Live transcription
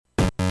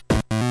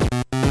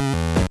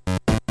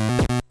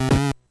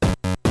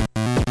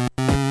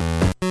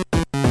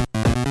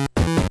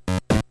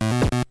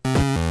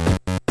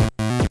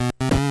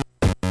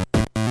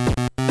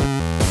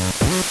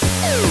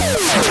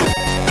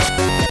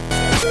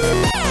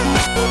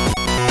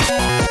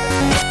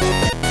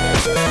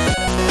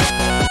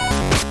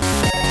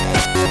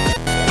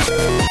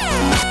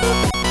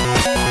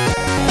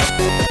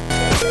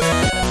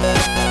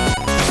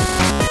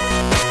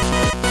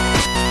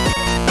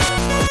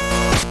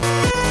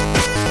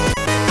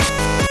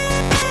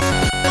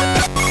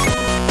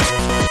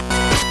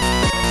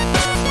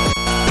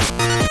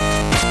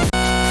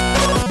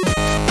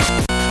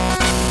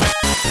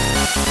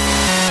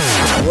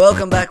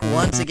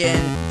once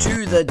again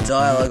to the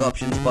Dialogue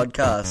Options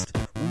podcast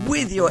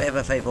with your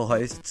ever faithful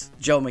hosts,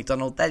 Joel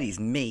McDonald, that is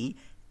me,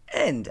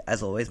 and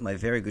as always, my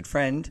very good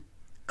friend,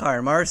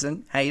 Kyron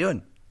Morrison. How you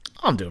doing?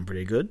 I'm doing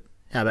pretty good.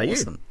 How about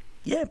Awesome.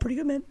 You? Yeah, pretty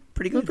good, man.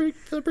 Pretty good.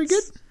 Feeling pretty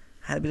good.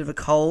 Had a bit of a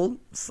cold,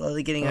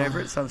 slowly getting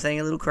over it, so I'm saying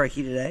a little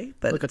croaky today.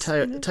 But look, I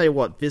tell you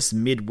what, this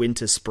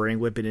midwinter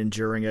spring we've been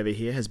enduring over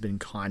here has been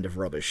kind of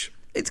rubbish.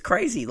 It's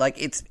crazy.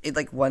 Like it's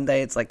like one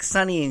day it's like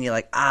sunny and you're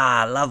like,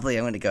 lovely,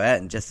 I'm going to go out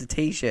in just a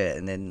t-shirt,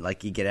 and then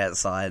like you get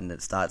outside and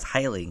it starts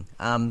hailing.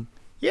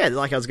 Yeah,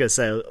 like I was going to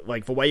say,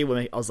 like for way you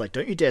were, I was like,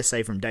 don't you dare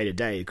say from day to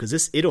day,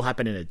 because it'll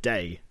happen in a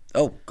day.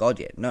 Oh god,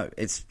 yeah, no,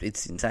 it's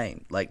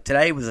insane. Like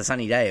today was a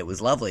sunny day, it was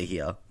lovely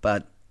here,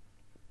 but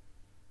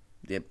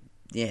yeah,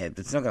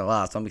 it's not going to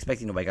last. I'm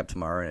expecting to wake up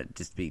tomorrow and it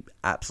just be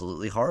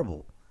absolutely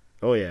horrible.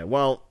 Oh yeah,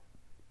 well,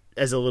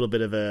 as a little bit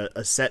of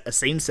a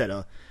scene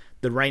setter,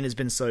 the rain has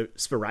been so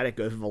sporadic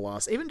over the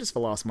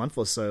last month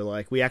or so.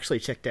 Like, we actually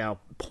checked our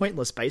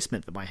pointless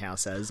basement that my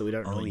house has that we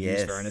don't really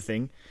use for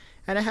anything,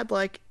 and it had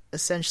like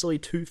essentially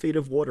 2 feet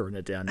of water in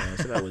it down there.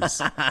 So that was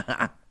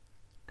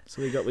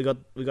so we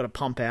got a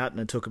pump out, and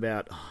it took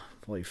about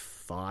probably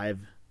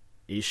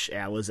 5-ish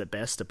hours at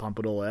best to pump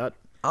it all out.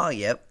 Oh,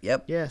 yep.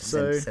 Yeah,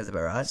 so sounds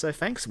about right. So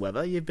thanks,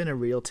 weather. You've been a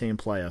real team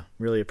player.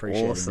 Really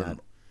appreciate that.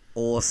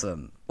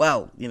 Awesome.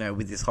 Well,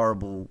 with this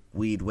horrible,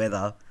 weird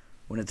weather,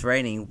 when it's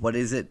raining, what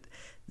is it?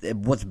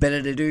 What's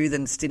better to do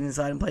than sit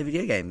inside and play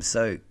video games?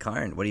 So,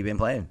 Kyron, what have you been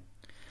playing?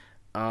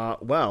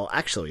 Well,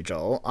 actually,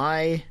 Joel,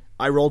 I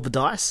rolled the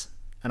dice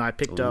and I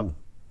picked up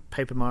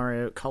Paper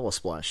Mario Color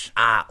Splash.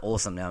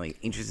 Awesome. Now I'm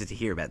interested to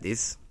hear about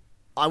this.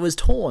 I was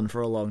torn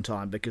for a long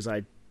time because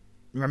I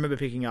remember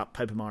picking up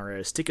Paper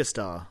Mario Sticker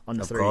Star on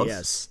the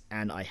 3DS,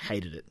 and I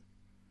hated it.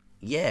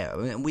 Yeah, I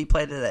mean, we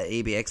played it at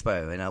EB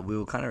Expo, and we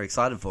were kind of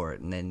excited for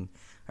it, and then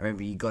I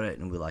remember you got it,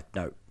 and we were like,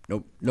 nope.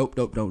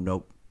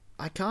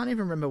 I can't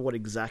even remember what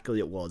exactly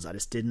it was. I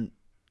just didn't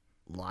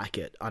like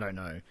it. I don't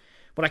know.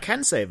 What I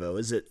can say, though,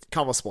 is that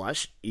Color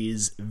Splash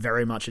is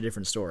very much a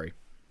different story.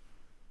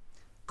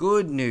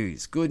 Good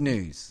news.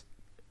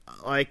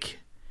 Like,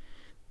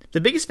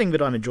 the biggest thing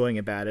that I'm enjoying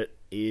about it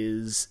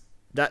is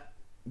that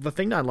the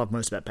thing that I love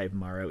most about Paper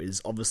Mario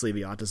is obviously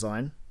the art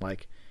design.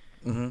 Like,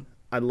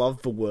 I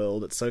love the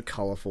world. It's so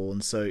colourful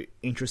and so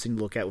interesting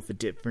to look at with the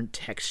different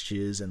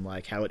textures and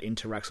like how it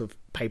interacts with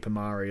Paper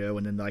Mario,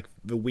 and then like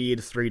the weird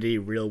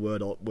 3D real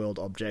world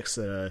objects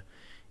that are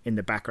in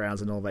the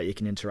backgrounds and all that you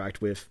can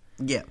interact with.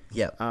 Yeah.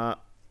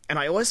 And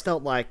I always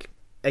felt like,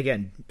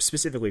 again,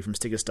 specifically from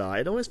Sticker Star,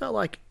 it always felt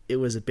like it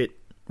was a bit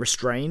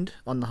restrained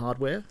on the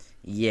hardware.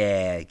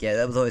 Yeah,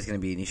 that was always going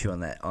to be an issue on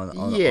that on the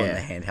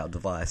handheld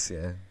device.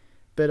 Yeah.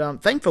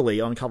 But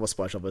thankfully, on Color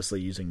Splash,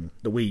 obviously using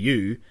the Wii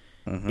U,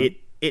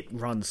 it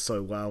runs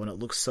so well and it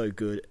looks so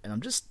good,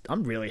 and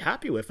I'm really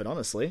happy with it,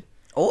 honestly.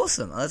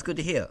 Awesome, that's good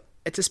to hear.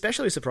 It's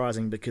especially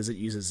surprising because it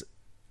uses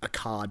a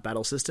card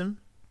battle system,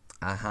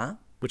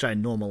 which I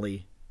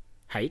normally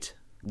hate.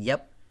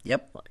 Yep.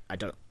 I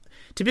don't.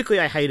 Typically,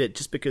 I hate it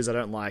just because I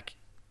don't like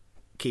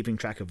keeping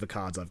track of the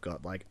cards I've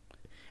got. Like,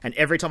 and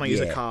every time I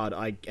use a card,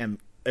 I am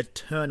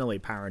eternally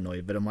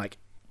paranoid. But I'm like,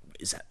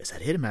 is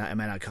that it? Am I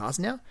out of cards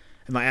now?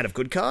 Am I out of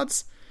good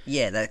cards?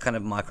 Yeah, that kind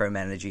of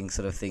micromanaging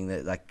sort of thing,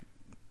 that like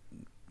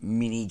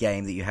mini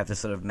game that you have to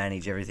sort of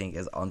manage everything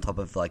as on top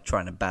of like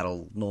trying to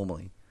battle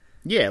normally.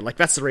 Yeah, like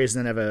that's the reason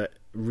I never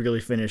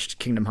really finished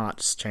Kingdom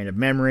Hearts Chain of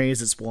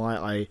Memories. It's why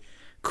I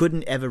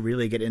couldn't ever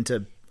really get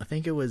into, I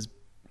think it was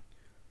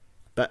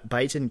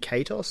Baten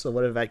Kaitos or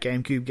whatever that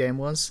GameCube game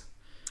was.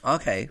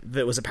 Okay.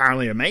 That was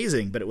apparently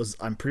amazing, but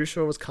I'm pretty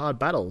sure it was card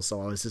battles,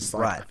 so I was just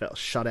like, I felt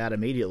shut out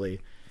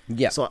immediately.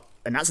 Yeah. So,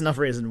 and that's enough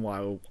reason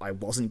why I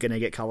wasn't going to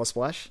get Color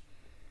Splash.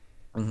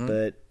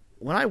 But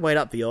when I weighed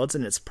up the odds,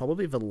 and it's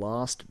probably the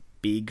last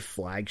big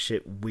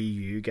flagship Wii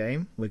U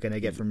game we're going to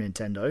get from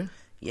Nintendo.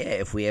 Yeah,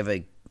 if we ever,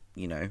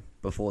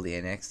 before the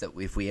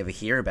NX, if we ever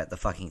hear about the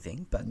fucking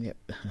thing. But yeah.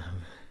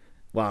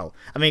 Well,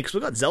 I mean, because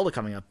we've got Zelda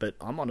coming up, but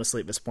I'm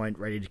honestly at this point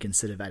ready to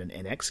consider that an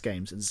NX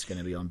game, since it's going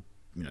to be on,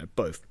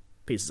 both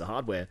pieces of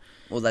hardware.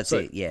 Well, that's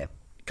it, yeah.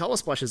 Color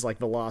Splash is like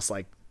the last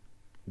like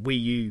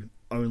Wii U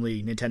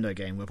only Nintendo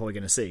game we're probably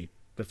going to see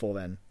before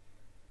then.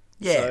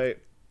 Yeah. So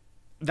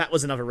that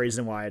was another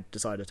reason why I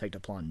decided to take the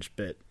plunge.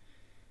 But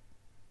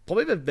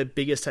probably the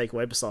biggest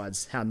takeaway,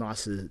 besides how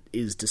nice it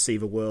is to see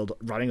the world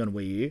running on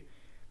Wii U,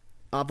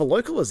 the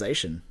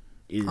localization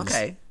is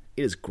it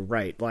is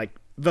great. Like,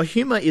 the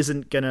humor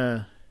isn't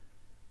gonna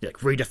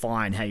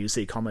redefine how you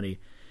see comedy,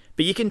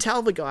 but you can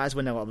tell the guys,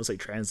 when they're obviously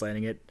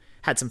translating it,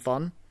 had some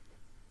fun.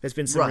 There's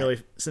been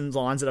some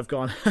lines that I've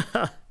gone,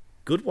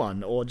 good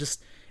one, or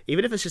just,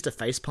 even if it's just a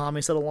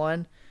facepalmy sort of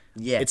line,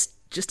 it's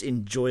just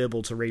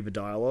enjoyable to read the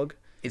dialogue.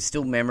 It's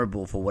still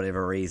memorable for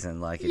whatever reason.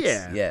 Like,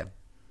 it's,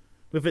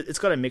 With it, it's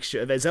got a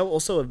mixture. There's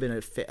also have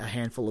been a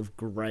handful of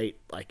great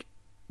like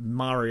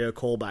Mario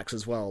callbacks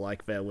as well.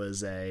 Like, there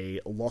was a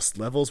Lost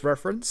Levels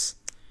reference.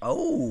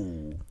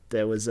 Oh.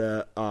 There was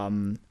a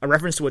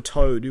reference to a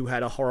toad who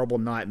had a horrible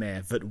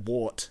nightmare that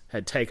Wart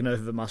had taken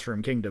over the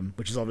Mushroom Kingdom,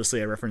 which is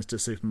obviously a reference to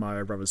Super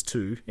Mario Bros.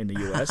 2 in the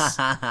US.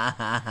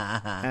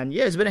 And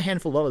yeah, there's been a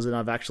handful of others, and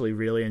I've actually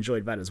really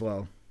enjoyed that as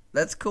well.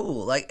 That's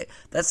cool. Like,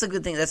 that's a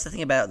good thing. That's the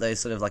thing about those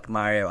sort of like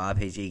Mario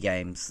RPG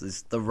games.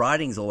 Is the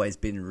writing's always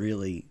been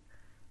really,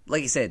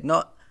 like you said,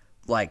 not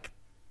like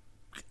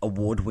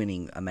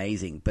award-winning,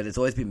 amazing, but it's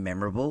always been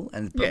memorable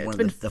and one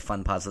of the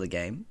fun parts of the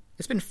game.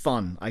 It's been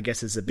fun, I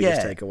guess, is the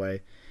biggest takeaway.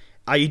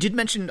 You did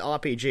mention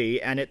RPG,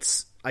 and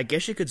I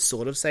guess you could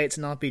sort of say it's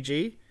an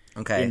RPG.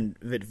 Okay. In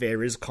that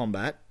there is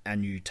combat,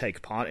 and you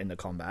take part in the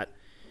combat.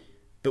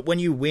 But when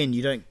you win,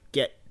 you don't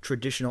get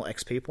traditional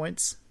XP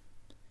points.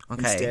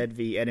 Okay. Instead,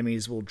 the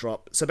enemies will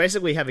drop. So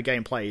basically, how the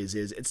game plays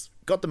is it's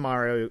got the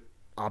Mario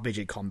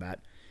RPG combat,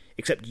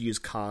 except you use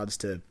cards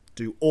to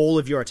do all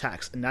of your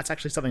attacks, and that's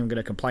actually something I'm going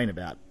to complain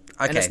about.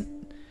 Okay.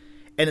 And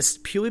it's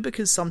purely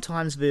because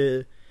sometimes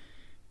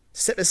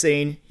set the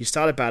scene, you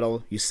start a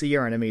battle, you see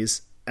your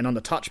enemies, and on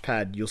the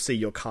touchpad, you'll see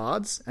your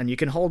cards, and you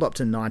can hold up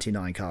to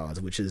 99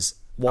 cards, which is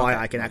why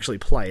I can actually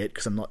play it,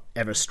 because I'm not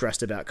ever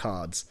stressed about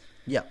cards.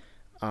 Yeah.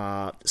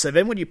 So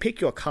then when you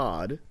pick your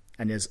card,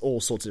 and there's all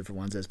sorts of different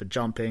ones, there's the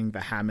jumping, the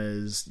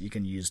hammers, you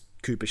can use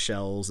Koopa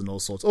shells and all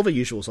the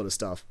usual sort of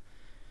stuff,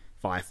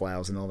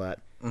 fireflowers and all that.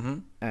 Mm-hmm.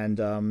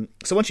 And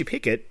so once you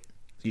pick it,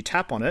 you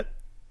tap on it,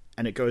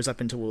 and it goes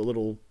up into a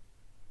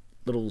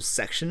little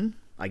section,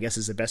 I guess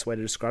is the best way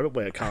to describe it,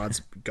 where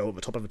cards go at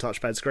the top of a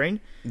touchpad screen.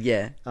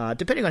 Yeah.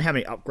 Depending on how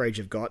many upgrades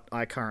you've got,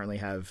 I currently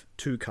have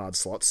 2 card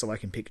slots, so I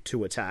can pick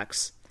 2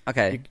 attacks.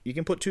 Okay. You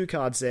can put 2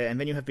 cards there, and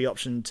then you have the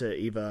option to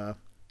either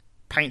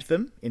paint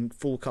them in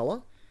full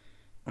color,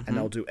 and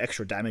they'll do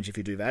extra damage if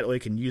you do that, or you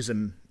can use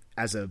them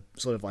as a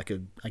sort of like a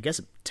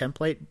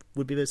template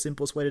would be the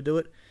simplest way to do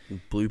it.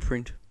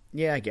 Blueprint.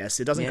 Yeah, I guess.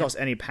 It doesn't cost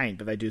any paint,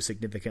 but they do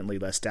significantly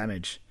less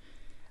damage.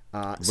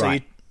 So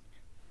right.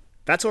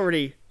 That's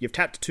already, you've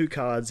tapped 2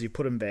 cards, you've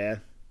put them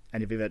there,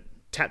 and you've either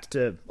tapped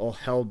to or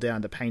held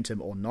down to paint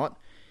them or not.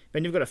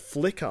 Then you've got a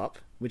flick up,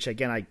 which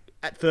again,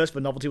 at first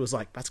the novelty was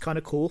like, that's kind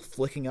of cool,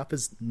 flicking up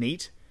is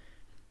neat,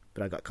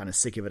 but I got kind of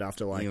sick of it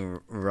after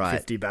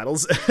 50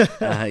 battles.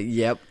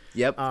 Yep,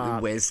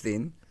 it wears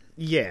thin.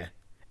 Yeah,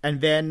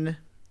 and then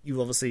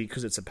you obviously,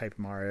 because it's a Paper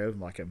Mario,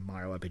 like a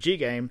Mario RPG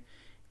game,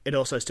 it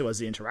also still has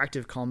the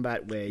interactive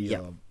combat where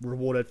you're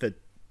rewarded for,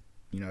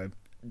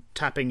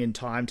 tapping in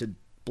time to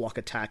block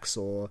attacks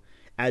or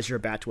as you're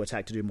about to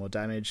attack to do more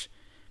damage.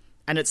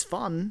 And it's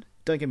fun,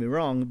 don't get me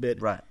wrong, but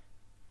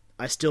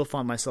I still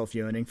find myself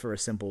yearning for a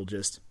simple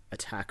just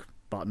attack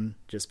button,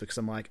 just because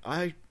I'm like,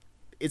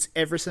 it's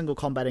every single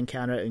combat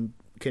encounter and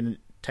can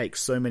take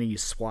so many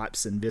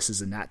swipes and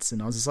thises and that's,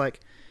 and I was just like,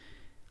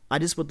 I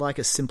just would like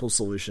a simple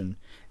solution.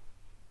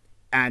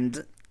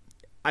 And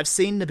I've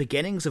seen the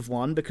beginnings of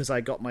one because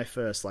I got my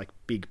first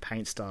big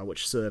paint star,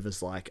 which served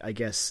as I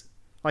guess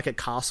like a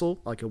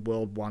castle, like a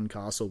World 1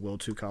 castle,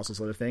 World 2 castle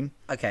sort of thing.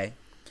 Okay.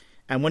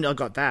 And when I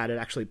got that, it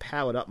actually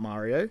powered up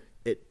Mario.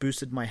 It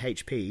boosted my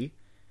HP.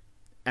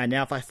 And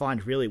now if I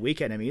find really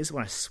weak enemies,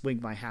 when I swing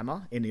my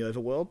hammer in the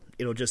overworld,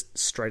 it'll just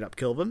straight up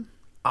kill them.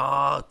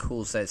 Oh,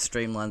 cool. So it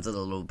streamlines it a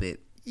little bit.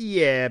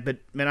 Yeah, but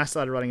then I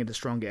started running into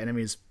stronger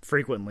enemies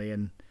frequently,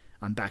 and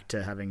I'm back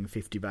to having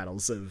 50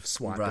 battles of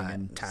swiping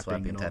and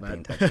tapping and all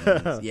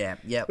that.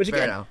 Yeah, Which fair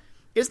again, enough.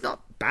 It's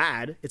not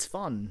bad. It's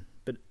fun.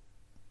 But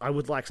I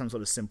would like some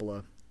sort of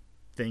simpler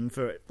thing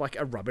for like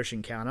a rubbish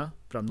encounter,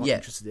 but I'm not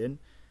interested in.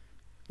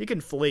 You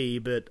can flee,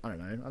 but I don't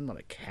know. I'm not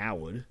a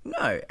coward.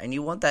 No, and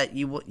you want that.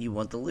 You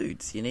want the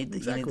loot. You need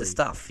the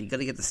stuff. You got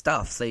to get the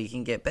stuff so you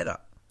can get better.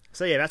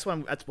 So yeah, that's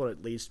what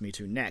it leads me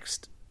to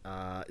next.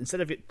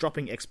 Instead of it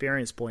dropping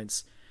experience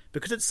points,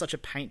 because it's such a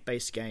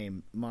paint-based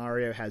game,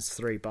 Mario has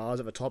 3 bars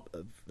at the top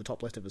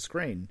left of the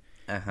screen,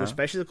 which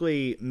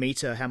basically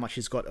meter how much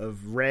he's got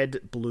of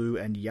red, blue,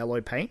 and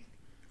yellow paint.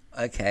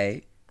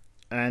 Okay.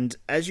 And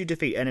as you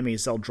defeat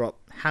enemies, they'll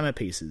drop hammer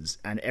pieces,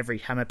 and every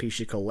hammer piece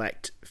you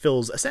collect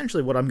fills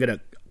essentially what I'm going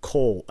to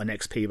call an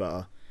XP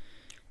bar.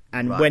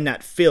 And when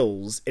that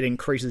fills, it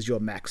increases your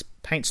max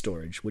paint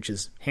storage, which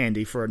is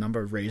handy for a number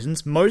of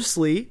reasons.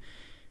 Mostly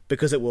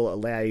because it will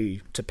allow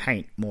you to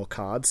paint more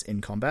cards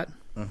in combat.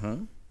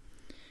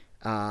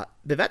 But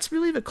that's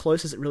really the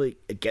closest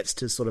it gets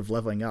to sort of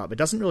leveling up. It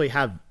doesn't really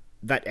have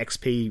that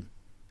XP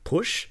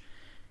push.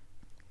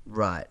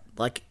 Right.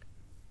 Like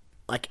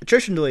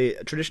traditionally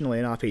in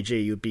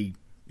RPG,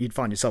 you'd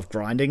find yourself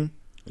grinding.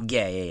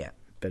 Yeah.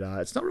 But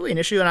it's not really an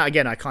issue, and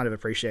again, I kind of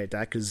appreciate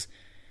that, because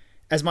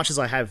as much as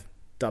I have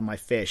done my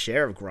fair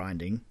share of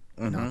grinding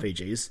in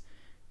RPGs,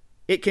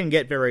 it can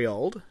get very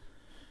old,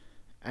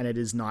 and it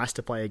is nice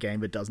to play a game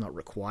that does not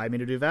require me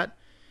to do that.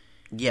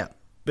 Yeah.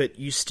 But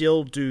you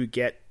still do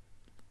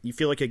you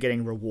feel like you're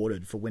getting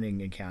rewarded for winning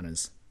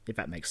encounters, if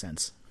that makes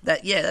sense.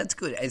 That's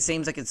good. It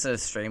seems like it's sort of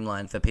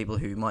streamlined for people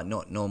who might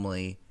not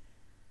normally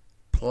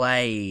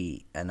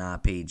play an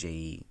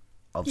RPG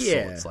of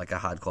sorts, like a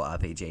hardcore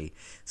RPG.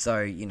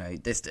 So,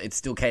 it's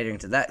still catering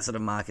to that sort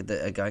of market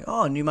that are going,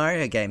 oh, new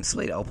Mario game,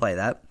 sweet, I'll play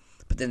that.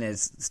 but then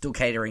there's still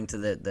catering to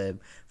the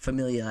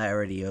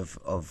familiarity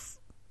of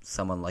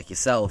someone like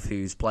yourself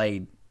who's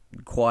played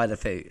quite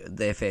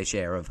their fair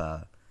share of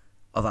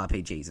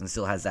RPGs and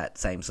still has that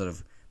same sort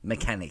of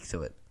mechanic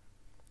to it.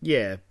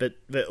 Yeah, but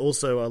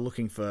also are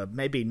looking for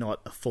maybe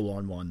not a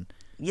full-on one.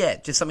 Yeah,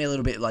 just something a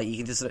little bit like you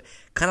can just sort of,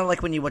 kind of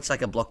like when you watch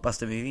like a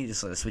blockbuster movie, you just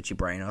sort of switch your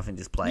brain off and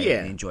just play it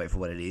and enjoy it for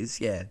what it is.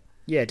 Yeah.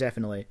 Yeah,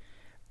 definitely.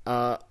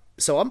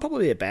 So I'm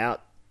probably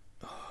about,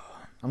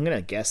 I'm going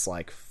to guess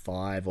like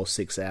 5 or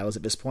 6 hours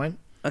at this point.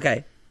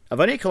 Okay. I've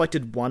only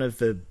collected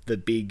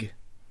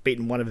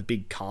beaten one of the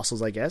big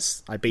castles, I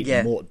guess. I beat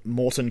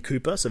Morton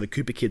Cooper, so the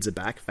Cooper kids are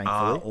back,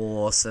 thankfully.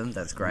 Oh, awesome.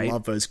 That's great.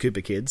 Love those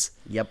Cooper kids.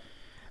 Yep.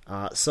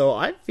 So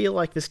I feel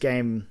like this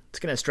game, it's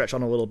going to stretch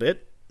on a little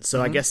bit. So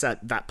I guess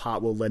that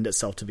part will lend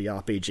itself to the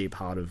RPG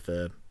part of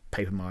the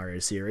Paper Mario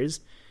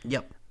series.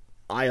 Yep.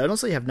 I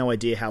honestly have no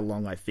idea how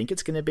long I think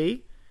it's going to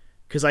be,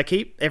 because I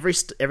keep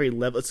every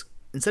level. It's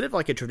instead of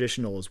like a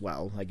traditional as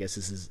well. I guess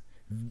this is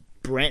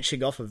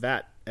branching off of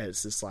that.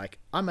 It's just like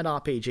I'm an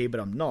RPG,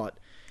 but I'm not.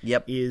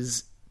 Yep.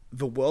 Is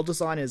the world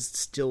design is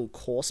still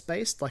course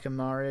based like a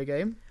Mario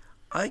game?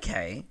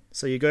 Okay.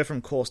 So you go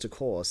from course to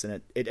course,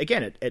 and it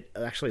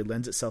actually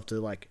lends itself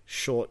to like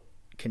short,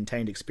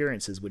 contained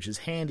experiences, which is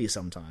handy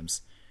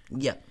sometimes.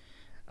 Yep.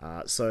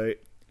 So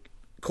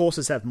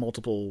courses have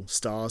multiple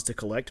stars to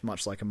collect,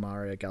 much like a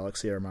Mario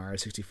Galaxy or a Mario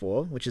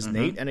 64, which is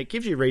neat, and it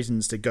gives you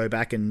reasons to go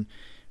back and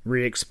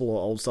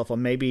re-explore old stuff, or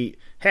maybe,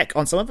 heck,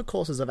 on some of the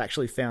courses I've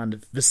actually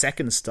found the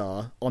second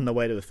star on the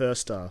way to the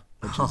first star,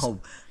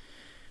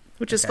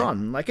 which is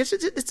fun. Like,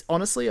 it's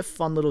honestly a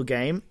fun little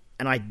game,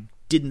 and I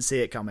didn't see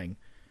it coming.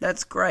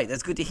 That's great.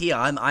 That's good to hear.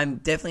 I'm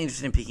definitely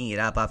interested in picking it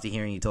up after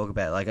hearing you talk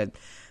about it. Like,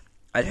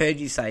 I'd heard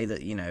you say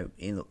that, you know,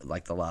 in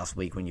like the last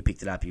week when you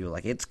picked it up, you were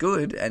like, it's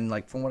good. And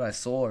like from what I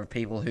saw of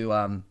people who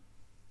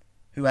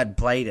had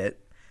played it,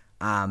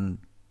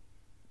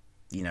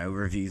 you know,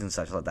 reviews and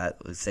such like that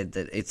said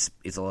that it's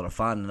a lot of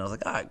fun. And I was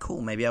like, all right,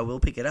 cool. Maybe I will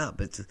pick it up.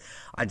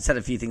 I just had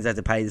a few things I had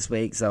to pay this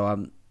week,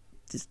 so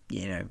just,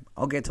 you know,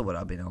 I'll get to what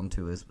I've been on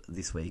to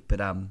this week. But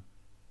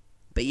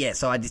yeah,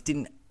 so I just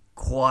didn't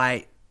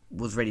quite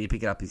was ready to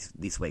pick it up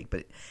this week.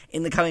 But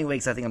in the coming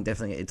weeks, I think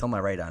it's on my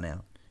radar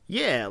now.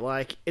 Yeah,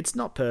 like, it's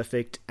not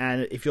perfect,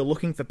 and if you're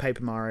looking for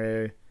Paper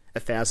Mario A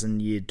Thousand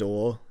Year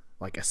Door,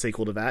 like a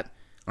sequel to that,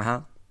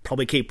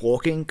 probably keep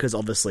walking, because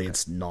obviously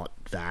it's not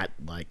that.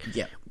 Like,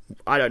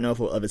 I don't know if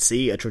we'll ever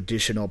see a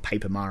traditional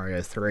Paper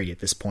Mario 3 at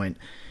this point,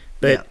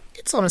 but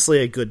it's honestly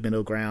a good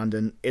middle ground,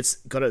 and it's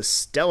got a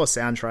stellar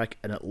soundtrack,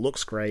 and it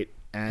looks great,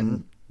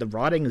 and the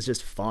writing is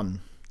just fun.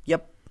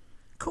 Yep.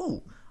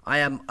 Cool.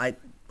 I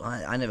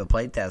never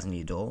played Thousand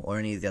Year Door or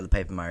any of the other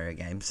Paper Mario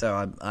games,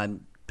 so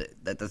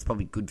that's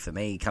probably good for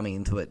me coming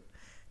into it,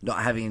 not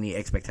having any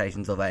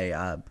expectations of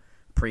a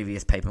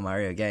previous Paper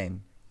Mario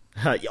game.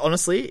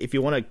 Honestly, if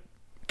you want to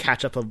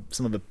catch up on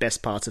some of the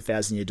best parts of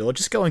Thousand Year Door,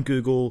 just go and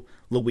Google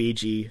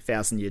Luigi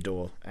Thousand Year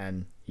Door,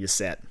 and you're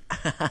set.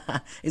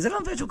 Is it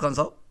on Virtual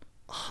Console?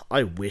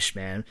 I wish,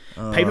 man.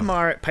 Paper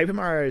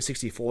Mario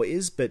 64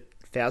 is, but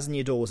Thousand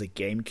Year Door was a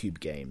GameCube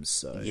game,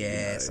 so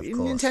yes, you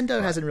know, of course.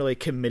 Nintendo hasn't really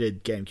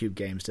committed GameCube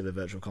games to the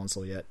Virtual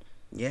Console yet.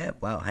 Yeah,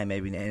 well, hey,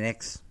 maybe an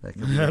NX.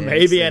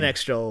 Maybe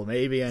NX, Joel.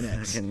 Maybe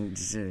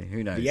NX.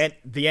 Who knows?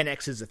 The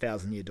NX is a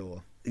Thousand Year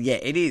Door. Yeah,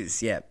 it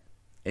is. Yeah,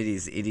 it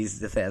is. It is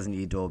the 1,000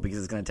 Year Door because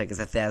it's going to take us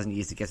 1,000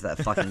 years to get to that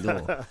fucking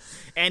door.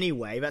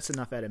 Anyway, that's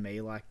enough out of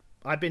me. Like,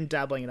 I've been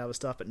dabbling in other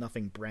stuff, but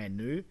nothing brand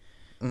new.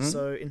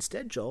 So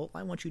instead, Joel,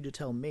 I want you to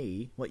tell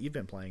me what you've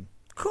been playing.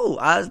 Cool.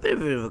 It's been a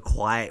bit of a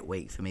quiet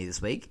week for me this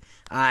week.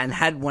 And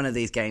had one of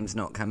these games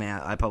not come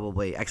out, both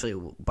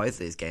of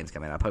these games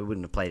come out, I probably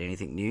wouldn't have played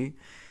anything new,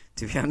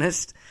 to be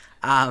honest.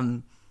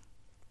 So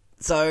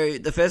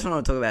the first one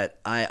I'll talk about,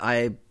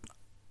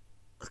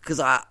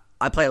 because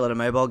I play a lot of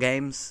mobile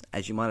games,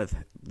 as you might have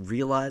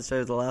realised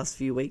over the last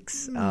few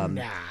weeks.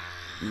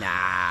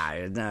 No,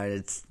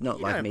 it's not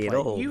like me at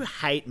all. You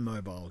hate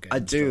mobile games. I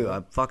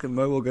do. Fucking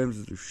mobile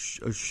games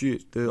are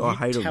shit. I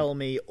hate them. You tell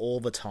me all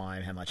the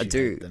time how much you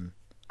hate them.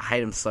 I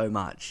hate them so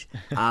much.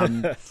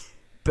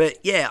 But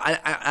yeah,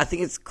 I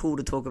think it's cool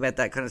to talk about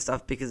that kind of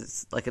stuff because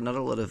it's like not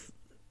a lot of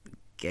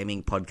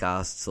gaming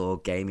podcasts or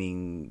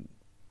gaming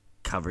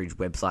coverage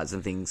websites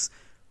and things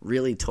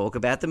really talk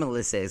about them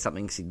unless there's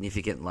something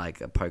significant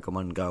like a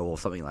Pokemon Go or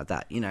something like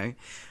that, you know.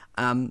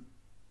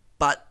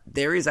 But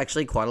there is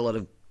actually quite a lot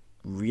of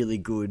really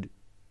good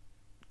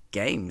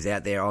games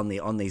out there on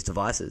these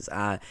devices,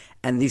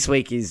 and this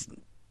week is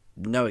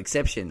no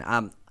exception.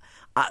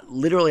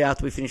 Literally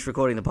after we finished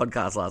recording the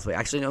podcast last week,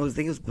 actually no, I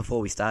think it was before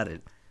we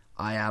started,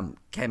 I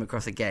came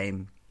across a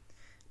game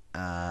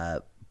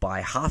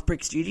by Half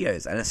Brick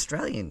Studios, an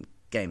Australian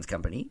games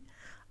company,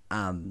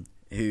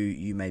 who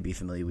you may be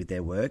familiar with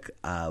their work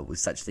with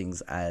such things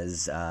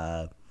as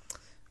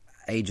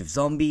Age of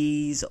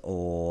Zombies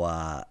or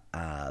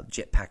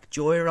Jetpack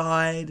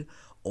Joyride,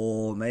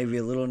 or maybe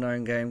a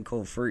little-known game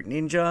called Fruit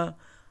Ninja.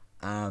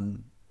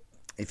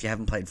 If you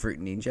haven't played Fruit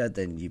Ninja,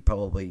 then you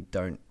probably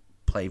don't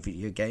play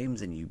video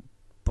games, and you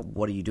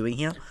what are you doing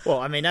here? Well,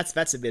 I mean,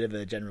 that's a bit of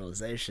a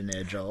generalization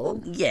there,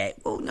 Joel. Yeah,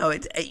 well, no,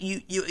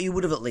 you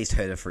would have at least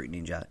heard of Fruit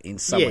Ninja in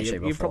some way, shape, or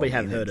form. You probably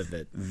have heard of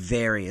it.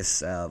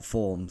 Various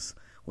forms,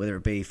 whether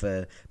it be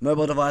for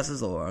mobile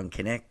devices or on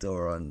Kinect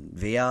or on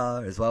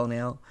VR as well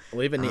now.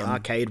 Or even the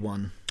arcade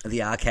one.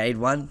 The arcade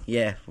one,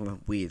 yeah, well,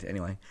 weird.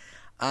 Anyway,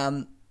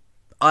 I'm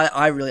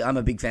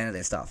a big fan of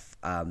their stuff.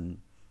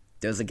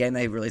 There was a game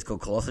they released called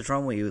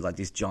Colossatron where you were like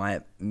this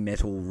giant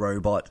metal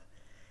robot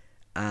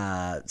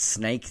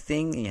snake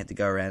thing, and you had to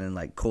go around and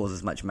like cause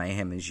as much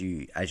mayhem as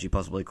you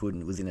possibly could,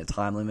 and it was in a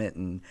time limit,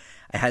 and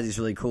it had this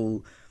really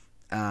cool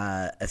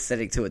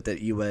aesthetic to it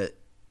that you were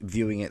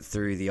viewing it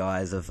through the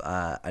eyes of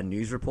a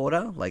news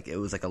reporter. Like it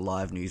was like a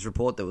live news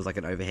report that was like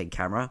an overhead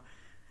camera.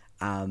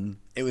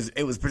 It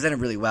was presented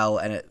really well,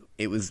 and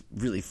it was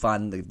really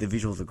fun. The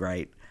visuals are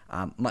great,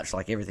 much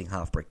like everything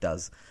Half Brick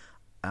does,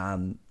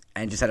 and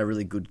just had a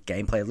really good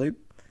gameplay loop,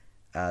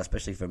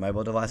 especially for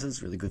mobile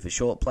devices. Really good for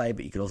short play,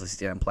 but you could also sit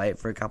down and play it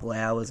for a couple of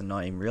hours and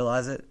not even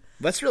realize it.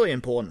 That's really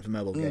important for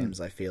mobile games.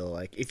 I feel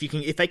like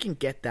if they can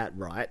get that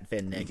right,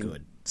 then they're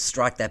good.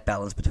 Strike that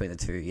balance between the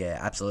two. Yeah,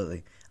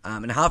 absolutely.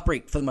 And Half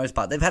Brick, for the most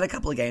part, they've had a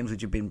couple of games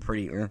which have been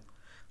pretty,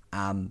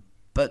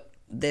 but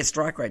their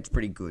strike rate's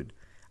pretty good.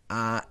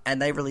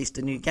 And they released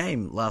a new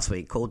game last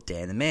week called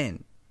Dan the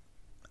Man.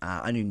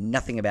 I knew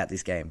nothing about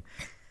this game.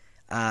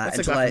 That's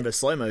the guy from the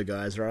Slow-Mo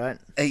guys, right?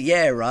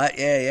 Yeah, right.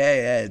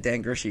 Yeah.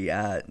 Dan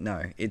Grishy.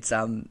 No, it's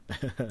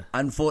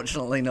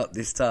unfortunately not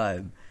this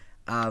time.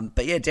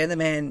 But yeah, Dan the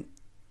Man,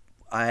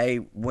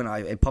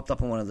 it popped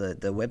up on one of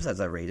the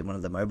websites I read, one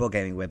of the mobile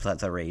gaming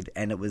websites I read,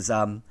 and it was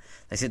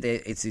they said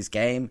it's this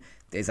game.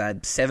 There's a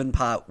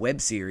 7-part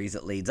web series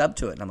that leads up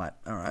to it, and I'm like,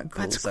 all right,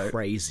 cool. That's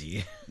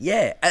crazy.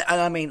 Yeah, and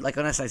I mean, like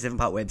when I say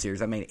 7-part web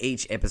series, I mean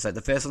each episode.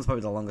 The first one's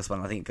probably the longest one.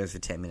 I think it goes for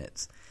 10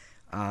 minutes.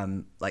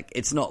 Like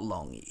it's not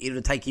long.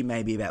 It'll take you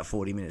maybe about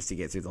 40 minutes to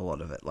get through the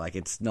lot of it. Like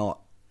it's not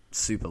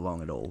super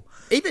long at all.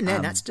 Even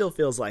then, that still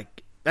feels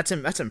like that's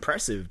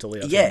impressive to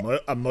lead up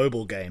to a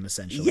mobile game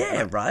essentially.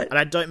 Yeah, right. And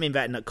I don't mean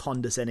that in a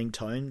condescending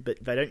tone,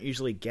 but they don't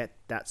usually get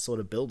that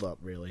sort of build up,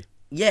 really.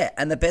 Yeah,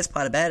 and the best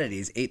part about it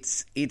is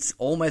it's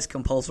almost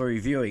compulsory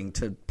viewing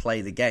to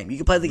play the game. You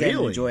can play the game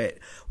and enjoy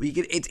it. Well, you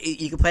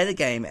can play the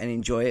game and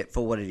enjoy it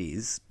for what it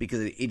is,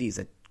 because it is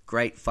a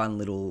great, fun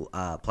little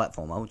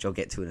platformer, which I'll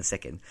get to in a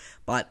second.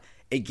 But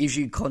it gives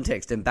you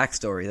context and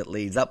backstory that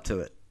leads up to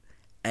it.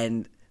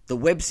 And the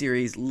web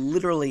series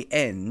literally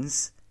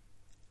ends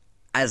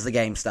as the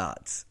game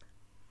starts.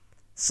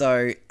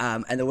 So,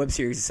 and the web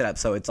series is set up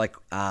so it's like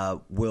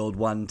World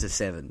 1 to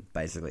 7,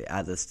 basically,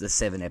 the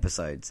 7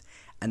 episodes.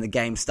 And the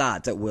game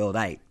starts at World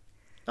 8.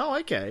 Oh,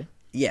 okay.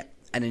 Yeah,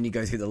 and then you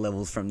go through the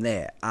levels from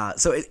there.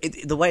 So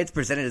the way it's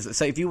presented is...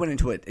 So if you went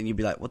into it and you'd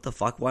be like, what the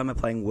fuck? Why am I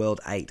playing World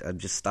 8? I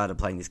just started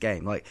playing this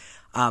game. Like,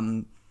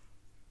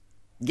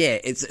 yeah,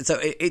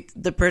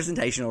 the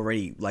presentation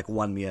already, like,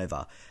 won me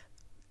over.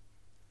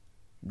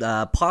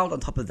 Piled on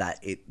top of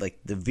that,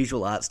 the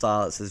visual art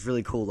style, it's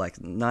really cool, like,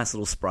 nice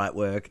little sprite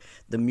work.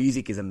 The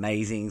music is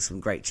amazing, some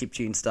great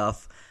chiptune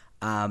stuff.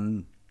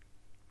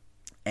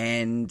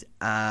 And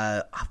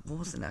what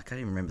was it? I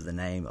can't even remember the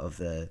name of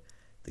the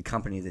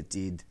company that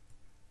did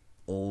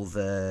all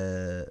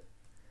the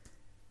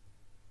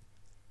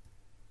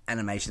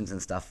animations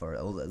and stuff for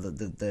all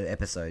the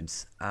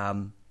episodes.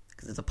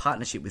 Because it's a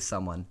partnership with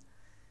someone,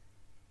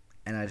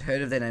 and I'd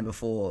heard of their name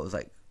before. It was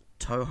like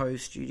Toho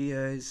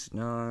Studios.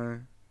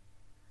 No.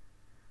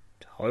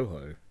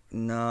 Toho.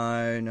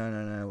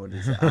 No. What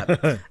is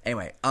it?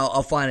 Anyway,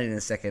 I'll find it in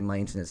a second. My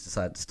internet's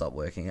decided to stop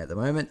working at the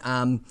moment.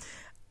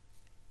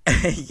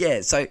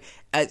 Yeah, so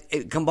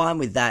combined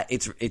with that,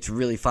 it's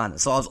really fun.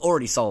 So I was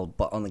already sold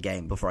on the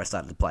game before I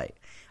started to play.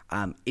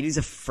 It is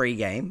a free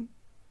game,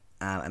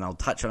 and I'll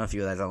touch on a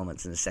few of those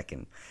elements in a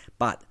second.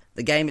 But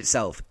the game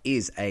itself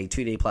is a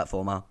 2D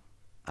platformer,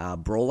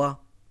 brawler,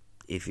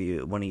 if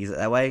you want to use it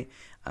that way.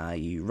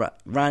 You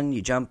run,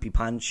 you jump, you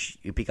punch,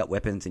 you pick up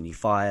weapons, and you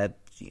fire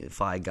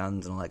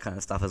guns and all that kind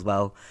of stuff as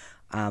well.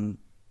 And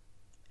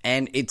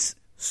it's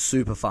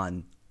super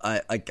fun.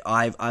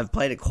 I've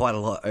played it quite a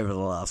lot over the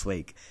last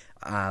week,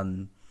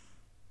 to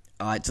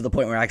the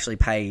point where I actually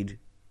paid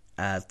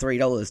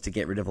 $3 to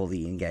get rid of all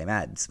the in-game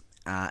ads.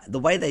 The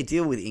way they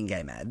deal with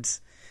in-game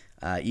ads,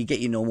 you get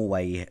your normal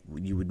way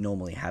you would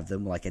normally have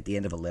them. Like at the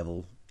end of a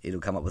level, it'll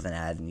come up with an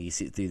ad, and you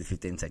sit through the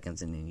 15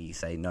 seconds, and then you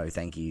say no,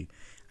 thank you,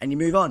 and you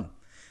move on.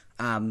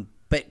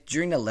 But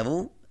during the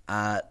level,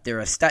 there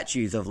are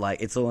statues of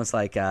it's almost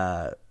like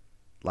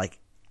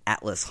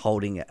Atlas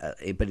holding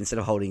it, but instead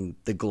of holding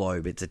the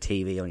globe, it's a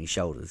TV on his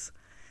shoulders.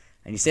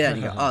 And you sit down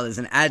and you go, oh, there's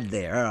an ad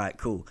there. All right,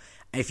 cool.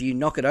 And if you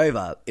knock it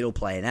over, it'll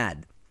play an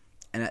ad.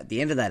 And at the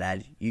end of that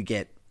ad, you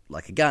get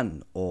like a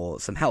gun or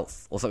some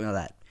health or something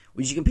like that,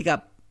 which you can pick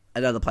up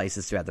at other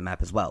places throughout the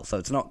map as well. So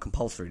it's not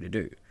compulsory to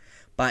do.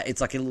 But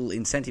it's like a little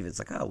incentive. It's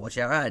like, oh, watch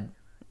our ad.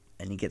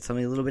 And you get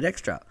something a little bit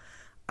extra.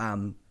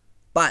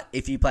 But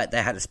if you play it,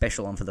 they had a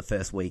special on for the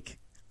first week,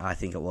 I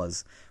think it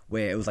was,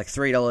 where it was like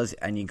 $3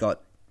 and you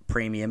got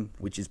premium,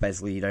 which is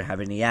basically you don't have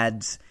any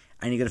ads,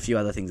 and you got a few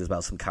other things as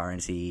well, some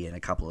currency and a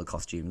couple of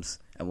costumes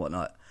and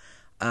whatnot.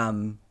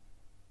 And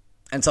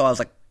so I was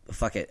like,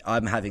 fuck it,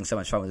 I'm having so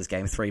much fun with this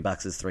game.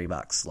 $3 is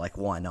 $3. Like,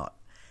 why not?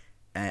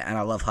 And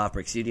I love Half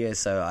Brick Studios,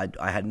 so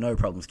I had no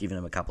problems giving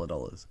them a couple of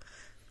dollars.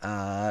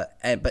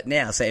 But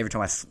now, so every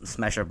time I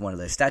smash up one of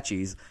those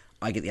statues,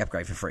 I get the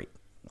upgrade for free.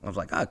 I was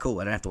like, oh, cool,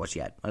 I don't have to watch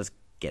the ad. I just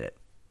get it.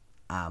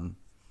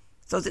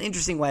 So it's an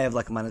interesting way of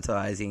like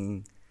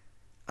monetizing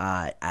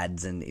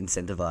ads and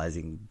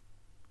incentivizing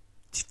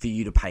for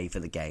you to pay for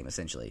the game,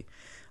 essentially.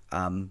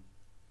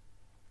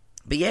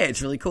 But yeah,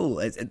 it's really cool.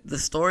 The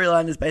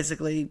storyline is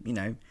basically,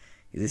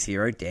 this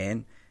hero,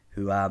 Dan,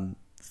 who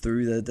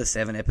through the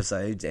 7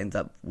 episodes ends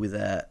up with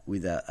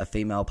a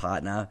female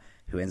partner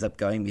who ends up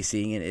going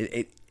missing,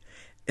 and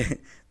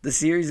the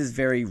series is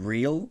very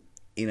real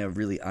in a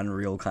really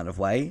unreal kind of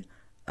way,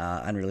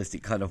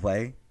 unrealistic kind of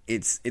way.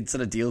 It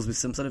sort of deals with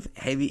some sort of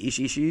heavy-ish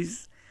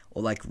issues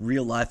or like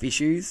real life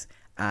issues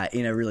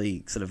in a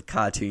really sort of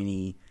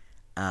cartoony,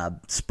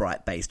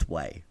 sprite-based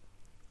way.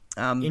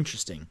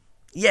 Interesting.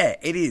 Yeah,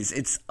 it is.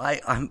 It's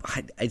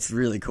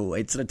really cool.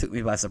 It sort of took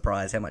me by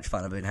surprise how much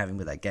fun I've been having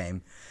with that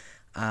game.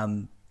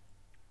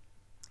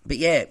 But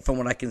yeah, from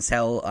what I can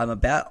tell, I'm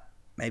about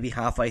maybe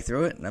halfway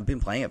through it, and I've been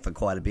playing it for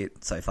quite a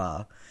bit so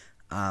far.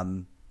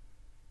 And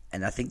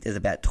I think there's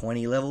about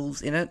 20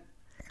 levels in it.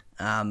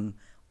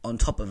 On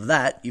top of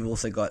that, you've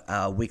also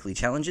got weekly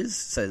challenges.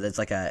 So there's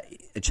like a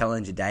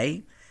challenge a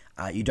day.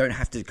 You don't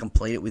have to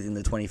complete it within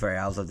the 24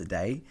 hours of the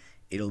day.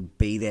 It'll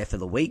be there for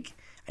the week,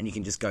 and you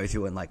can just go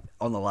through and, like,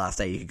 on the last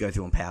day, you could go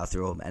through and power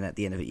through them, and at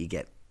the end of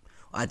it,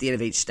 at the end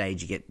of each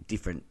stage, you get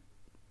different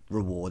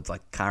rewards,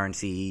 like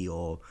currency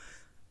or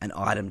an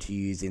item to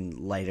use in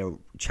later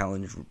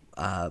challenge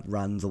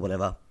runs or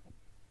whatever.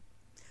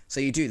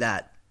 So you do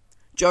that.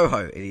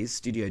 Joho, it is.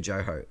 Studio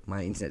Joho.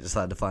 My internet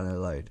decided to finally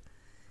load.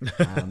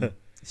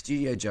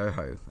 Studio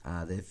Joho.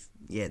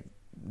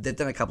 They've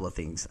done a couple of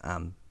things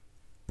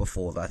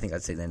before that I think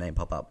I'd seen their name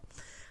pop up.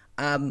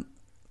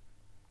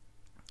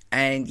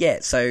 And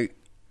yeah, so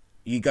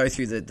you go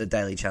through the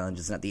daily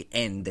challenges, and at the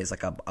end there's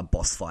like a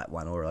boss fight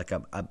one, or like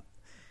a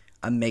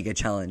mega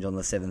challenge on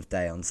the 7th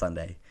day on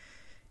Sunday.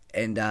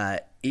 And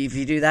if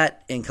you do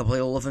that and complete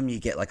all of them, you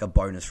get like a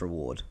bonus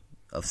reward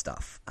of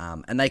stuff.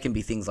 And they can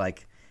be things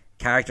like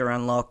character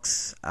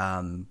unlocks.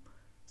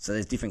 So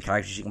there's different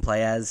characters you can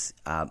play as.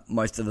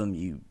 Most of them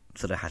you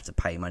sort of have to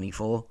pay money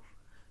for.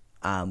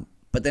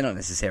 But they're not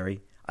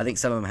necessary. I think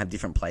some of them have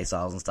different play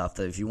styles and stuff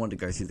that if you want to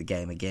go through the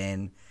game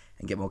again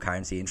and get more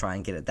currency and try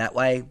and get it that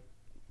way,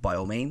 by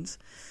all means.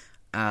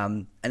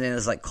 And then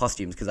there's like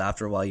costumes, because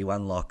after a while you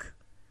unlock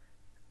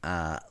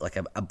like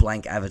a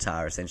blank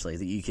avatar, essentially,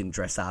 that you can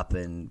dress up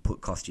and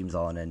put costumes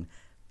on and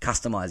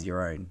customize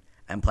your own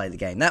and play the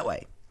game that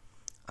way.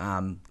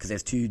 Because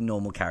there's 2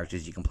 normal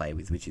characters you can play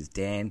with, which is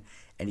Dan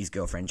and his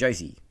girlfriend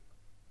Josie.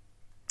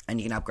 And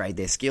you can upgrade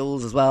their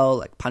skills as well,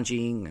 like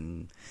punching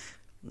and,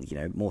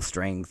 more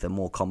strength and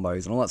more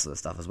combos and all that sort of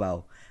stuff as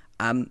well.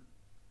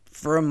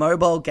 For a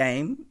mobile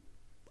game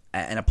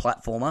and a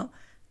platformer,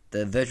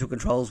 the virtual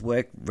controls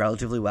work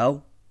relatively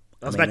well.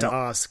 I was about to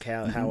ask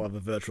how of a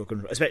virtual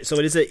control. So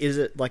is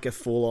it like a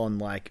full on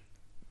like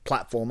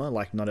platformer,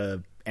 like not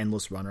a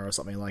endless runner or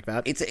something like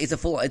that? It's a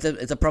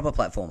proper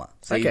platformer.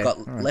 So okay, you've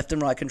got left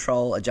and right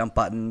control, a jump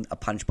button, a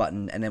punch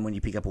button, and then when you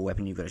pick up a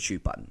weapon, you've got a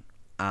shoot button.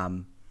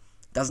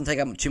 Doesn't take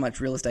up too much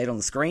real estate on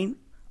the screen.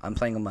 I'm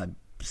playing on my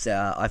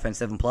iPhone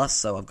 7 Plus,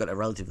 so I've got a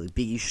relatively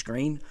biggish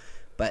screen,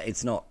 but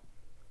it's not.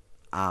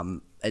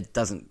 It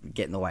doesn't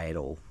get in the way at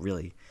all,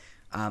 really.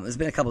 There's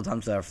been a couple of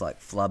times where I've like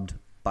flubbed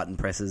button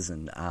presses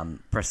and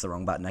pressed the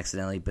wrong button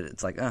accidentally, but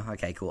it's like, oh,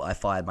 okay, cool. I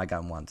fired my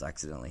gun once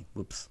accidentally.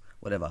 Whoops,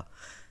 whatever.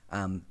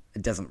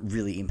 It doesn't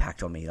really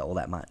impact on me all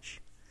that much.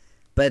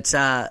 But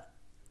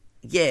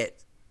yeah,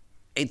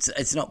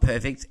 it's not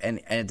perfect,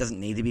 and it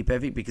doesn't need to be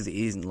perfect because it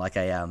isn't like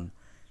a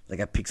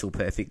pixel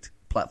perfect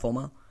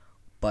platformer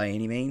by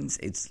any means.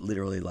 It's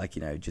literally like,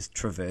 just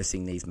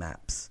traversing these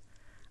maps,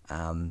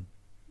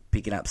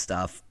 picking up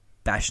stuff,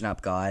 bashing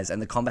up guys,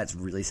 and the combat's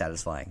really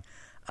satisfying.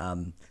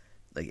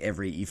 Like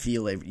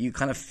you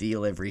kind of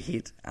feel every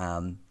hit.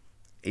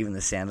 Even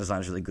the sound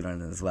design is really good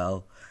on it as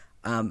well.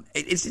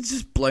 It's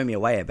just blown me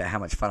away about how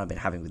much fun I've been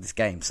having with this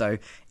game. So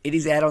it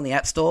is out on the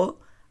App Store,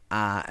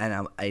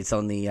 and it's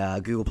on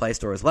the Google Play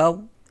Store as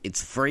well.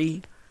 It's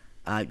free.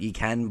 You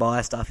can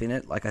buy stuff in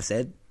it. Like I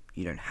said,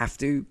 you don't have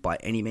to by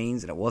any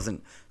means, and it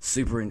wasn't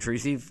super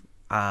intrusive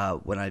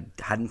when I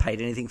hadn't paid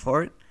anything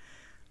for it.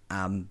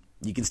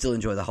 You can still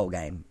enjoy the whole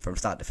game from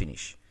start to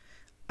finish.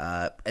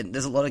 And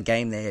there's a lot of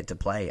game there to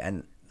play,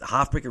 and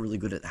Half-Brick are really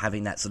good at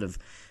having that sort of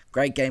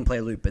great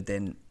gameplay loop, but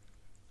then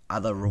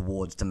other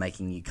rewards to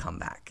making you come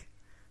back.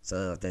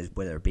 So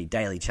whether it be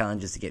daily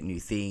challenges to get new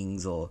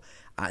things, or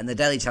and the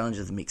daily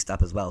challenges are mixed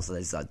up as well, so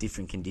there's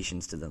different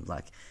conditions to them.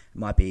 Like, it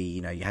might be,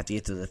 you have to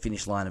get to the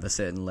finish line of a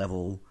certain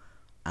level,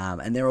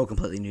 and they're all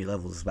completely new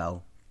levels as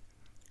well.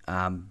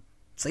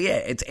 So yeah,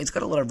 it's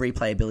got a lot of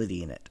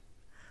replayability in it.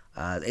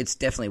 It's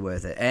definitely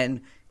worth it.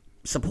 And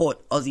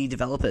support Aussie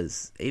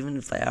developers, even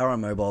if they are on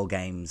mobile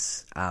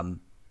games.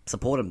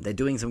 support them. They're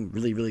doing some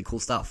really, really cool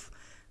stuff.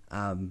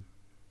 Even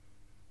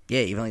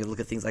like look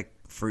at things like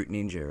Fruit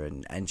Ninja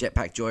and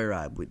Jetpack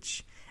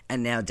Joyride,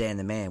 and now Dan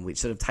the Man, which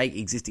sort of take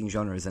existing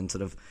genres and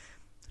sort of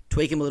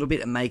tweak them a little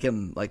bit and make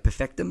them, like,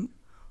 perfect them,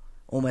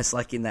 almost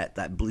like in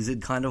that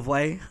Blizzard kind of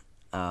way.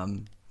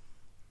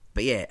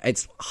 But yeah,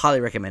 it's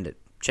highly recommended.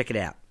 Check it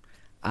out.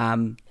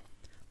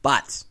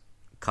 But,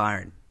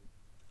 Kyron,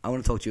 I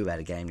want to talk to you about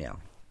a game now.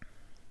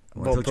 I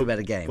want to talk to you about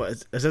a game. Well,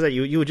 as I said,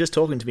 you were just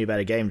talking to me about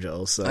a game,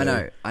 Joel. So I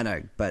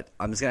know, but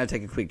I'm just going to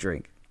take a quick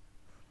drink.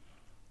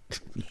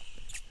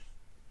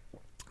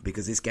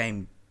 Because this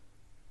game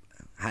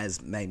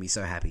has made me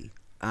so happy.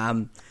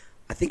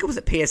 I think it was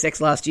at PSX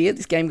last year,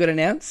 this game got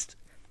announced.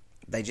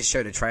 They just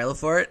showed a trailer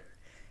for it.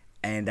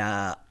 And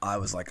I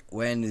was like,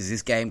 when is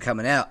this game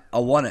coming out? I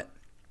want it.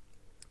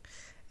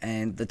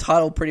 And the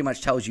title pretty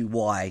much tells you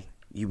why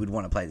you would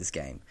want to play this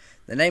game.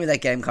 The name of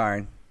that game,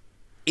 Kyron,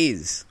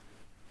 is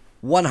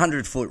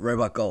 100-Foot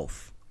Robot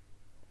Golf.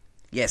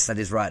 Yes, that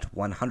is right.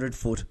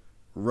 100-Foot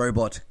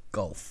Robot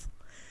Golf.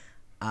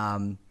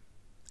 And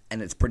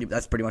that's pretty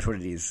much what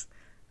it is.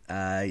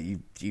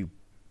 You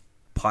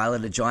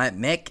pilot a giant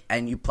mech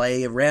and you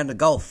play a round of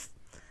golf.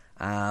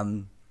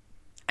 Kyron,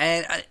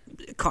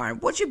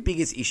 what's your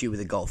biggest issue with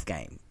a golf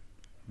game,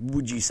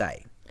 would you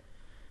say?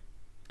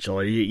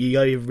 Joel, you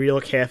gotta be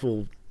real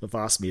careful with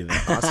asking me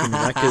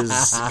that,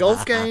 because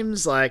golf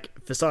games, like,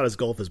 for starters,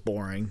 golf is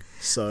boring.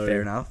 So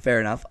Fair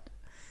enough.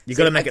 You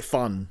got to make it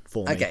fun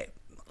for me. Okay.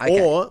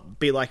 Or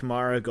be like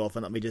Mario Golf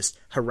and let me just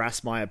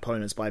harass my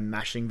opponents by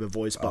mashing the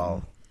voice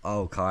button.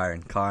 Oh,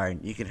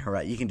 Kyron,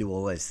 you can do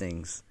all those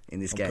things in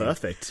this game.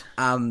 Perfect.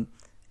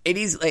 It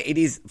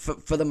is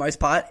for the most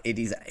part, it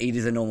is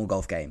a normal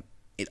golf game.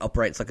 It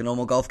operates like a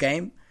normal golf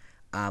game,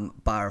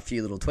 bar a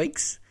few little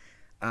tweaks,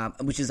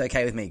 which is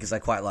okay with me because I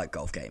quite like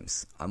golf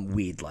games. I'm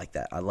weird like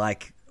that.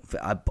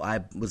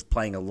 I've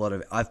played a lot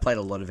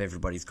of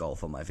everybody's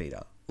golf on my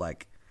Vita,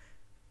 like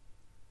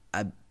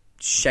a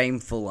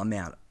shameful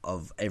amount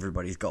of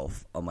everybody's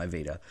golf on my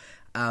Vita.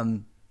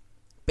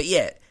 But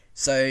yeah,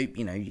 so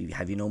you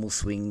have your normal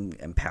swing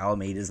and power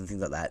meters and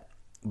things like that.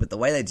 But the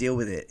way they deal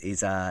with it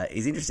is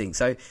interesting.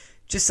 So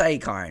just say,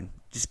 Kyron,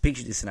 just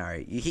picture this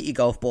scenario: you hit your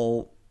golf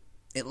ball,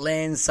 it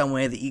lands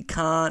somewhere that you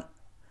can't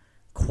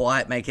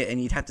quite make it,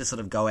 and you'd have to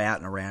sort of go out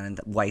and around and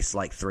waste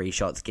like 3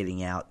 shots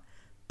getting out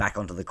back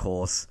onto the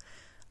course.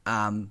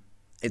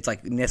 It's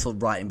like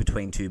nestled right in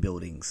between 2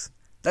 buildings.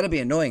 That'd be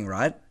annoying,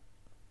 right?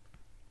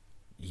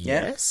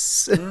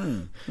 Yes.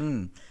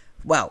 Yeah?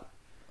 Well,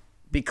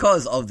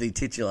 because of the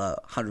titular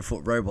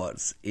 100-foot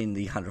robots in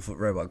the 100-foot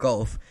robot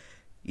golf,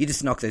 you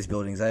just knock those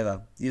buildings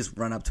over. You just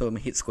run up to them,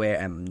 hit square,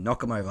 and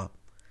knock them over.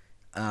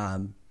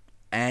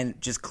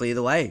 And just clear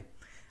the way.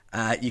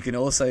 You can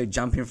also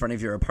jump in front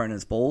of your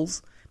opponent's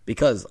balls,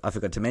 because, I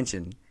forgot to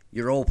mention,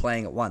 you're all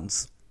playing at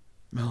once.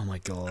 Oh my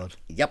god.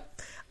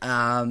 Yep.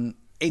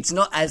 It's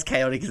not as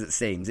chaotic as it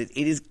seems. It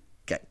is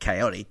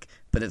chaotic,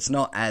 but it's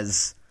not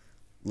as,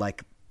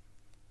 like,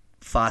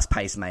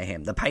 fast-paced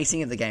mayhem. The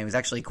pacing of the game is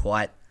actually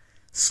quite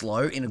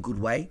slow in a good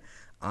way.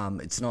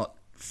 It's not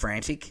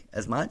frantic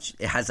as much.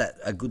 It has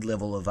a good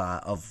level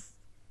of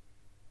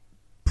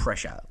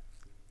pressure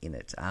in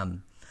it.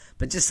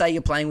 But just say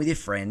you're playing with your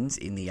friends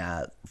in the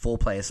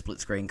 4-player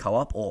split-screen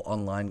co-op or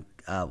online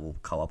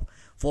co-op.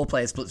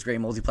 4-player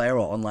split-screen multiplayer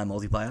or online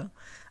multiplayer.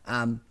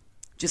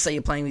 Just say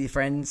you're playing with your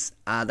friends.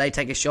 They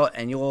take a shot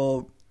and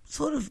you're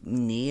sort of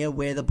near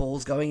where the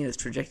ball's going in its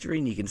trajectory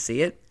and you can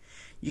see it.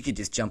 You could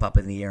just jump up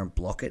in the air and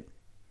block it.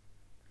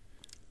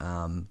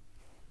 And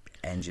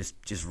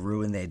just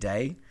ruin their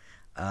day.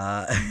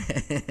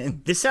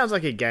 This sounds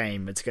like a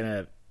game that's going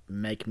to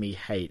make me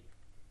hate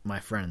my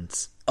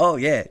friends. Oh,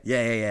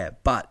 yeah.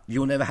 But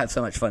you'll never have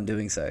so much fun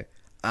doing so.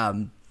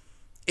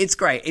 It's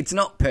great. It's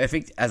not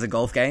perfect as a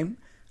golf game.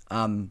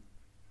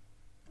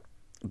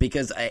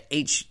 Because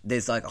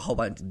there's like a whole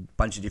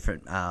bunch of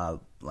different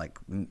like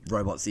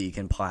robots that you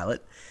can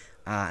pilot.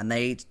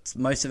 And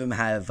most of them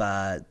have,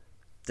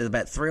 there's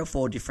about 3 or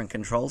 4 different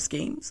control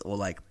schemes or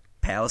like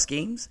power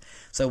schemes.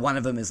 So one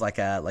of them is like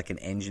an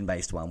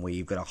engine-based one where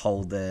you've got to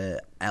hold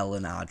the L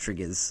and R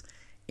triggers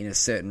in a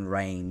certain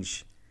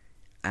range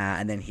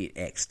and then hit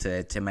X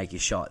to make your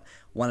shot.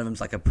 One of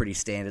them's like a pretty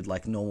standard,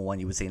 like normal one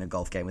you would see in a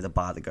golf game with a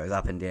bar that goes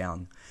up and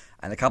down.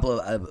 And a couple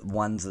of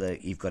ones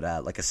that you've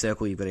got like a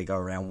circle you've got to go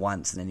around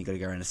once and then you've got to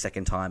go around a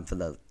second time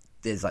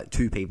there's like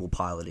 2 people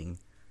piloting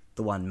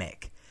the one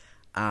mech.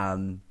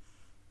 So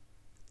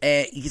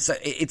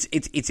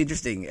it's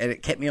interesting and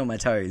it kept me on my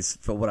toes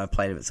for what I've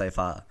played of it so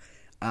far.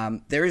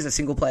 There is a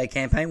single player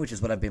campaign, which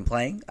is what I've been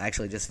playing. I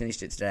actually just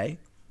finished it today.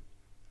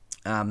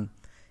 And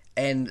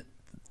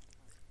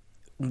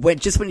when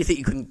you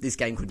think this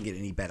game couldn't get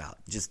any better,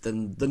 just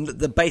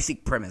the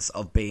basic premise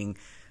of being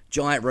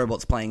giant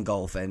robots playing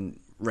golf and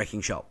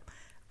wrecking shop.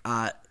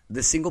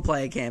 The single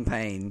player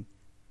campaign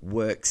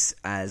works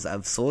as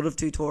a sort of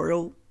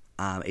tutorial,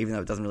 even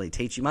though it doesn't really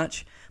teach you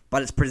much,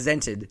 but it's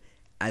presented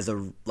as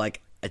a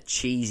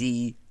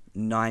cheesy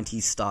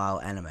 90s style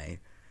anime.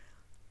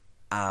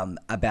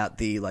 about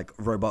the like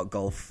robot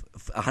golf,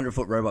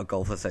 100-foot robot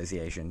golf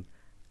association,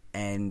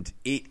 and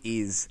it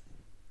is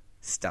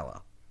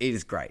stellar. It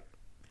is great.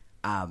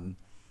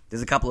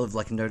 There's a couple of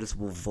like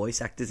noticeable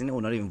voice actors in it,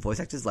 or not even voice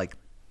actors, like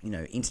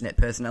internet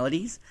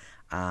personalities.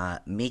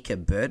 Mika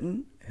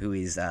Burton, who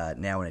is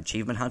now an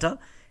achievement hunter,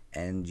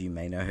 and you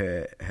may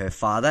know her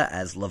father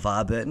as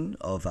LeVar Burton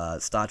of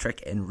Star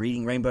Trek and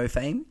Reading Rainbow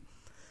fame.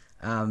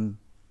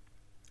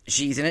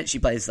 She's in it. She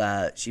plays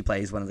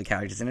one of the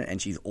characters in it,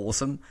 and she's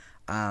awesome.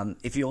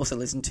 If you also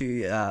listen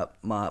to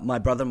my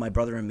brother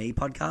and me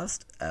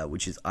podcast,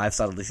 which is I've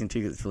started listening to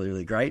because it's really,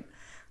 really great.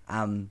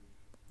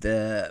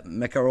 The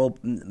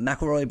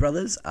McElroy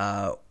brothers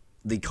are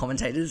the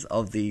commentators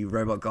of the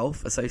Robot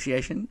Golf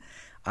Association,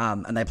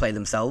 and they play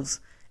themselves,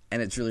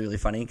 and it's really, really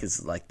funny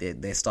because like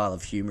their style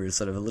of humor is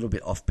sort of a little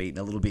bit offbeat and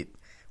a little bit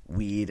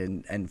weird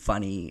and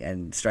funny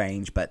and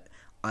strange, but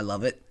I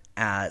love it.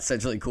 So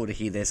it's really cool to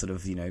hear their sort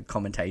of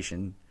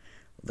commentating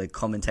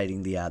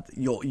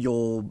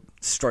your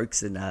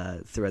strokes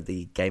and throughout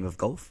the game of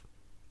golf.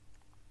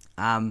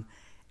 And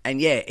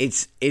yeah,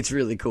 it's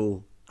really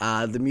cool.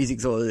 The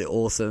music's really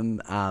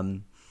awesome.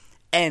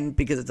 And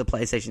because it's a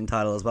PlayStation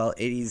title as well,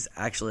 it is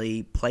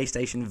actually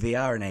PlayStation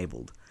VR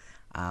enabled.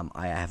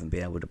 I haven't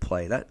been able to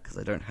play that because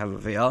I don't have a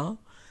VR,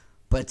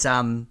 but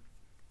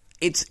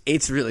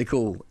it's really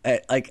cool.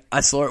 Like I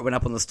saw it went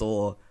up on the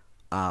store.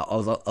 I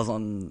was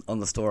on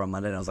the store on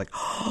Monday, and I was like,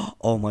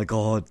 oh my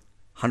god,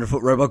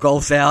 100-foot robot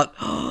golf's out.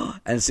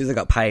 And as soon as I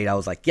got paid, I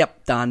was like,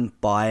 yep, done.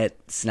 Buy it.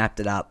 Snapped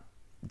it up,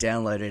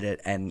 downloaded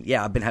it, and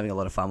yeah, I've been having a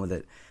lot of fun with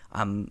it.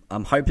 I'm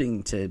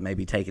hoping to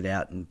maybe take it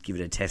out and give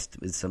it a test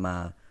with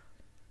some,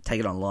 take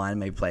it online,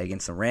 maybe play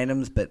against some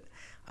randoms, but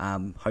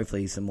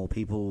hopefully some more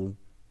people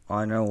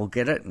I know will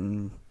get it,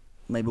 and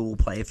maybe we'll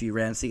play a few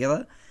rounds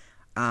together.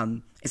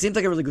 It seems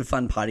like a really good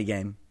fun party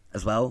game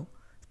as well,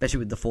 especially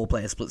with the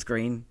 4-player split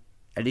screen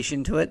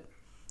addition to it.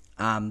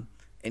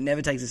 It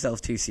never takes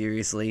itself too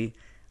seriously.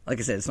 Like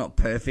I said, it's not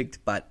perfect,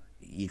 but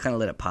you kind of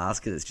let it pass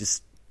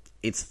because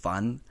it's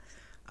fun.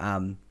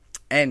 And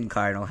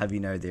Kyron, I'll have you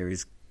know, there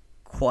is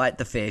quite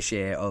the fair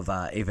share of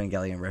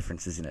Evangelion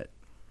references in it.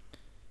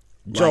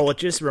 Joel, it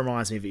just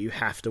reminds me that you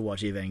have to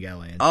watch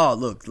Evangelion. Oh,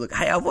 look!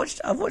 Hey, I've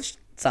watched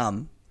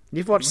some.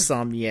 You've watched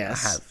some,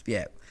 yes. I have,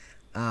 yeah.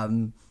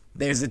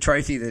 There's a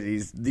trophy that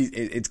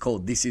it's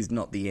called "This Is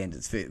Not the End."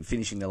 It's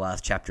finishing the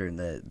last chapter in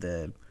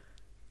the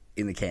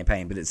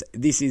campaign, but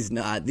this is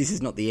not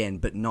the end,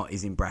 but not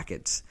is in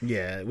brackets.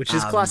 Yeah, which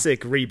is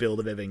classic rebuild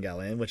of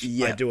Evangelion, which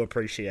I do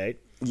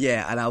appreciate.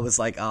 Yeah, and I was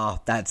like, oh,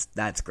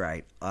 that's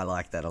great. I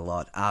like that a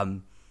lot.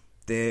 One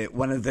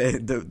of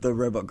the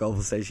Robot Golf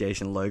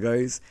Association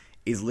logos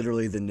is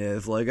literally the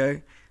Nerve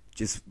logo,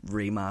 just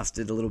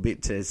remastered a little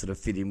bit to sort of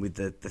fit in with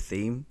the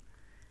theme.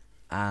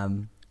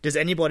 Does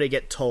anybody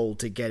get told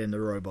to get in the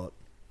robot?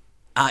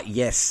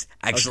 Yes,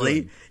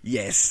 actually,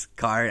 yes,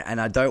 Kyron,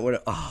 and I don't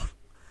want to.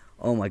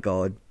 Oh my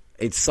god,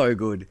 it's so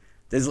good.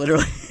 There's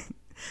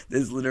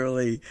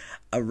literally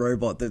a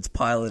robot that's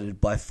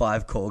piloted by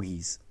 5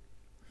 corgis.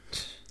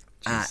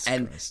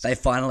 And Christ. They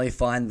finally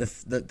find the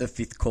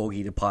 5th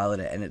corgi to pilot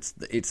it, and it's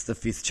the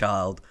 5th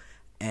child,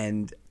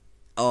 and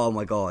oh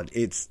my god,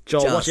 it's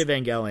Joel, watch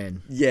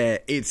Evangelion. Yeah,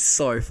 it's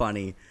so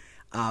funny.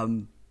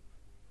 Oh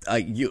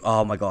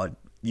my god,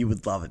 you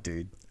would love it,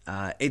 dude.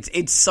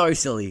 It's so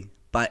silly,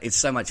 but it's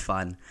so much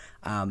fun.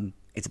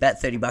 It's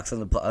about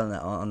 $30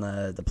 on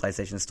the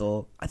PlayStation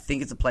Store. I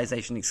think it's a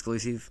PlayStation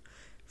exclusive,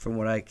 from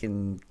what I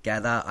can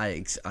gather.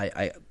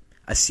 I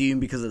assume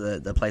because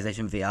of the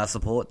PlayStation VR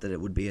support that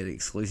it would be an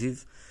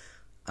exclusive.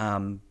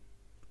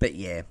 But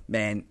yeah,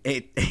 man,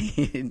 it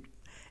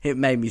it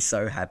made me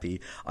so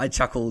happy. I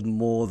chuckled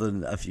more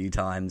than a few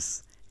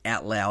times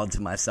out loud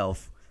to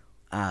myself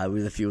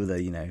with a few of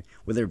the,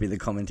 whether it be the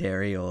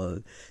commentary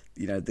or,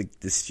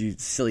 the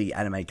silly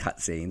anime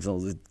cutscenes or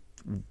the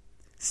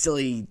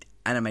silly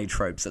anime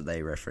tropes that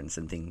they reference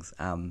and things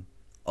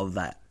of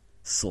that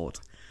sort.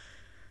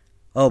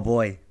 Oh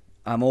boy,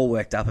 I'm all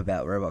worked up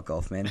about Robot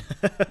Golf, man.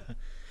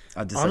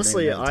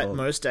 Honestly,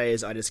 most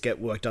days I just get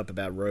worked up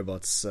about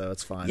robots, so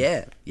it's fine.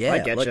 Yeah. I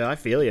get you. I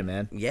feel you,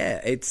 man.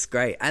 Yeah, it's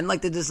great. And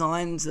the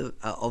designs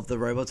of the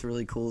robots are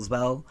really cool as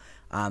well.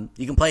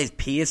 You can play as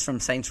Pierce from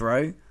Saints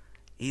Row.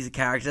 He's a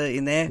character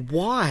in there.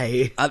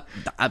 Why?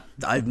 I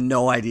have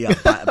no idea.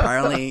 But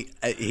apparently,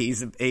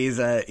 he's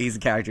a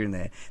character in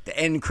there. The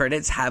end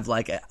credits have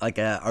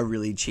a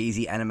really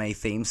cheesy anime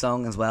theme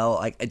song as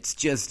well.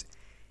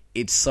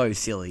 It's so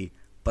silly,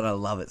 but I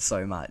love it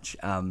so much.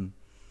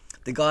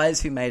 The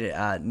guys who made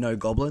it, No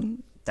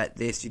Goblin,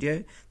 their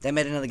studio, they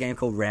made another game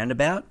called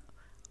Roundabout,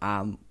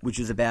 which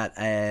was about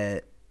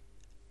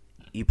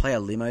you play a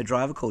limo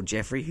driver called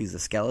Jeffrey, who's a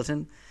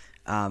skeleton.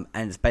 And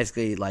it's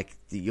basically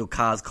your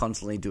car's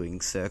constantly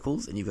doing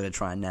circles, and you've got to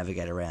try and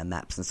navigate around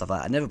maps and stuff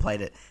like that. I never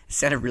played it. It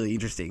sounded really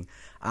interesting.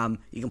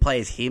 You can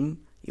play as him.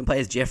 You can play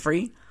as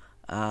Jeffrey,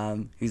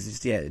 who's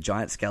just a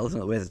giant skeleton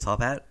that wears a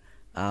top hat.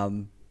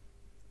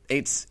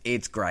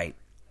 It's great.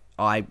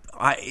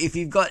 If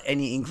you've got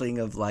any inkling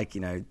of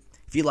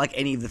if you like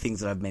any of the things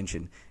that I've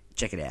mentioned,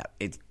 check it out.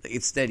 It's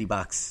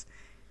 $30.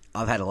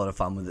 I've had a lot of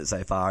fun with it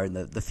so far in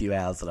the few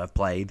hours that I've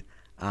played.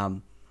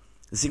 The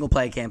single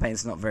player campaign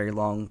is not very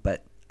long,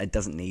 but it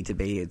doesn't need to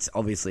be. It's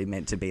obviously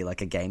meant to be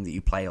like a game that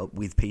you play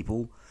with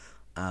people.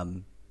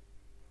 And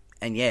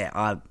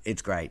yeah,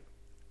 it's great.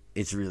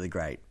 It's really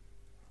great.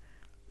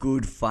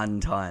 Good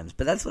fun times.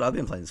 But that's what I've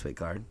been playing this week,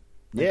 Karen.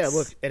 Yeah,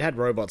 look, it had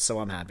robots, so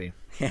I'm happy.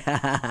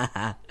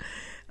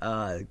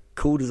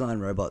 Cool design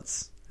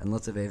robots and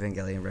lots of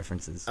Evangelion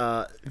references.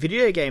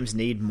 Video games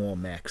need more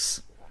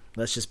mechs.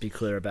 Let's just be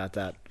clear about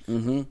that.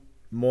 Mm-hmm.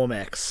 More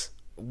mechs.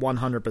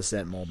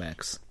 100% more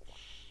mechs.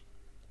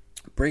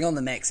 Bring on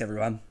the mechs,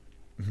 everyone.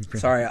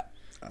 Sorry,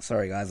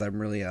 guys. I'm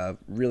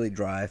really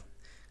dry.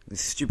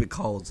 This stupid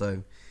cold,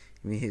 so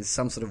if you hear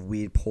some sort of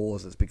weird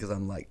pause, it's because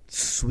I'm like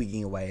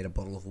swigging away at a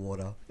bottle of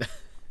water.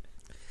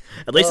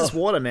 At least it's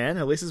water, man.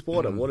 At least it's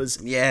water. Water's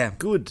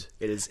good.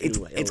 It is.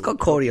 It's got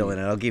cordial in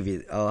it.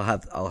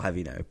 I'll have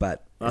you know.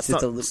 But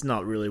it's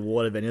not really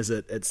water, then, is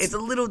it? It's a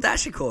little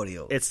dash of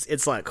cordial.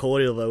 It's like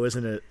cordial, though,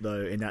 isn't it?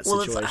 Though in that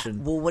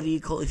situation. What do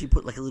you call it if you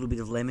put like a little bit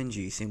of lemon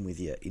juice in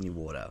your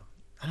water?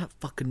 I don't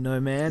fucking know,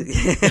 man.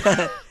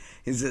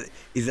 Is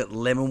it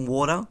lemon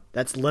water?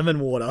 That's lemon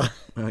water.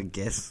 I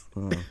guess.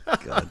 Oh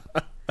god,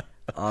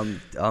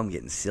 I'm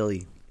getting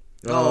silly.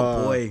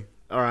 Oh boy.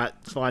 All right,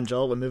 fine,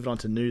 Joel. We're moving on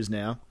to news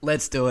now.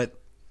 Let's do it.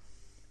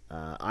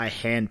 I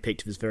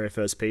handpicked this very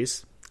first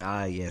piece.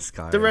 Yes,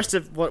 Kyrie. The rest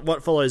of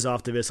what follows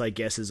after this, I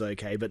guess, is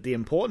okay. But the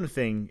important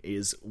thing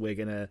is we're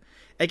gonna.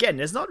 Again,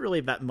 there's not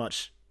really that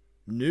much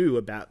new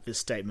about this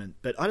statement,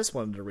 but I just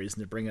wanted a reason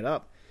to bring it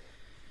up.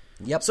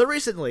 Yep. So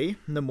recently,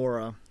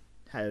 Nomura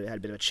had a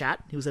bit of a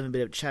chat. He was having a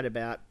bit of a chat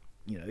about,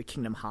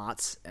 Kingdom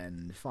Hearts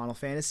and Final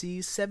Fantasy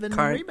VII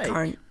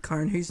Remake.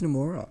 Karen, who's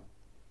Nomura?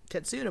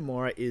 Tetsuya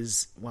Nomura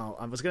is, well,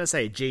 I was going to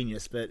say a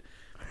genius, but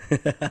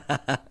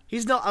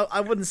he's not.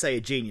 I wouldn't say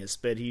a genius,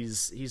 but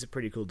he's a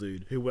pretty cool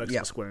dude who works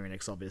for Square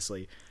Enix,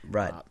 obviously.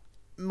 Right.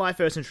 My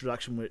first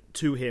introduction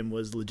to him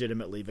was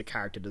legitimately the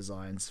character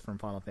designs from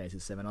Final Fantasy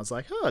VII. I was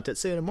like,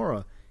 Tetsuya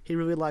Nomura. He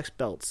really likes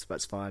belts.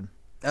 That's fine.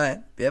 Oh, yeah.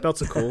 Yep.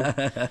 Belts are cool.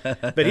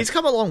 But he's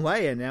come a long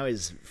way, and now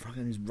he's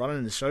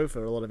running the show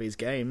for a lot of these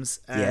games.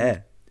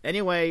 And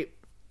anyway,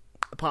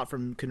 apart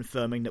from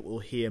confirming that we'll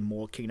hear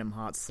more Kingdom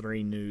Hearts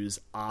 3 news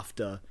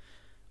after,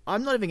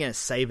 I'm not even going to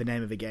say the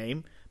name of the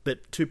game,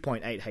 but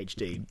 2.8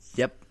 HD.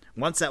 Yep.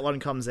 Once that one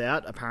comes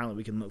out, apparently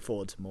we can look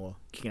forward to more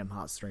Kingdom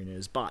Hearts 3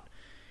 news. But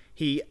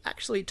he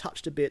actually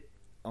touched a bit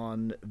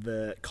on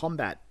the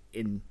combat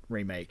in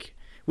Remake,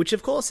 which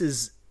of course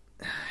it's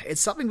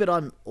something that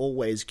I'm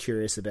always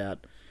curious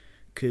about,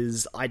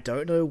 because I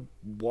don't know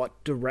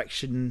what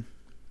direction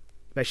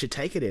they should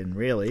take it in,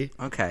 really.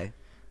 Okay.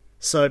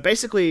 So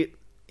basically,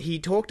 he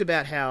talked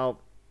about how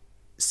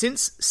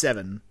since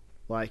 7,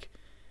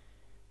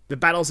 the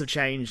battles have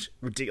changed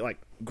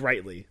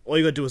greatly. All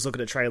you gotta do is look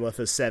at a trailer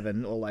for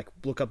 7, or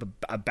look up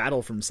a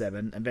battle from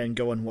 7, and then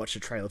go and watch a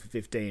trailer for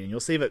 15, and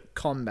you'll see that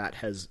combat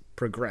has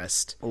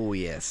progressed. Oh,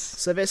 yes.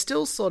 So they're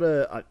still sort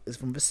of,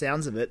 from the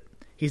sounds of it,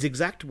 his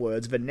exact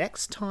words, the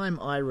next time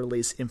I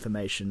release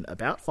information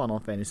about Final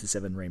Fantasy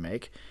VII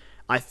Remake,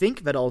 I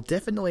think that I'll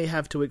definitely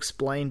have to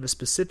explain the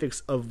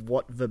specifics of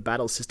what the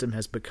battle system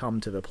has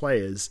become to the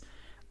players.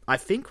 I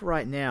think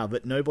right now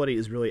that nobody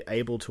is really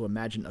able to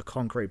imagine a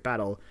concrete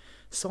battle,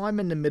 so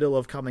I'm in the middle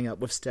of coming up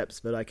with steps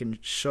that I can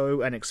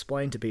show and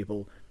explain to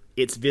people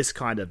it's this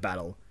kind of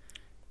battle.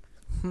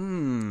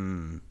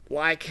 Because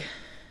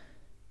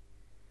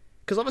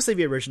obviously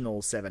the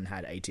original 7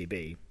 had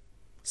ATB.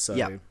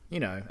 So,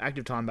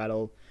 active time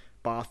battle,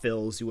 bar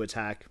fills, you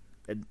attack,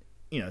 and,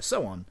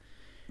 so on.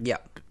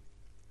 Yep.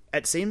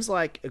 It seems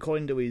like,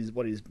 according to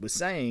what he was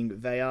saying,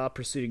 they are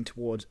proceeding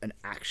towards an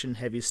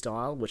action-heavy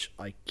style, which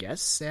I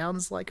guess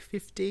sounds like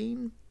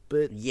 15,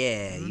 but...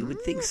 Yeah, you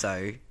would think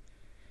so.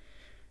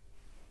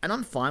 And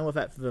I'm fine with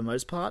that for the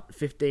most part.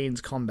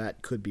 15's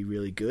combat could be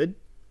really good.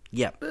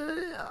 Yep. But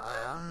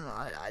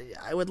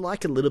I would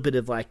like a little bit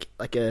of,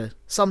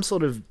 some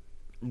sort of,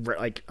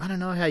 I don't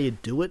know how you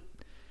do it,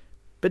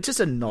 but just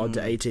a nod to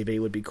ATB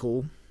would be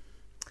cool.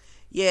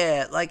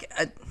 Yeah,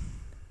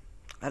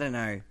 I don't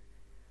know.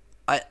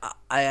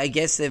 I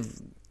guess they've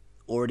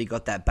already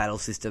got that battle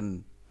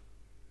system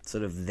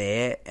sort of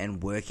there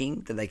and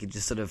working, that they could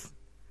just sort of,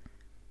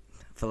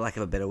 for lack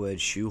of a better word,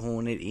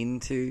 shoehorn it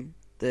into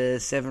the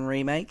 7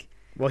 remake.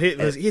 Well,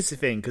 here's the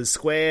thing, because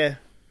Square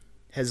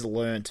has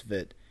learnt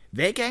that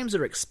their games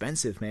are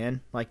expensive,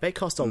 man. They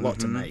cost a lot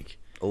to make.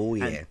 Oh,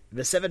 yeah. And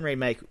the 7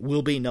 remake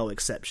will be no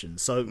exception.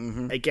 So,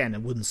 again,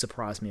 it wouldn't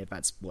surprise me if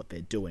that's what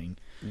they're doing.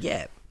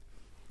 Yeah.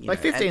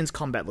 15's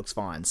combat looks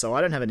fine, so I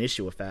don't have an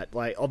issue with that.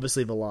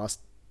 Obviously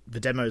the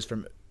demos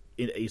from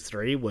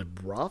E3 were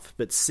rough,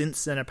 but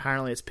since then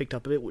apparently it's picked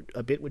up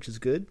a bit, which is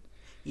good.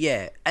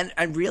 Yeah,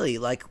 and really,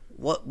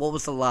 what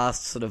was the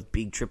last sort of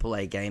big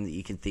AAA game that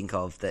you can think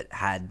of that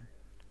had,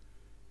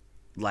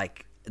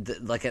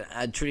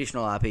 a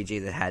traditional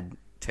RPG that had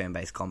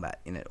turn-based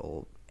combat in it,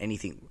 or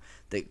anything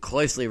that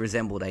closely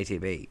resembled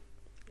ATB?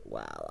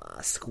 well,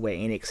 Square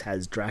Enix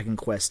has Dragon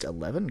Quest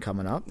 11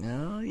 coming up.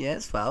 Oh,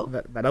 yes, well.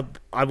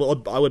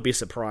 I would be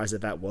surprised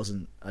if that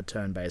wasn't a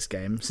turn-based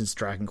game, since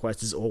Dragon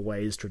Quest is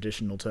always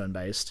traditional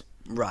turn-based.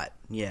 Right,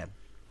 yeah.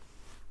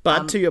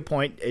 But to your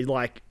point,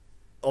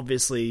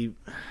 obviously,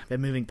 they're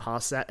moving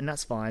past that, and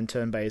that's fine.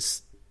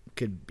 Turn-based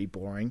could be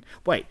boring.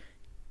 Wait,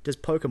 does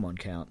Pokemon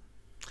count?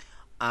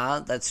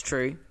 That's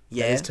true.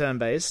 Yeah. That is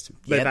turn-based,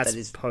 but Yeah, that's that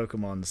is...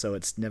 Pokemon, so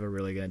it's never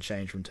really going to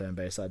change from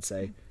turn-based, I'd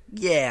say.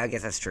 Yeah, I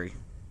guess that's true.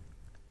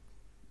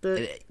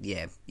 But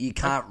Yeah, you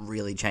can't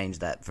really change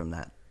that from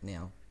that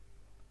now.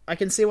 I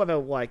can see why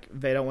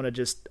they don't want to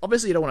just...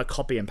 Obviously, you don't want to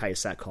copy and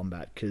paste that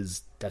combat,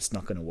 because that's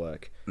not going to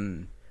work.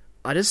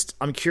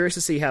 I'm curious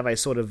to see how they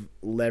sort of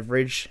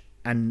leverage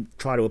and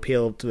try to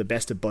appeal to the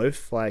best of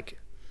both,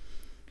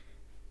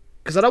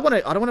 because I don't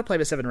want to play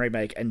the 7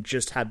 remake and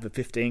just have the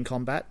 15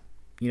 combat.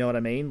 You know what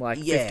I mean?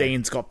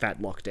 15's got that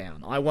locked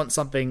down. I want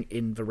something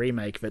in the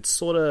remake that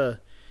sort of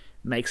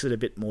makes it a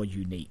bit more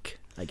unique,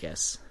 I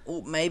guess.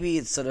 Well, maybe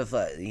it's sort of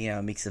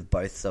a mix of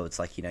both. So it's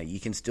you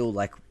can still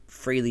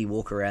freely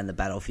walk around the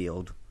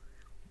battlefield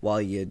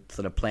while you're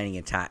sort of planning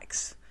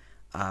attacks,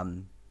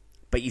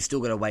 but you still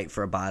got to wait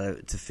for a bar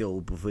to fill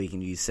before you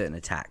can use certain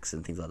attacks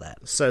and things like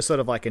that. So sort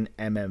of like an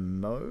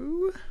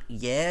MMO.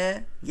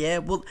 Yeah.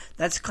 Well,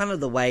 that's kind of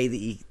the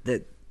way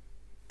that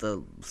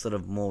the sort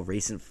of more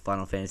recent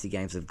Final Fantasy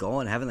games have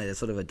gone, haven't they? They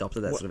sort of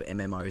adopted that sort of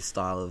MMO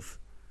style of...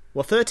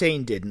 Well,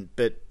 13 didn't,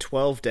 but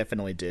 12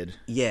 definitely did.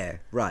 Yeah,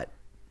 right.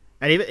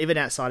 And even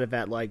outside of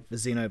that, the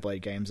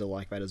Xenoblade games are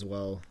like that as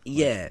well.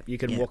 Yeah. You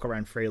can walk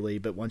around freely,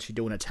 but once you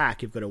do an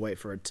attack, you've got to wait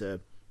for it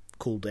to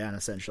cool down,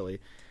 essentially.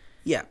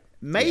 Yeah.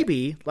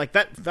 Maybe,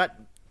 that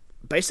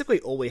basically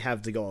all we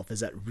have to go off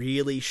is that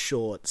really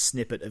short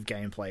snippet of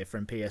gameplay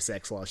from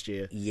PSX last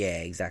year.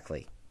 Yeah,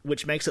 exactly.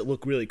 Which makes it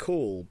look really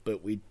cool, but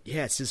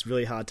it's just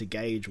really hard to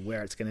gauge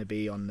where it's going to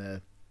be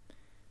on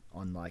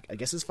I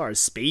guess as far as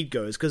speed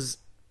goes, because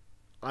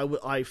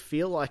I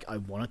feel like I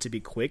want it to be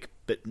quick,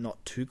 but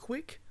not too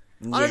quick.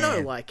 Yeah. I don't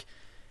know,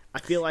 I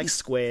feel like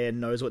Square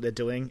knows what they're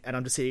doing, and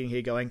I'm just sitting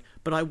here going,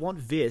 but I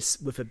want this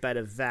with a bit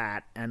of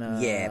that,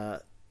 and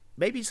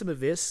maybe some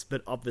of this,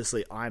 but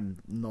obviously I'm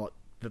not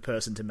the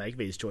person to make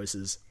these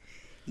choices.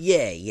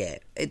 Yeah.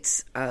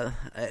 It's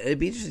it'd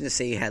be interesting to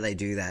see how they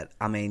do that.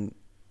 I mean,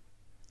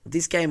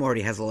 this game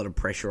already has a lot of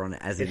pressure on it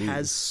as it is. It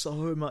has so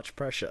much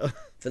pressure.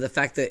 For the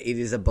fact that it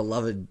is a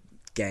beloved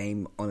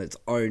game on its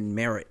own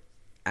merit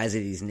as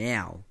it is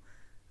now.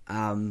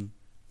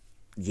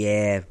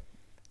 Yeah.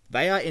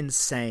 They are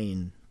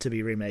insane to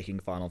be remaking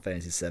Final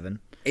Fantasy VII.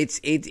 It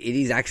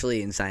is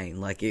actually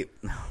insane. I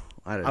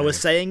don't know. I was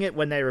saying it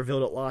when they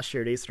revealed it last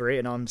year at E3,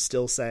 and I'm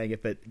still saying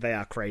it, but they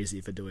are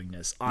crazy for doing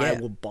this. Yeah. I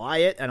will buy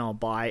it, and I'll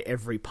buy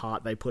every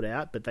part they put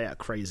out, but they are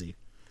crazy.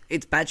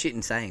 It's batshit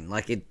insane.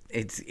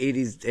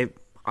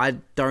 I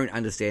don't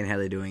understand how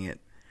they're doing it,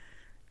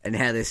 and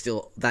how they're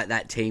still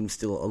that team's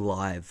still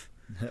alive.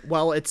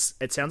 Well, it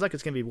sounds like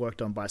it's going to be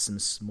worked on by some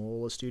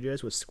smaller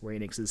studios with Square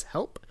Enix's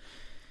help.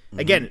 Mm-hmm.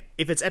 Again,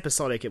 if it's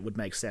episodic, it would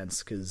make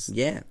sense because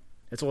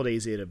it's a lot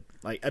easier to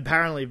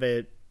apparently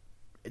they're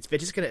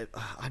just going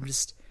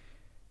to.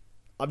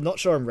 I'm not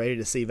sure I'm ready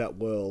to see that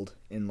world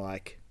in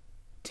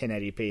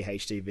 1080p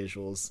HD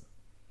visuals.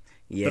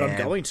 Yeah. But I'm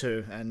going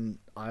to, and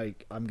I'm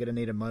going to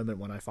need a moment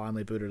when I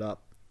finally boot it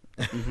up.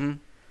 Mm-hmm.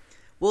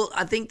 Well,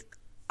 I think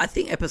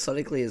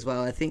episodically as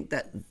well. I think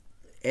that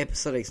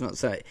episodic's not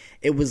so...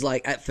 It was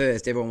at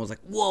first, everyone was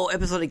like, whoa,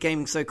 episodic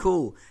gaming's so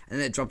cool. And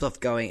then it dropped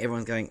off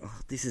everyone's going, oh,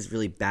 this is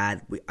really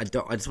bad. I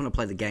just want to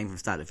play the game from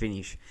start to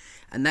finish.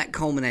 And that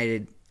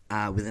culminated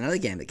with another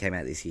game that came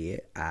out this year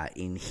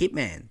in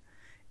Hitman.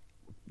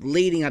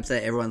 Leading up to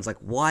that, everyone's like,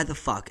 why the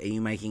fuck are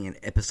you making an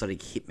episodic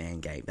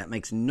Hitman game? That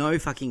makes no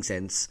fucking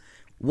sense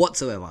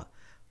whatsoever.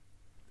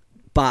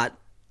 But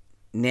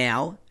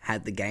now,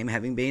 had the game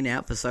having been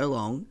out for so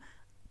long,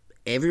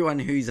 everyone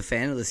who's a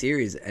fan of the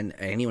series and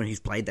anyone who's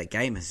played that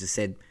game has just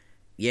said,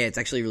 yeah, it's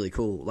actually really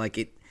cool.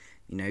 It,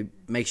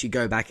 makes you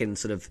go back and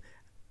sort of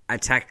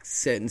attack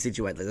certain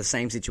situations, the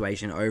same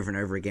situation over and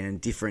over again in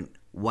different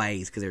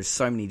ways, because there's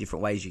so many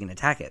different ways you can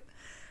attack it.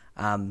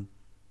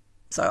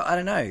 So, I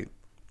don't know.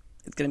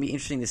 It's going to be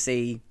interesting to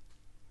see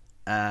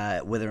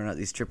whether or not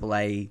this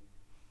AAA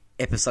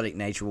episodic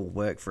nature will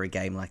work for a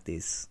game like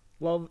this.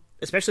 Well,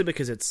 especially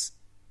because it's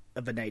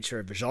of the nature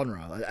of the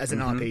genre. As an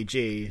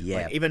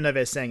RPG, even though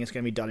they're saying it's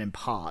going to be done in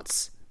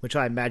parts, which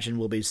I imagine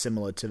will be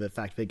similar to the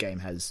fact the game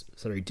has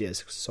 3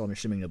 discs, so I'm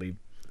assuming it'll be,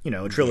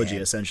 a trilogy,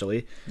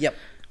 essentially. Yep.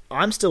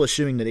 I'm still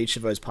assuming that each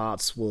of those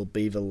parts will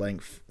be the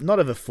length, not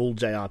of a full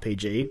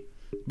JRPG,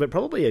 but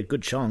probably a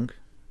good chunk.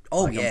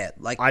 Oh,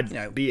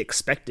 I'd be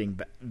expecting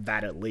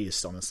that at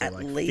least, honestly, at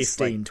least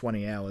 15,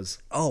 20 hours.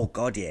 Oh,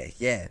 God,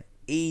 yeah.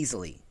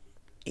 Easily.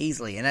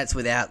 And that's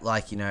without,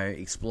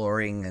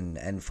 exploring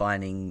and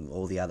finding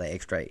all the other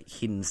extra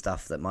hidden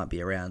stuff that might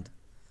be around.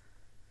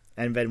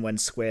 And then when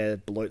Square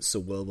bloats the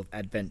world with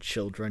Advent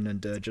Children and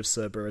Dirge of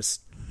Cerberus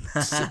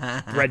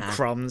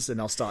breadcrumbs,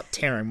 and I'll start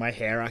tearing my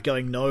hair out,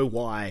 going, no,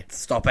 why?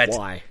 Stop it.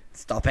 Why?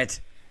 Stop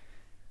it.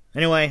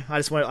 Anyway,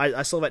 I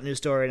saw that news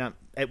story and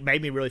it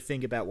made me really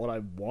think about what I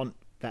want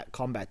that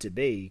combat to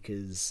be,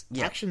 because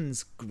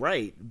action's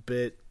great,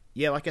 but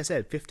yeah, like I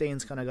said,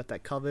 15's kind of got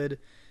that covered,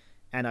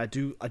 and I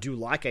do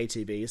like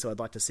ATB, so I'd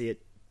like to see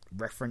it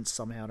referenced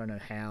somehow. I don't know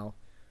how.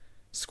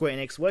 Square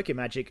Enix, work your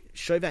magic.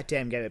 Show that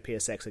damn game at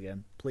PSX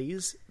again,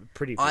 please.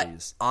 Pretty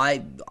please.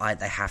 They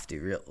have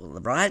to,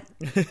 right?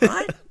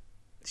 Right?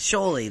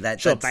 Surely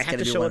that's they going have to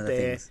to be show one it of the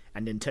there, things.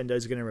 and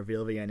Nintendo's going to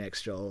reveal the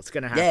next Joel. It's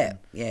going to happen.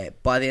 Yeah.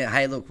 By the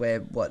hey, look,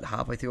 we're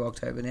halfway through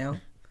October now.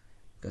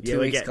 Got 2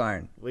 weeks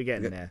going. We're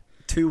getting there.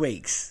 2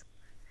 weeks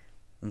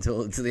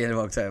until the end of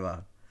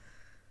October.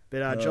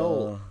 But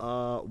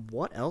Joel,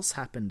 what else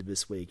happened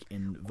this week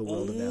in the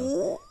world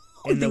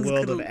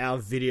of our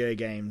video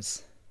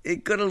games?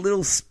 It got a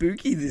little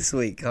spooky this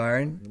week,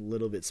 Karen. A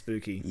little bit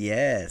spooky.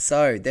 Yeah.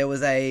 So there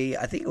was I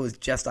think it was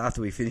just after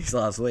we finished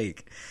last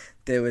week.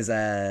 There was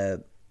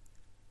a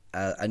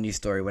news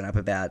story went up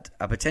about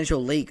a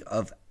potential leak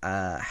of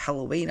a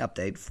Halloween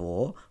update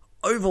for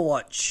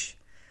Overwatch,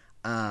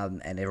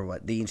 and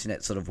the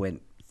internet sort of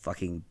went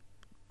fucking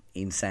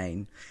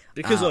insane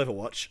because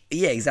Overwatch.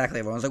 Yeah, exactly.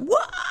 Everyone was like,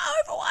 "What?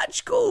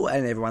 Overwatch, cool!"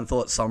 And everyone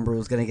thought Sombra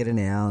was going to get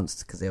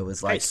announced because there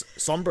was like,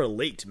 Sombra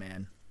leaked,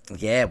 man.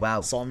 Yeah,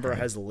 wow. Sombra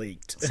has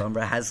leaked.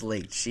 Sombra has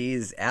leaked. She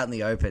is out in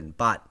the open,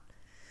 but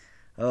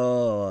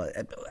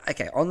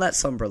okay. On that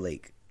Sombra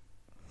leak,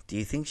 do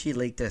you think she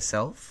leaked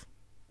herself?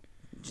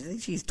 Do you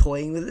think she's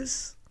toying with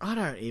us? I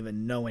don't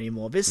even know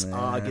anymore. This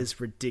ARG is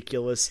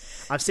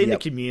ridiculous. I've seen the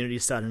community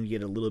starting to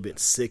get a little bit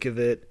sick of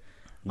it.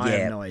 I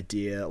have no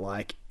idea.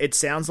 Like, it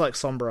sounds like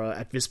Sombra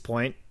at this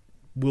point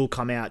will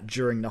come out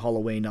during the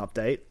Halloween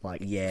update.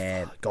 Like,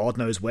 God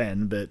knows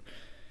when, but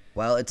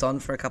well, it's on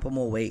for a couple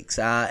more weeks.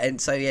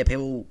 And so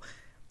people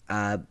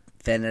found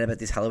out about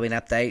this Halloween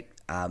update.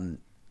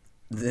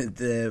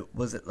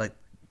 Was it like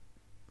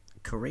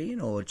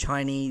Korean or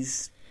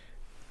Chinese?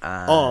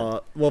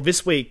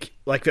 This week,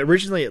 like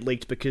originally it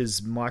leaked because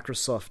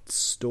Microsoft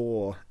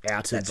Store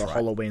outed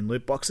Halloween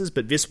loot boxes,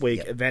 but this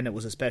week then it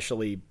was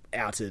especially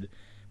outed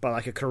by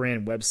like a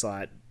Korean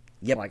website.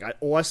 Yep. Like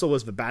all I saw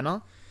was the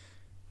banner,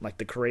 like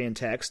the Korean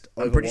text,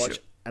 Overwatch,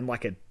 and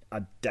like a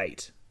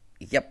date.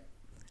 Yep.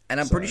 And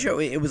I'm pretty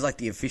sure it was like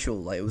the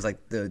official, like it was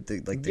like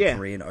the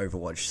Korean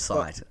Overwatch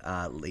site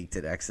leaked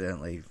it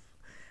accidentally.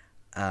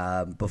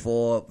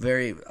 Before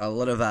a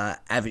lot of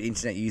avid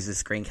internet users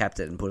screen capped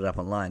it and put it up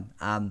online.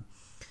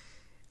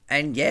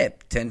 And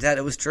turns out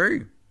it was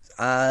true.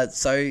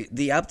 So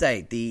the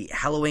update, the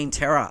Halloween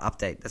Terror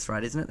update, that's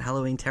right, isn't it?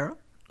 Halloween Terror?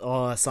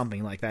 Oh,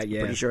 something like that, yeah.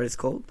 Pretty sure it's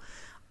called.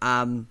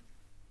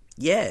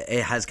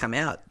 It has come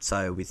out.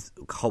 So with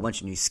a whole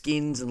bunch of new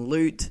skins and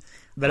loot.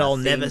 That I'll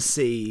never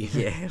see.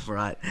 Yeah,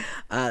 right.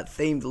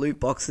 Themed loot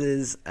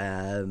boxes,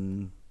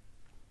 and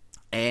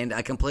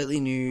a completely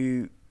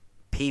new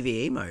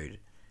PvE mode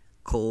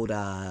called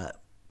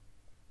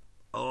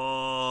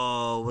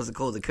what's it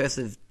called? The Curse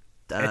of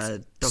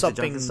Dr.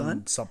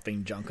 Junkenstein?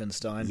 Something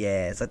Junkenstein.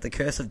 Yeah, it's like the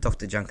Curse of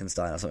Dr.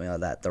 Junkenstein or something like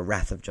that. The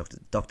Wrath of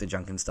Dr.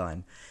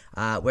 Junkenstein.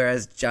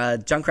 Whereas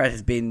Junkrat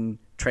has been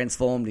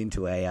transformed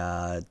into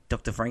a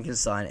Dr.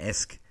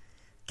 Frankenstein-esque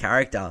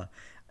character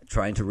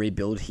trying to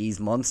rebuild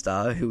his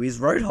monster, who is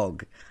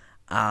Roadhog.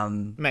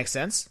 Makes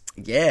sense.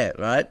 Yeah,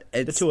 right?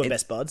 The two are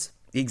best buds.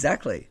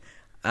 Exactly.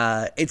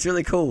 It's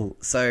really cool.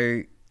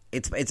 So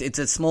it's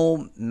a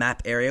small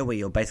map area where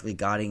you're basically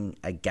guarding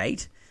a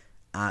gate.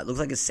 It looks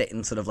like it's set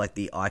in sort of like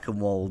the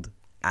Eichenwald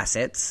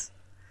assets.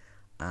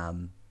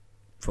 From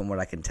what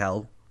I can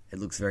tell, it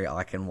looks very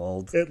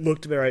Eichenwald. It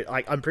looked very.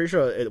 I'm pretty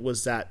sure it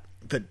was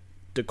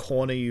the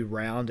corner you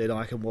round in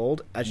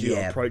Eichenwald as you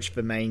approach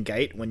the main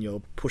gate when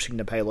you're pushing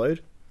the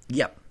payload.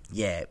 Yep.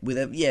 Yeah.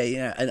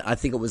 And I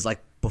think it was like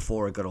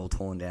before it got all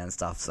torn down and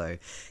stuff. So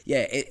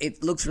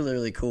it looks really,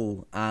 really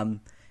cool.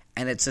 And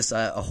it's just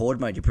a horde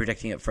mode. You're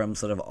protecting it from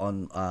sort of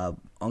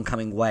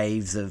oncoming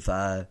waves of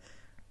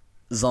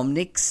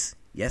Zomnics.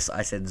 Yes,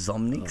 I said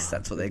Zomnics.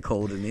 That's what they're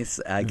called in this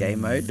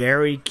game mode.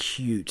 Very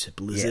cute,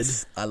 Blizzard.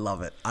 Yes, I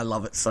love it. I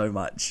love it so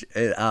much.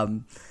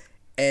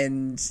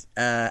 And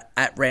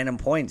at random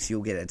points,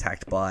 you'll get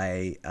attacked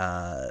by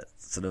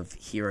sort of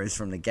heroes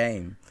from the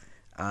game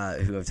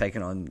who have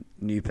taken on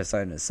new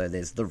personas. So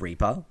there's the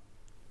Reaper,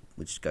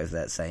 which goes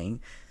without saying.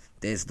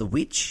 There's the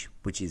Witch,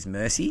 which is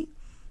Mercy.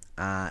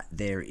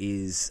 There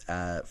is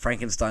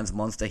Frankenstein's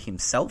monster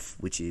himself,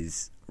 which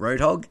is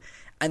Roadhog.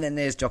 And then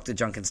there's Dr.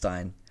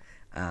 Junkenstein,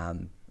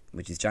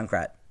 which is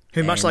Junkrat.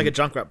 Who, much like a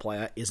Junkrat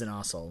player, is an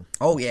arsehole.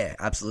 Oh, yeah,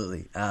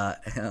 absolutely.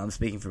 I'm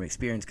speaking from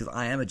experience because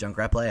I am a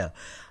Junkrat player.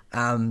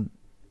 I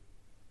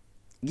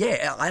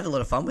had a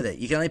lot of fun with it.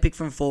 You can only pick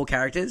from 4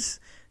 characters.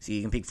 So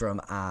you can pick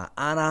from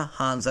Anna,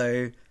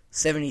 Hanzo,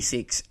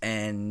 76,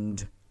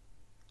 and...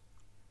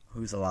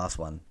 who's the last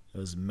one? It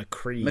was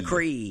McCree.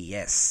 McCree,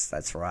 yes,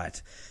 that's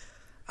right.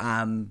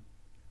 And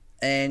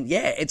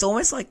it's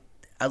almost like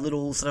a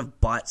little sort of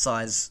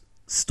bite-sized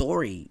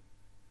story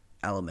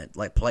element,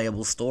 like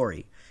playable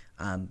story.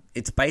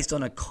 It's based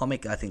on a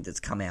comic, I think, that's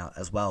come out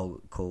as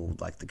well, called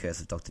like The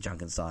Curse of Dr.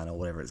 Junkenstein or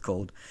whatever it's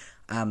called.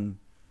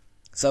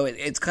 So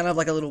it's kind of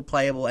like a little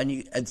playable,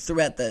 and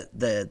throughout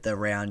the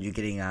round you're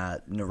getting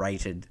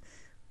narrated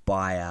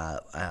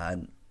by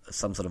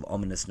some sort of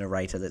ominous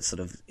narrator that's sort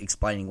of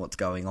explaining what's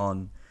going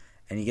on,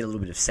 and you get a little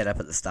bit of setup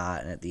at the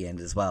start and at the end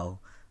as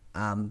well.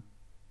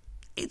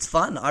 It's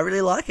fun. I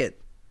really like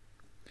it.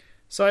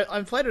 So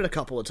I've played it a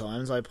couple of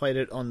times. I played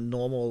it on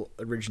normal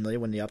originally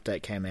when the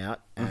update came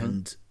out,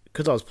 and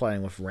because I was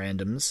playing with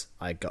randoms,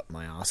 I got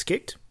my ass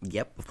kicked.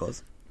 Yep, of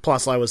course.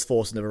 Plus, I was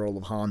forced into the role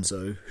of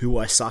Hanzo, who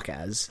I suck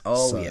as.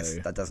 Oh, so yes,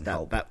 that doesn't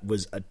help. That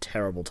was a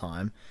terrible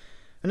time.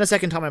 And the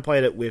second time I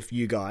played it with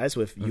you guys,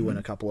 with you and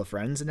a couple of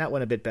friends, and that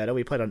went a bit better.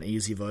 We played on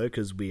easy, though,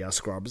 because we are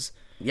scrubs.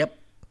 Yep.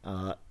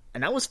 And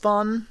that was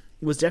fun.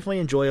 It was definitely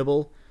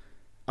enjoyable.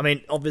 I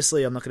mean,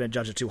 obviously, I'm not going to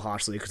judge it too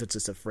harshly, because it's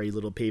just a free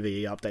little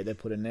PvE update they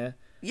put in there.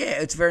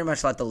 Yeah, it's very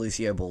much like the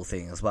Lucio Ball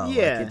thing as well.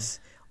 Yeah.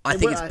 I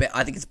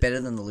think it's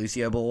better than the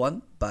Lucio Ball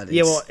one, but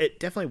yeah, well, it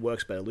definitely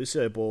works better.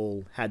 Lucio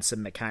Ball had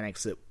some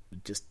mechanics that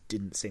just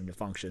didn't seem to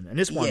function, and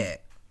this one,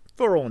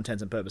 for all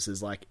intents and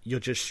purposes, like you're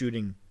just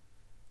shooting,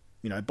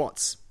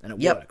 bots, and it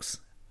works.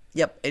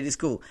 Yep, it is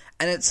cool,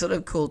 and it's sort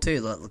of cool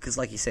too, because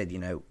like you said,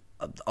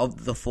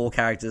 of the 4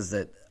 characters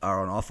that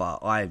are on offer,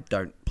 I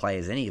don't play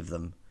as any of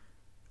them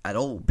at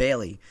all,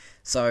 barely.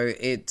 So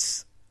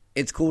it's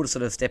cool to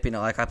sort of step in.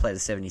 Like I played a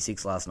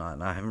 76 last night,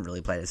 and I haven't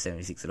really played a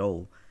 76 at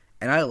all.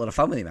 And I had a lot of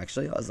fun with him,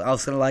 actually. I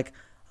was sort of like,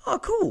 oh,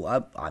 cool.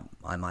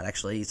 I might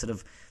actually sort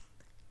of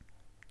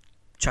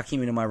chuck him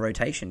into my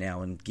rotation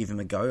now and give him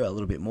a go a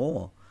little bit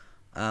more.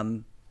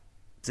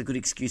 It's a good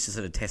excuse to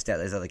sort of test out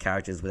those other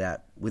characters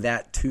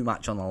without too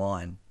much on the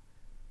line.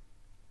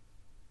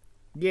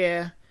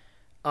 Yeah.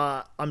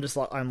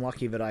 I'm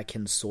lucky that I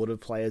can sort of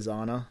play as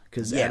Ana,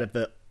 because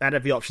out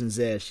of the options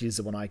there, she's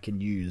the one I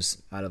can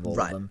use out of all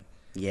of them.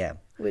 Yeah.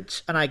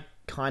 And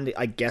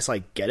I guess I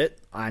get it.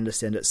 I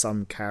understand that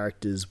some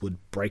characters would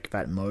break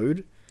that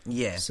mode.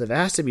 Yeah. So there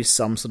has to be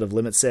some sort of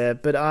limits there,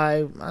 but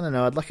I don't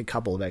know, I'd like a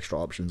couple of extra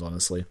options,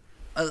 honestly.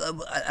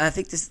 I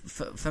think this,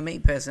 for me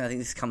personally, I think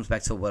this comes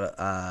back to what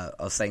I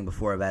was saying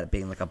before about it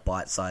being like a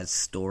bite-sized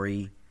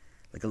story,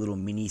 like a little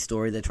mini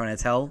story they're trying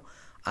to tell.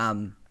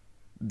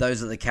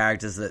 Those are the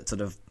characters that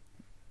sort of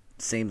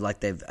seem like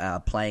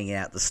they're playing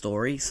out the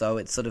story, so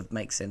it sort of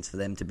makes sense for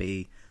them to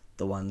be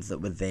the ones that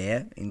were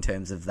there in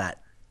terms of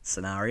that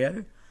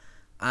scenario.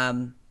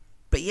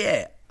 But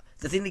yeah,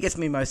 the thing that gets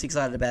me most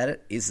excited about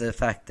it is the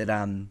fact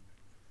that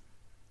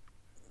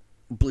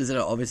Blizzard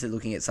are obviously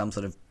looking at some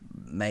sort of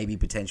maybe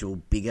potential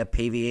bigger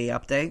PvE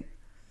update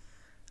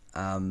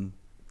down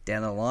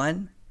the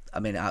line. I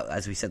mean,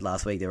 as we said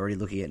last week, they're already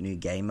looking at new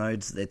game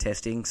modes they're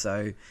testing,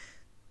 so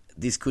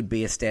this could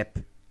be a step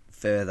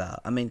further.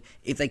 I mean,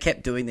 if they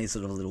kept doing these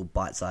sort of little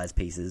bite-sized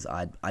pieces,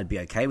 I'd be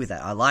okay with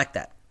that. I like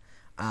that.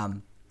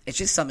 It's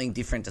just something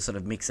different to sort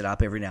of mix it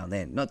up every now and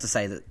then. Not to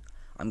say that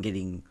I'm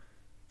getting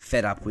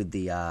fed up with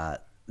the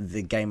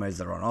game modes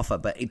that are on offer,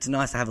 but it's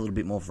nice to have a little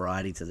bit more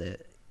variety to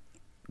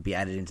be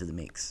added into the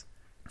mix.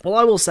 Well,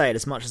 I will say it,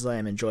 as much as I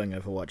am enjoying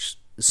Overwatch,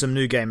 some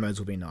new game modes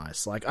will be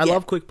nice. Like, I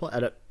love quick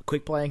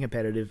play and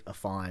competitive are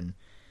fine,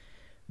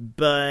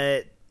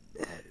 but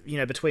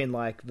between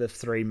like the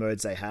 3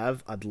 modes they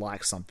have, I'd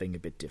like something a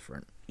bit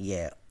different.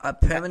 Yeah, a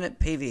permanent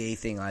PvE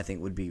thing I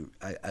think would be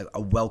a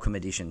welcome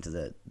addition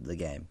to the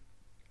game.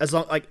 As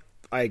long, like,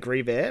 I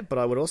agree there, but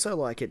I would also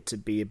like it to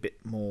be a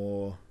bit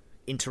more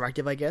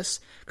interactive, I guess,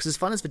 because as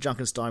fun as the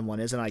Junkenstein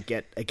one is, and I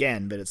get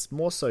again, but it's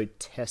more so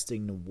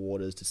testing the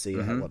waters to see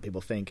what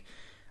people think.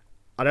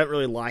 I don't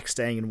really like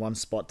staying in one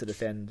spot to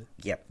defend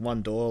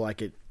one door.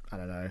 Like it, I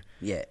don't know.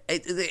 Yeah,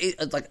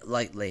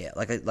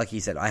 like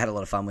you said, I had a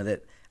lot of fun with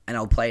it, and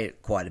I'll play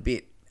it quite a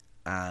bit,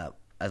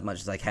 as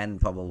much as I can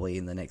probably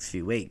in the next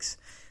few weeks.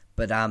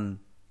 But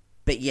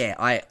yeah,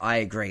 I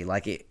agree.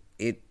 Like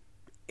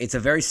it's a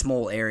very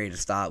small area to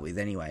start with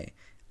anyway,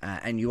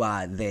 and you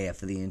are there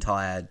for the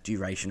entire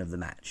duration of the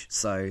match.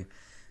 So,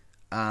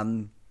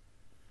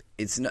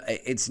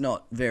 it's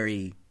not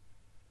very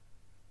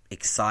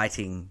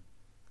exciting,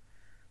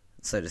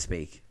 so to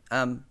speak.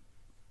 But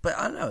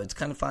I don't know, it's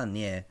kind of fun,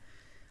 yeah.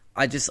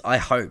 I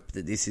hope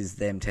that this is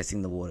them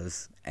testing the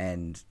waters,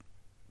 and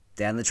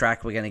down the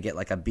track we're going to get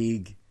like a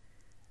big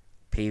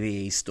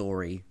PvE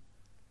story.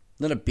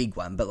 Not a big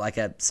one, but like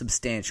a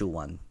substantial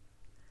one.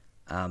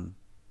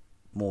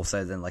 More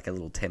so than like a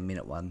little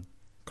 10-minute one.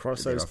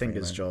 Cross those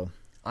fingers, Joel.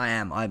 I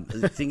am. I'm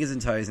fingers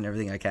and toes and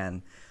everything I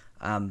can.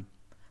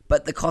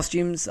 But the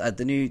costumes,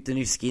 the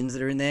new skins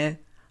that are in there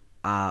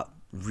are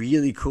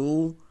really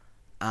cool.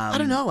 I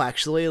don't know,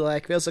 actually.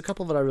 Like, there's a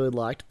couple that I really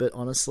liked, but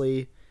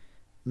honestly,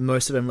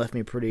 most of them left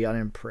me pretty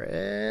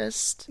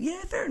unimpressed.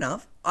 Yeah, fair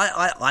enough.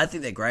 I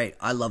think they're great.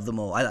 I love them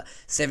all.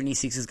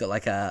 76 has got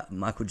like a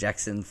Michael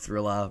Jackson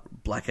Thriller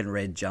black and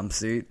red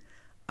jumpsuit,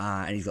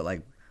 and he's got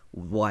like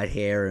white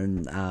hair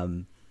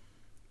and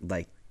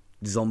like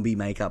zombie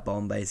makeup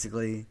on,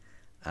 basically.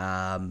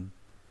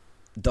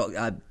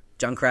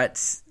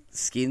 Junkrat's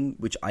skin,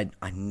 which I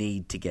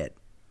need to get.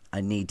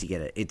 I need to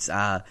get it. It's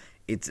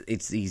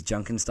these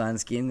Junkenstein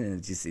skin, and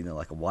it's just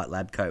like a white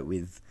lab coat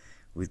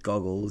with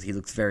goggles. He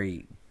looks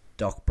very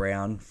Doc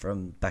Brown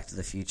from Back to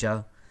the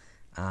Future.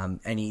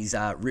 And his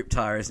Rip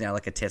Tire is now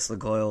like a Tesla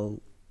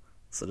coil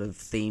sort of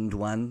themed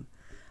one,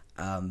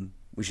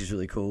 which is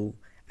really cool.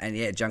 And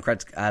yeah,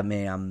 Roadhog's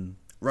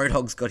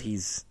got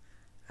his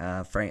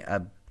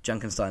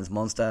Junkenstein's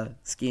monster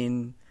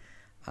skin.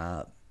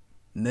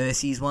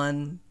 Mercy's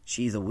one,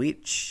 she's a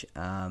witch,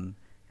 and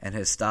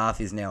her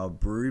staff is now a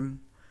broom.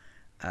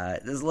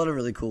 There's a lot of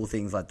really cool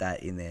things like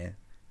that in there.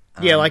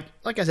 Yeah, like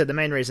I said, the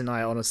main reason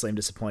I honestly am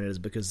disappointed is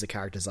because the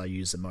characters I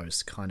use the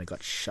most kind of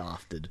got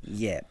shafted.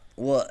 Yeah,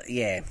 well,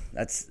 yeah,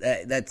 that's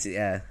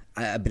a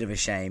bit of a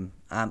shame.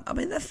 I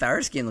mean, that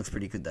Farah skin looks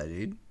pretty good though,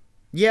 dude.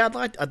 Yeah,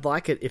 I'd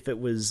like it if it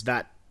was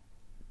that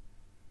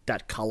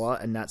color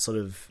and that sort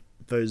of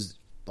those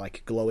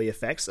like glowy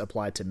effects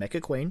applied to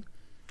Mecha Queen.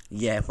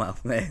 Yeah, well,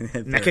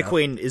 Mecha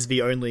Queen is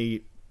the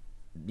only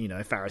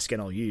Farah skin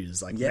I'll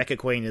use. Like Mecha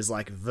Queen is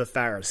like the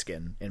Farah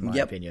skin in my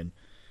opinion.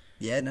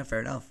 Yeah, no,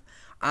 fair enough.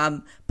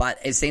 But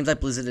it seems like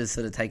Blizzard has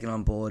sort of taken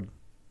on board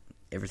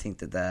everything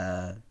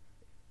that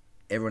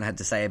everyone had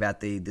to say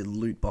about the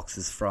loot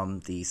boxes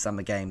from the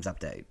Summer Games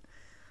update.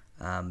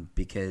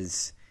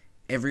 Because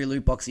every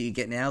loot box that you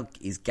get now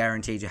is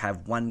guaranteed to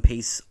have one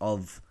piece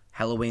of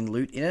Halloween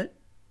loot in it.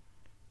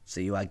 So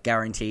you are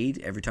guaranteed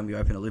every time you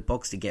open a loot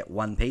box to get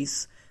one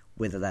piece,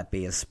 whether that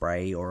be a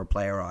spray or a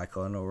player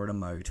icon or an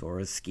emote or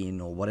a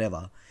skin or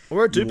whatever.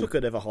 Or a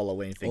duplicate of a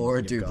Halloween thing. Or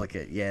a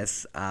duplicate,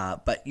 yes.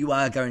 But you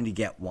are going to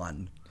get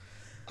one.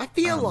 I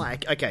feel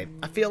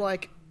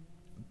like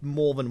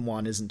more than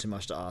one isn't too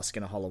much to ask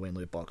in a Halloween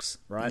loot box,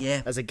 right?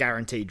 Yeah. As a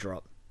guaranteed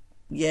drop.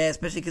 Yeah,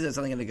 especially because it's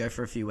only going to go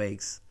for a few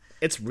weeks.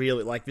 It's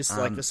really, like, this,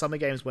 like, the Summer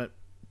Games went,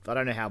 I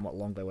don't know how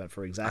long they went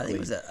for exactly.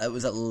 I think it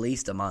was at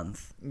least a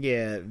month.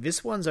 Yeah,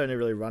 this one's only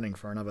really running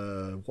for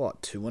another,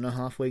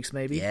 2.5 weeks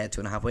maybe? Yeah,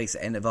 2.5 weeks.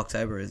 End of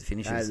October it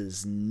finishes. That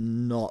is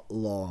not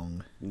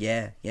long.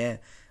 Yeah.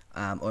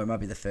 Or it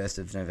might be the 1st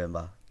of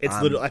November. It's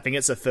I think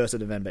it's the 1st of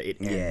November. It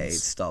ends. Yeah, it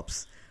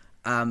stops.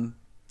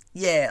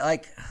 Yeah,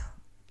 like,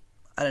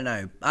 I don't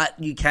know.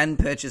 You can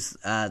purchase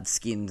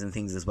skins and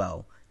things as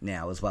well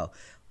now as well.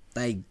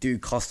 They do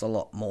cost a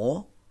lot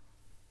more.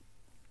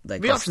 They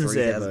the cost option's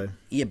there, though.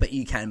 Yeah, but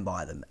you can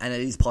buy them, and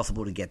it is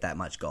possible to get that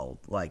much gold.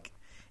 Like,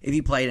 if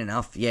you played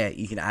enough, yeah,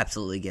 you can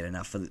absolutely get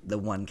enough for the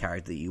one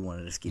character that you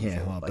wanted a skin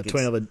for. Well, like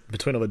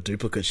between all the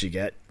duplicates you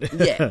get.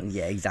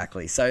 yeah,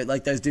 exactly. So,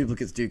 like, those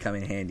duplicates do come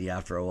in handy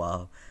after a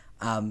while.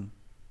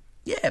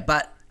 Yeah,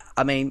 but,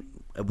 I mean,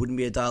 it wouldn't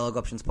be a Dialogue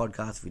Options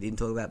podcast if we didn't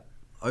talk about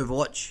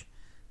Overwatch.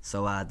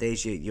 So,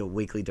 there's your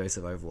weekly dose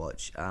of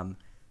Overwatch.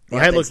 The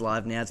update's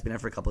live now. It's been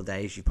out for a couple of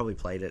days. You've probably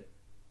played it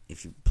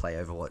if you play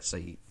Overwatch, so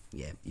you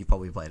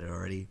probably played it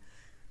already.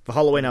 The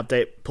Halloween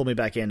update pulled me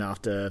back in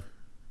after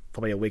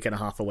probably a week and a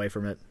half away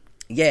from it.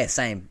 Yeah,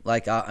 same.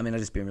 Like, I mean, I've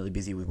just been really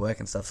busy with work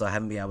and stuff, so I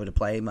haven't been able to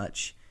play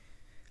much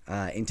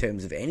in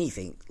terms of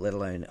anything, let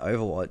alone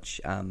Overwatch.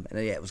 And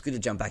yeah, it was good to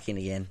jump back in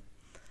again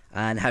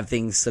and have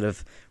things sort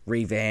of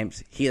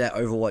revamped. Hear that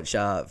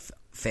Overwatch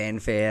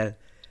fanfare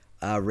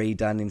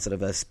redone in sort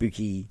of a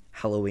spooky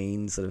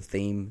Halloween sort of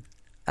theme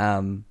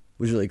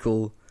was really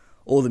cool.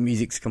 All the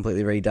music's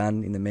completely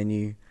redone in the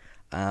menu.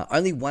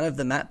 Only one of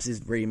the maps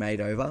is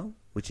remade over,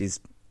 which is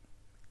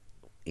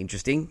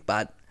interesting,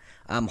 but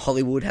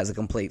Hollywood has a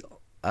complete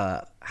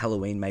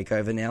Halloween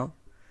makeover now,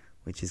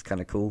 which is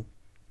kind of cool.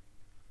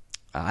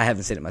 I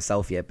haven't seen it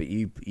myself yet, but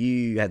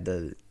you had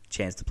the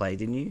chance to play,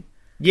 didn't you?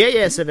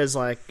 Yeah, so there's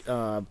like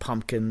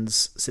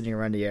pumpkins sitting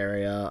around the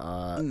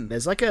area.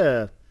 There's like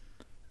a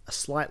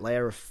slight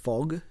layer of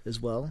fog as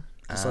well.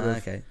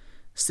 Okay.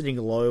 Sitting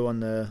low on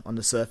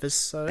the surface,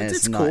 so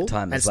it's cool.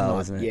 Nighttime as well,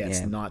 isn't it? Yeah,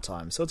 it's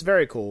nighttime, so it's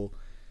very cool.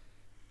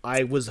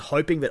 I was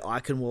hoping that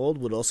Eichenwald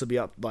would also be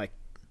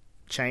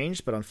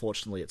changed, but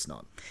unfortunately, it's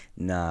not.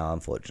 No,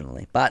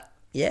 unfortunately, but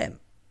yeah,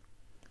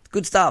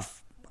 good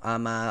stuff.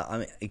 I'm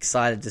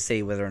excited to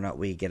see whether or not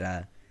we get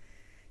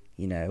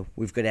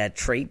we've got our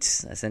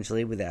treats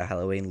essentially with our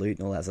Halloween loot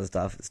and all that sort of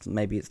stuff.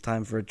 Maybe it's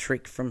time for a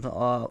trick from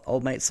our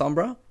old mate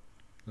Sombra.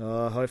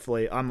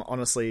 Hopefully. I'm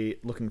honestly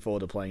looking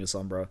forward to playing a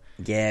Sombra.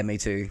 Yeah, me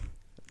too.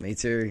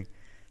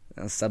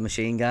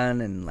 Submachine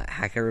gun and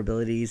hacker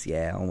abilities.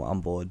 Yeah, I'm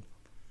on board.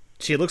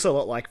 She looks a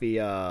lot like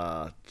the,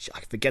 I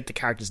forget the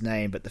character's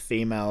name, but the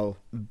female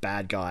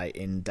bad guy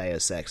in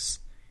Deus Ex.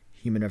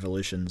 Human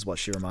Revolution is what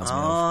she reminds me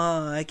of.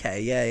 Oh,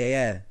 okay.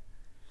 Yeah.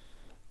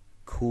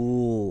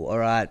 Cool. All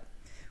right.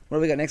 What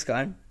do we got next,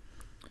 guy?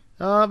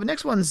 The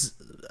next one's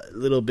a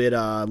little bit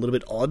odd, a little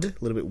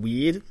bit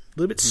weird, a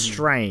little bit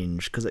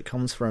strange because it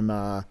comes from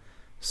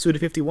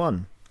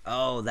Suda51.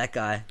 Oh, that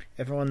guy.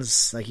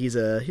 Everyone's like he's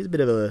a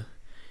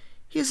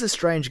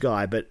strange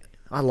guy, but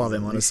I love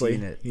him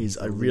honestly.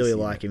 I really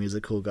like him. He's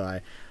a cool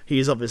guy.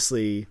 He's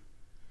obviously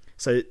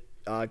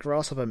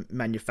Grasshopper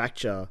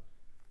Manufacture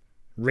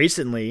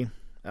recently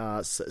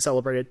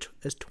celebrated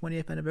its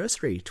 20th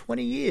anniversary,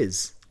 20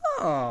 years.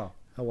 Oh,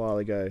 a while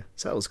ago.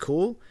 So that was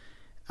cool.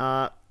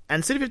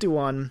 And City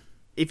 51,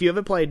 if you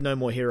ever played No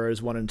More Heroes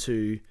 1 and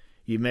 2,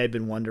 you may have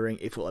been wondering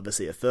if we'll ever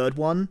see a third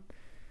one.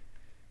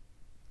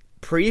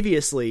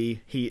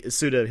 previously,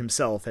 Suda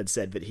himself had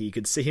said that he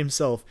could see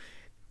himself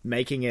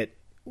making it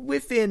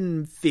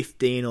within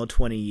 15 or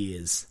 20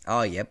 years.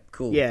 Oh, yep,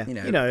 cool. Yeah,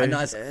 a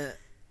nice,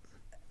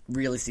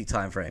 realistic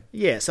time frame.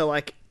 Yeah, so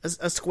like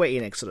a Square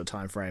Enix sort of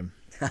time frame.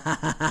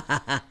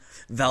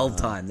 Valve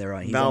time, they're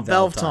right. He's Valve, on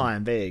Valve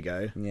time, there you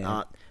go.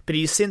 Yeah. But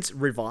he's since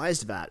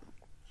revised that.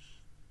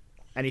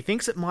 And he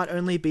thinks it might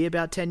only be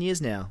about 10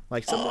 years now.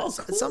 Like, cool.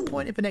 At some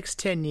point in the next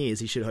 10 years,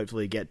 he should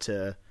hopefully get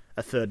to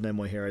a third No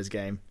More Heroes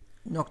game.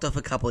 Knocked off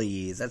a couple of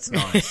years. That's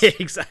nice.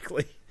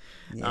 Exactly.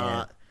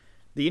 Yeah.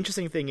 The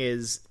interesting thing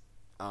is,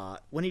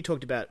 when he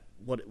talked about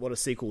what a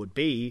sequel would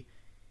be,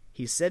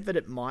 he said that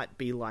it might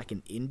be like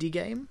an indie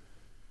game.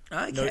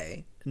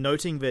 Okay.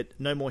 Noting that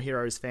No More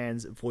Heroes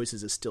fans'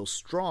 voices are still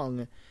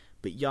strong,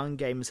 but young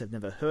gamers have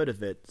never heard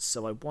of it,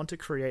 so I want to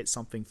create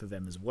something for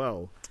them as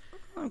well.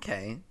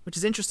 Okay. Which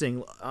is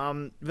interesting.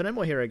 The No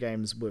More Hero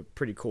games were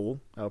pretty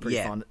cool. They were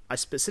pretty fun. I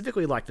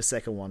specifically liked the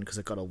second one because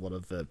it got a lot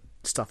of the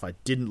stuff I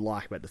didn't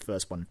like about the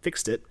first one,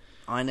 fixed it.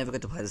 I never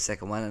got to play the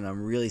second one, and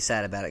I'm really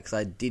sad about it because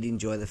I did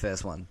enjoy the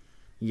first one.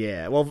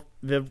 Yeah, well,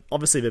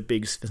 obviously the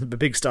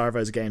big star of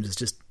those games is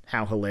just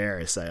how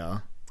hilarious they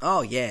are.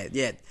 Oh,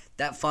 yeah.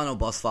 That final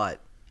boss fight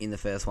in the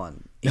first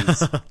one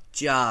is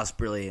just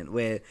brilliant,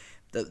 where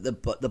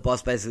the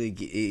boss basically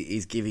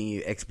is giving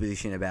you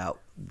exposition about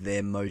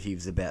their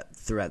motives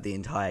throughout the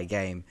entire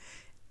game,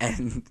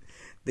 and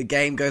the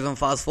game goes on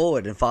fast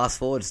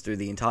forwards through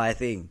the entire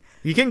thing.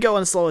 You can go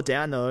and slow it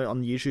down though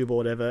on YouTube or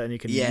whatever, and you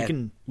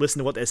can listen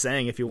to what they're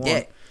saying if you want.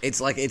 Yeah,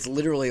 it's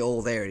literally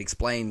all there. It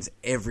explains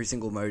every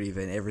single motive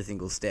and every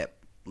single step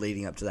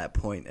leading up to that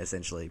point,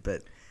 essentially.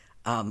 But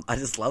I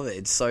just love it.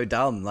 It's so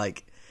dumb,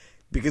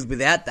 because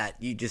without that,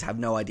 you just have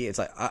no idea. It's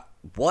like,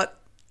 what?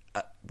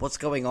 What's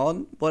going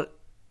on? What?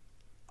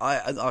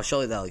 I'll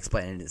surely they'll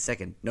explain it in a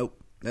second. Nope.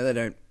 No, they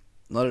don't.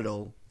 Not at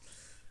all.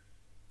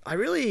 I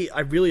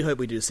really hope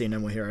we do see No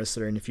More Heroes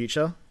 3 in the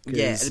future.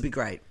 Yeah, it'd be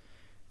great.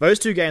 Those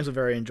two games were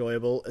very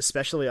enjoyable.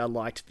 Especially, I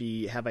liked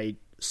how they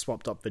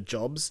swapped up the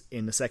jobs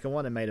in the second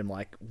one and made them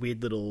like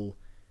weird little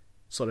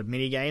sort of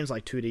mini games,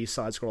 like 2D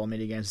side-scroll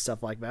mini games and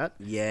stuff like that.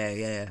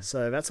 Yeah.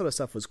 So that sort of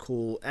stuff was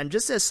cool, and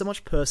just there's so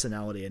much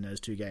personality in those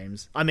two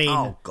games. I mean,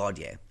 oh god,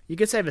 yeah. You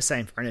could say the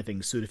same for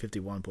anything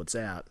Suda51 puts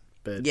out,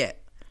 but yeah.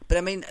 But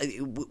I mean,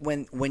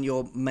 when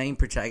your main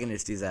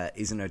protagonist is an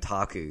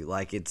otaku,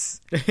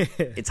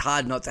 it's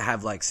hard not to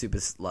have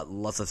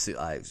lots of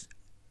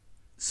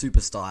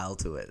super style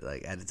to it,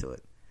 added to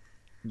it.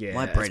 Yeah,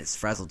 my brain is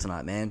frazzled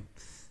tonight, man.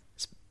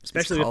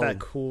 Especially with that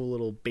cool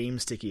little beam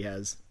stick he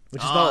has,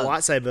 which is not a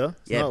lightsaber.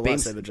 It's not a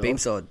lightsaber, Joel. Beam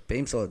sword,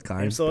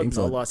 Karen. Beam sword, not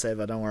a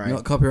lightsaber. Don't worry.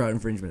 Not copyright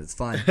infringement. It's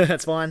fine.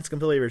 That's fine. It's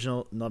completely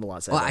original. Not a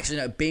lightsaber. Oh, actually,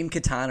 no. Beam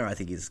katana, I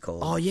think it's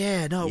called. Oh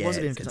yeah, no, it was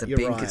a beam katana. It's a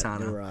beam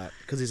katana. You're right,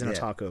 because he's an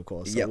otaku, of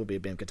course. So it would be a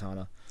beam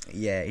katana.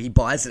 Yeah, he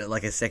buys it at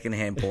like a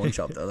second-hand pawn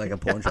shop,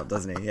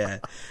 doesn't he? Yeah,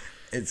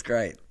 it's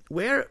great.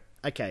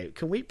 Okay,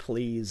 can we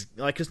please,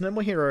 because No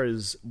More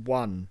Heroes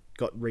 1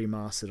 got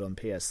remastered on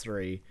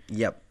PS3.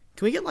 Yep.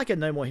 Can we get like a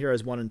No More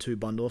Heroes 1 and 2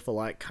 bundle for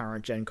like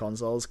current gen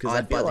consoles? Because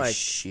I'd buy the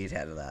shit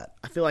out of that.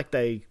 I feel like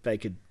they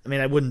could. I mean,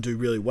 they wouldn't do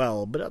really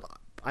well, but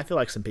I feel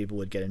like some people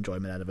would get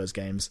enjoyment out of those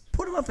games.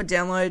 Put them up for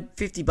download,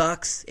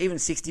 $50, even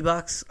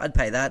 $60. I'd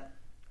pay that.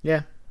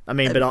 Yeah, I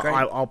mean, but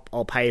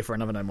I'll pay for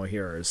another No More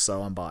Heroes,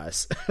 so I'm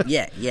biased.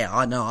 yeah,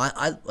 I know.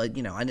 I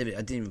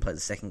didn't even play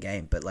the second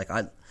game, but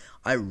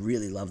I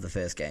really love the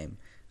first game.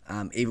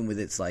 Even with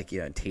its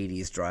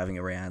tedious driving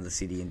around the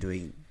city and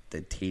doing the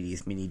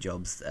tedious mini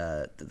jobs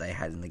that they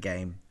had in the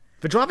game.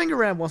 The driving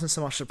around wasn't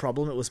so much the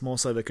problem; it was more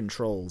so the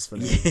controls for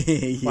me.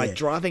 Yeah.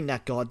 Driving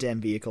that goddamn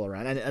vehicle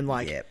around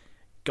and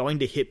going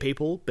to hit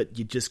people, but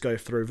you just go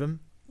through them.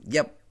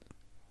 Yep,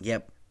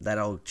 that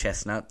old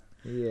chestnut.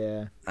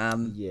 Yeah.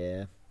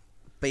 Yeah.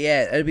 But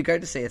yeah, it'd be great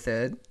to see a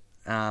third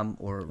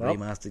or a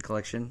remastered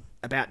collection.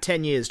 About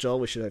 10 years, Joel.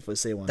 We should hopefully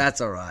see one.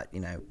 That's all right.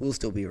 We'll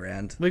still be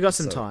around. We got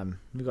some time.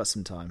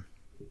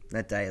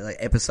 That day,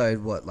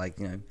 episode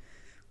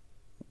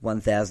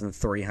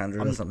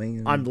 1,300 or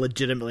something. I'm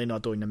legitimately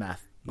not doing the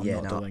math. I'm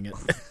not doing it.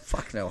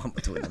 Fuck no, I'm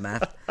not doing the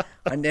math.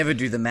 I never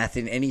do the math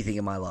in anything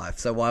in my life,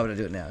 so why would I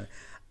do it now?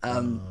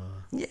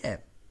 Yeah,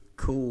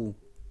 cool.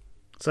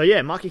 So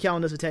yeah, mark your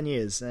calendars for 10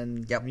 years,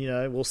 and yep.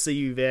 We'll see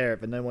you there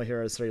at the No More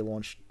Heroes 3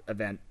 launch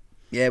event.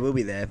 Yeah, we'll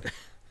be there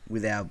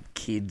with our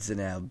kids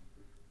and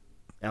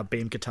our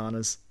beam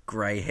katanas,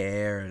 grey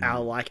hair, and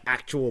our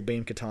actual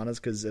beam katanas,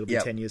 because it'll be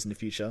 10 years in the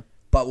future.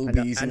 But we'll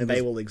be using them.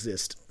 They will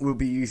exist. We'll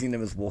be using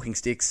them as walking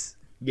sticks.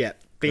 Yeah,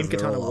 beam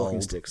katana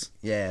walking sticks.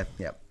 Yeah,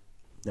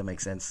 that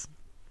makes sense.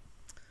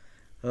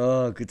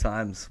 Oh, good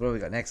times. What have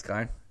we got next,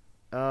 Karen?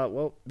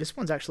 Well, this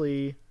one's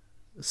actually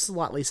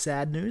slightly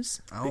sad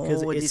news.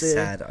 Because it is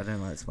sad. I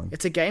don't like this one.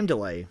 It's a game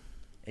delay.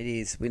 It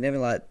is. We never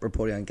like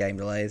reporting on game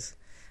delays.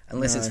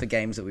 Unless it's for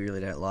games that we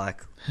really don't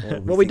like.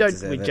 Or we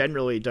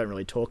generally don't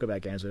really talk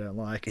about games we don't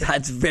like.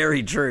 That's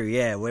very true,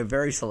 yeah. We're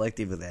very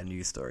selective with our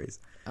news stories.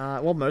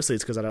 Well, mostly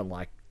it's because I don't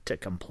like to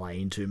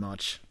complain too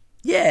much.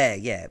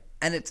 Yeah.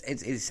 And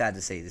it's sad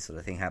to see this sort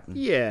of thing happen.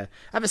 Yeah.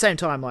 At the same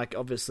time,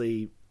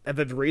 obviously,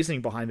 the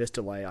reasoning behind this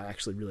delay I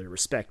actually really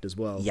respect as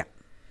well. Yeah.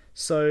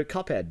 So,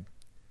 Cuphead,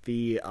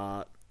 the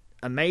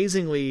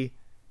amazingly,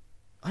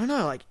 I don't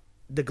know, like,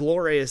 the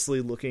gloriously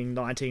looking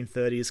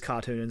 1930s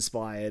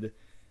cartoon-inspired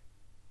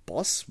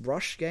boss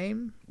rush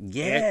game?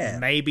 Yeah.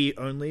 Maybe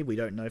only. We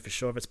don't know for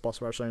sure if it's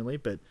boss rush only,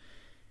 but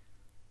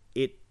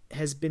it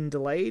has been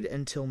delayed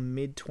until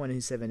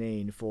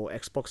mid-2017 for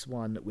Xbox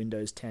One,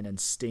 Windows 10, and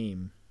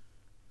Steam.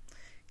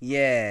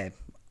 Yeah.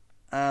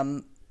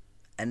 And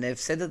they've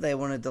said that they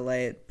want to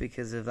delay it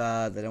because of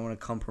they don't want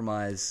to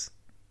compromise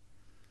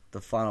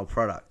the final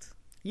product.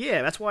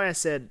 Yeah, that's why I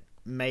said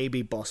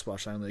maybe boss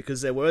rush only,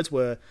 because their words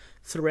were,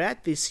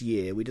 throughout this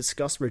year, we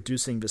discussed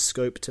reducing the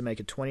scope to make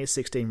a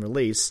 2016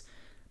 release,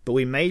 but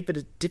we made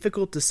the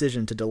difficult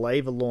decision to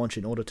delay the launch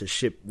in order to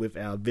ship with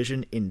our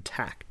vision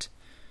intact.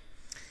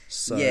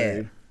 So,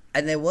 yeah.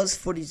 And there was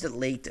footage that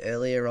leaked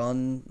earlier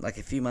on, like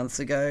a few months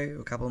ago,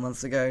 a couple of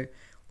months ago,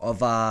 of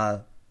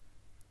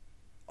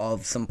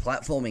some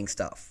platforming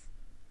stuff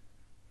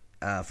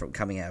from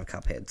coming out of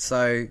Cuphead.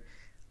 So,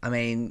 I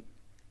mean,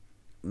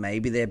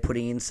 maybe they're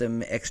putting in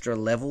some extra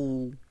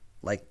level,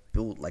 like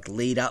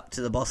lead up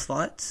to the boss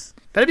fights.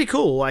 that'd be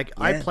cool. Like,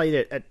 Yeah. I played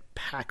it at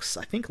PAX,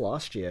 I think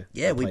last year.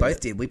 Yeah, we both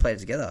did. We played it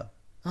together.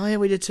 Oh, yeah,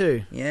 we did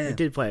too. Yeah. We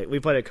did play it. We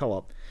played it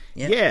co-op.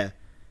 Yeah. Yeah.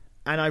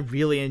 And I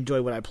really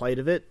enjoyed what I played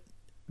of it.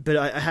 But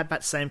I had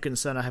that same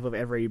concern I have with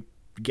every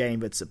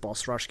game that's a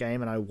boss rush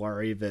game, and I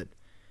worry that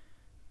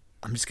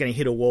I'm just going to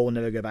hit a wall and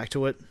never go back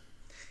to it.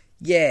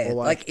 Yeah, Or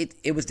like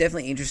it was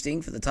definitely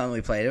interesting for the time we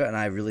played it, and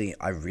I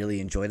really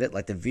enjoyed it.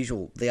 Like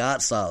the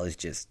art style is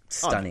just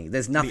stunning.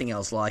 There's nothing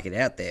else like it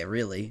out there,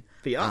 really.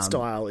 The art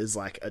style is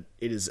like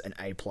it is an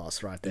A+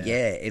 right there.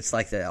 Yeah, it's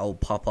like the old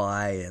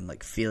Popeye and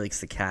like Felix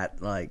the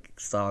Cat like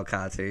style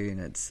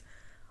cartoon.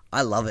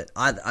 I love it.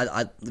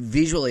 I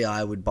visually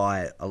I would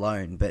buy it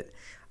alone, but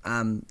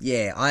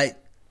yeah,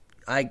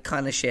 I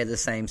kind of share the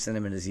same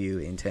sentiment as you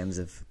in terms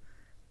of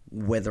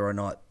whether or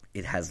not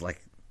it has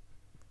like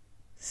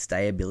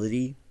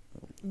stayability,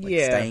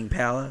 like staying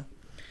power.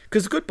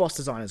 Because good boss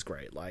design is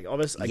great. Like,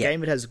 obviously, a Yeah. game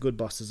that has good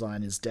boss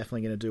design is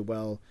definitely going to do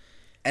well.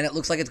 And it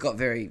looks like it's got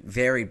very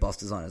varied boss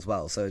design as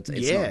well. So it's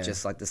Yeah. not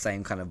just like the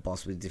same kind of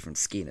boss with different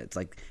skin. It's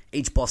like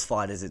each boss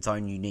fight is its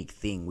own unique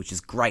thing, which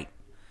is great.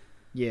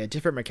 Yeah,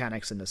 different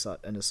mechanics in a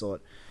sort,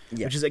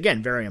 Yeah. which is,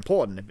 again, very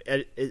important.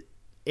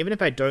 Even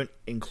if I don't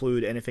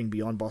include anything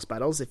beyond boss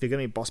battles, if you're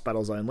going to be boss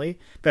battles only,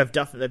 they've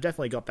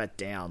definitely got that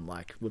down,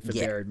 like, with the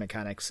varied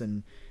mechanics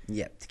and...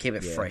 Yeah, to keep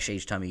it fresh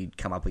each time you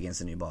come up against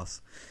a new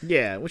boss.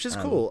 Yeah, which is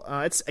cool.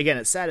 It's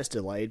sad it's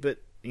delayed, but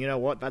you know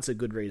what? That's a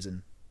good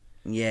reason.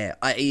 Yeah,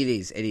 it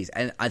is,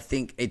 and I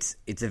think it's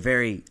a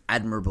very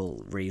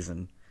admirable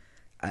reason,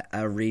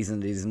 a reason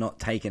that is not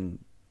taken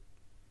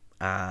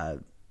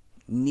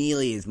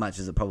nearly as much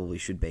as it probably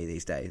should be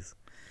these days.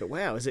 But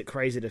wow, is it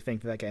crazy to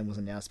think that game was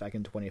announced back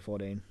in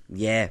 2014?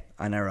 Yeah,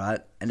 I know, right?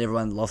 And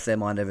everyone lost their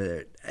mind over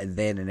it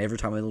then, and every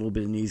time a little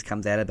bit of news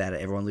comes out about it,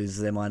 everyone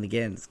loses their mind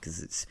again,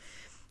 because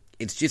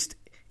it's just,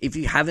 if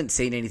you haven't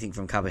seen anything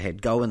from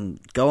Cuphead, go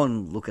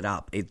and look it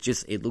up.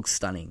 It looks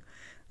stunning.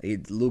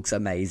 It looks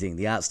amazing.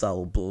 The art style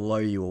will blow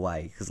you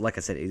away, because like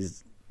I said,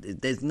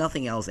 there's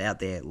nothing else out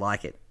there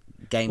like it,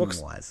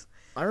 gaming-wise.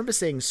 I remember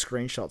seeing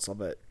screenshots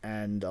of it,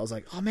 and I was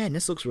like, oh man,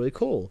 this looks really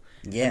cool.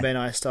 Yeah. And then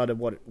I started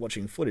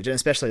watching footage, and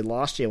especially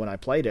last year when I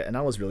played it, and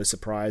I was really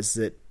surprised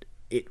that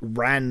it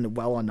ran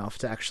well enough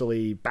to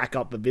actually back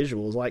up the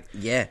visuals. Like,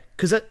 Yeah.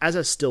 because as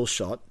a still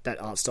shot,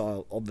 that art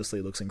style obviously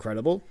looks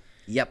incredible.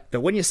 Yep. But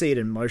when you see it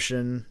in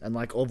motion, and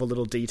like all the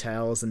little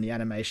details and the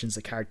animations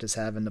the characters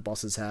have and the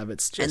bosses have,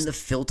 it's just... And the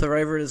filter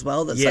over it as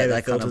well. That's Yeah, like the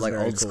that kind of filter's like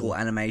very old school cool.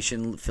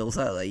 animation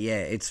filter. Like, yeah,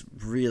 it's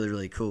really,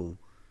 really cool.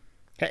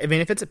 I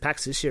mean, if it's at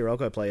PAX this year, I'll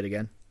go play it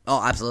again.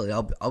 Oh, absolutely.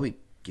 I'll be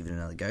giving it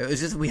another go. It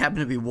was just we happened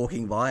to be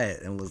walking by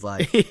it and was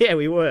like, Yeah,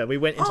 we were. We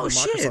went into oh the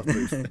Microsoft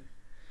shit. booth.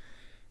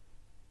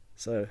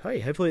 So, hey,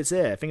 hopefully it's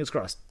there. Fingers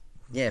crossed.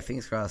 Yeah,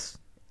 fingers crossed.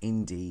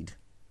 Indeed.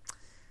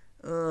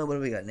 What do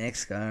we got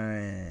next,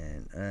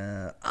 going?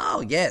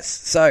 Oh, yes.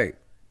 So,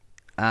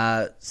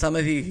 some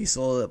of you who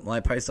saw my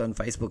post on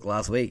Facebook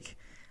last week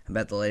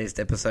about the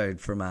latest episode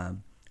from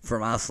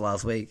us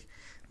last week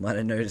might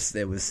have noticed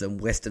there was some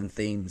Western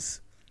themes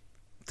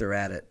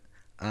throughout it.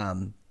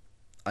 I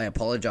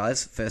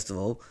apologise, first of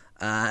all,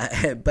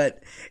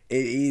 but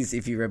it is,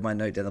 if you read my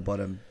note down the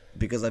bottom,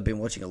 because I've been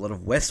watching a lot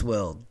of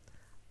Westworld,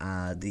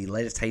 the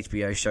latest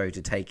HBO show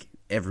to take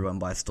everyone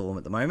by storm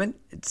at the moment,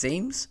 it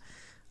seems,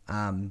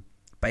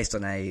 based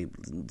on a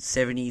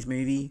 70s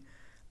movie,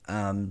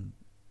 and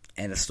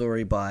a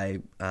story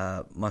by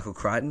Michael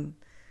Crichton,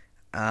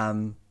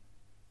 of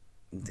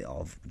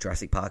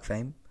Jurassic Park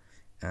fame.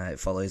 It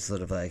follows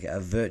sort of like a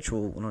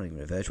virtual, well, not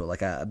even a virtual,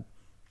 like a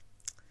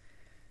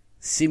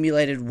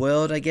simulated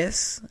world, I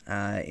guess,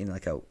 in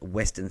like a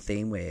Western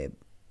theme where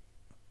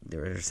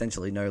there are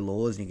essentially no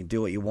laws and you can do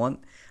what you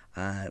want.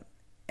 And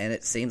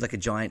it seems like a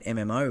giant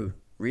MMO,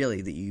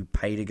 really, that you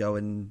pay to go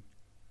and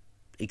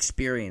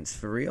experience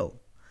for real.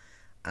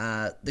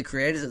 The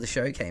creators of the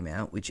show came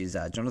out, which is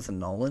Jonathan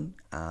Nolan,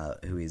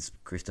 who is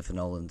Christopher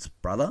Nolan's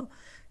brother,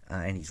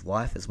 and his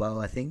wife as well,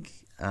 I think.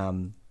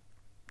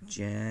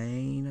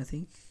 Jane, I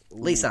think.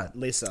 Lisa.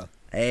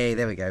 Hey,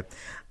 there we go.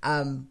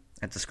 I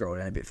have to scroll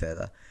down a bit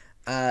further.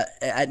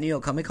 At New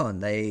York Comic Con,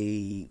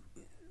 they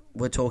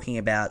were talking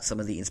about some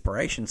of the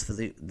inspirations for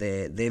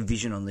their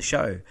vision on the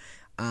show,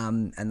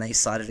 and they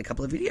cited a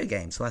couple of video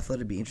games. So I thought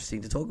it'd be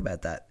interesting to talk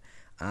about that.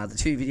 The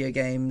two video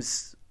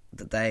games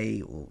that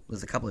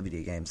there's a couple of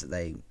video games that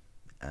they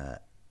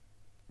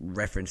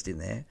referenced in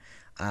there: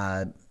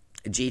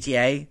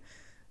 GTA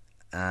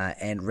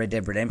and Red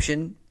Dead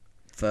Redemption.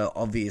 For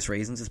obvious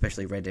reasons,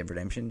 especially Red Dead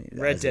Redemption.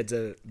 Red Dead's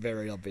a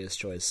very obvious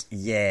choice.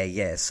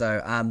 Yeah.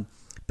 So,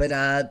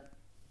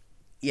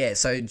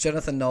 so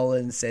Jonathan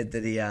Nolan said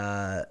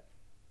that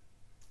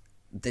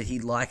he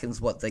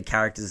likens what the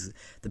characters,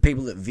 the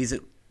people that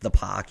visit the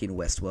park in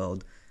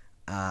Westworld,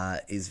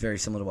 is very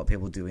similar to what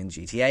people do in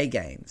GTA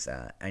games.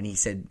 And he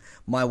said,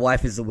 "My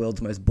wife is the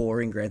world's most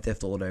boring Grand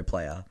Theft Auto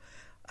player."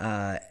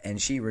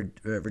 And she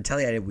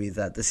retaliated with,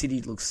 "The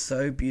city looks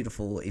so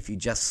beautiful if you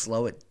just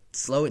slow it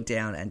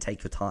down and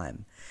take your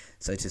time."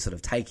 So to sort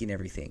of take in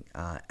everything.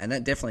 And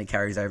that definitely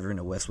carries over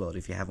into Westworld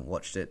if you haven't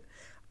watched it.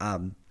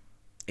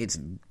 It's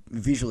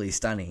visually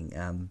stunning.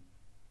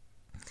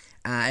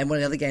 And one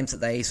of the other games that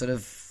they sort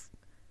of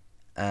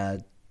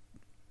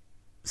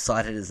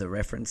cited as a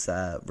reference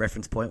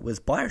point was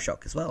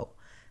BioShock as well.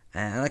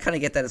 And I kind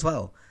of get that as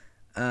well.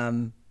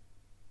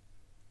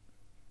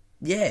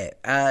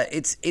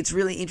 It's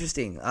really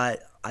interesting. I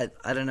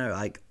don't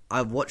know.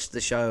 I've watched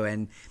the show,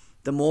 and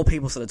the more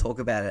people sort of talk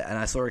about it, and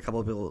I saw a couple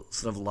of people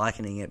sort of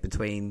likening it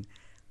between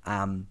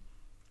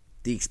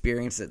the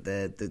experience that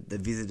the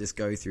visitors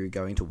go through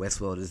going to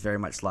Westworld is very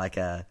much like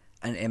an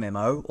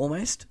MMO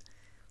almost,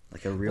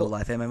 like a real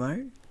life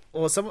MMO.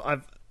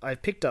 Well,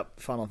 I've picked up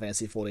Final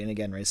Fantasy XIV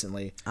again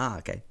recently.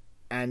 Okay.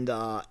 And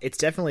it's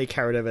definitely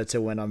carried over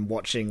to when I'm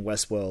watching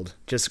Westworld,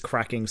 just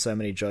cracking so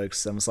many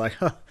jokes. I was like,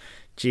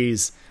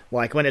 geez.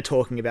 Like, when they're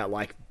talking about,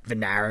 like, the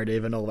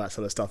narrative and all that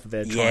sort of stuff that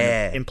they're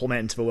trying to implement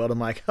into the world, I'm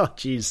like, oh,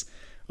 geez.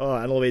 Oh,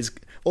 and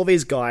all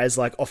these guys,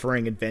 like,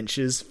 offering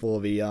adventures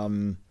for the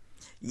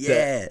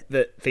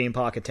theme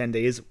park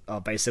attendees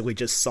are basically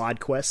just side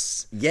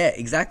quests. Yeah,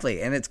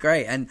 exactly. And it's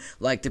great. And,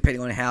 like,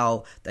 depending on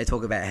how they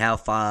talk about how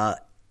far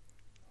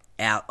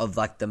out of,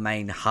 like, the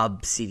main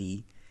hub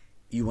city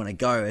you want to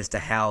go as to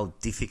how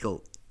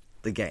difficult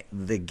the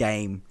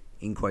game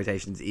in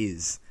quotations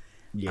is.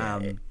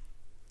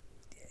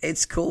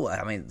 It's cool.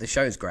 I mean, the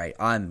show's great.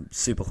 I'm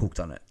super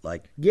hooked on it.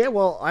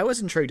 Well, I was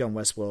intrigued on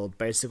Westworld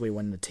basically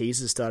when the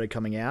teasers started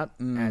coming out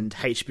and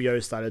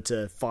HBO started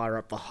to fire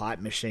up the hype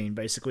machine,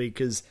 basically,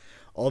 because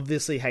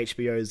obviously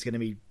HBO is going to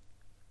be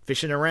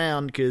fishing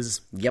around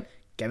because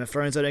Game of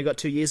Thrones only got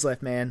 2 years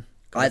left, man.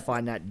 Gotta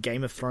find that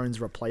Game of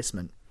Thrones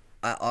replacement.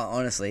 I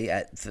honestly,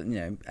 I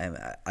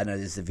know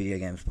this is a video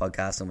games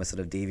podcast and we're sort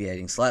of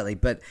deviating slightly,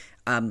 but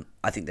I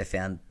think they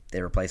found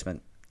their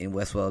replacement in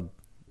Westworld.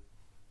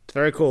 It's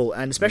very cool,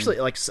 and especially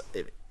like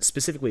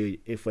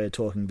specifically if we're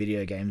talking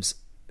video games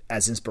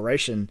as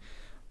inspiration,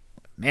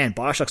 man,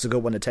 BioShock's a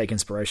good one to take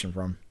inspiration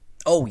from.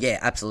 Oh yeah,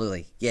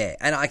 absolutely, yeah,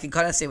 and I can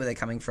kind of see where they're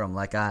coming from.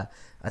 Like, I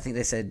think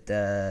they said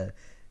the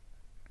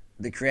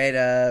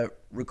creator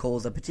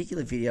recalls a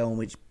particular video in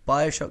which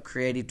BioShock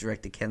creative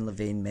director Ken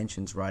Levine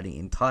mentions writing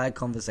entire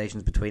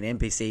conversations between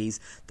NPCs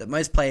that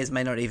most players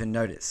may not even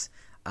notice.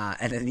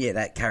 And then,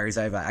 that carries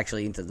over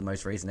actually into the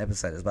most recent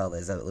episode as well.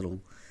 There's a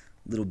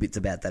little bits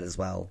about that as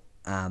well.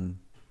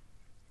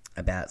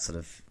 About sort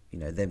of,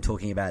 them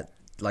talking about,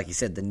 like you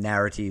said, the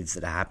narratives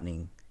that are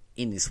happening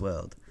in this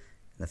world.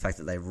 And the fact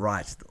that they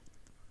write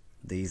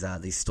these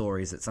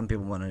stories that some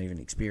people might not even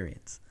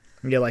experience.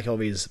 Yeah, like all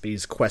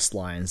these quest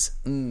lines.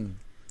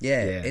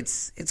 Yeah,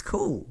 it's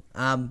cool.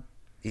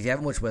 If you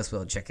haven't watched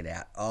Westworld, check it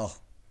out.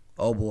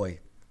 Oh boy.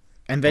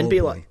 And then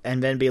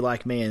be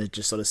like me and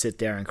just sort of sit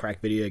there and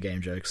crack video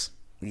game jokes.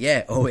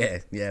 Yeah. Oh yeah.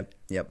 Yeah.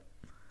 Yep.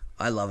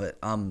 I love it.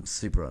 I'm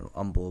super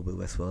on board with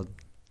Westworld.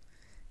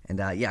 And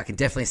I can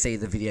definitely see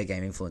the video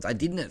game influence. I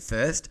didn't at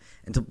first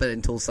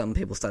until some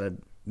people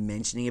started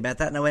mentioning about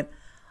that, and I went,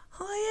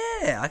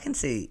 "Oh yeah, I can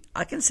see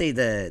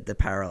the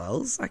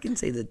parallels. I can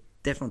see the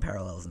definite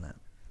parallels in that."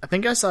 I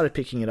think I started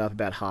picking it up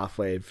about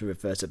halfway through the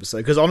first episode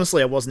because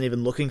honestly, I wasn't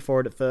even looking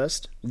for it at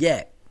first.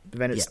 Yeah, but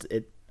then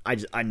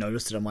I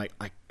noticed it. I'm like,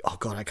 oh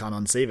god, I can't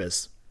unsee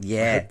this.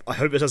 Yeah, I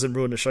hope it doesn't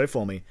ruin the show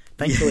for me.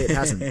 Thankfully, it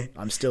hasn't.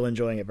 I'm still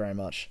enjoying it very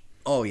much.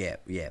 Oh yeah.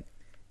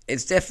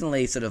 It's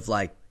definitely sort of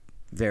like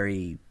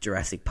very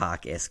Jurassic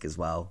Park-esque as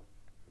well.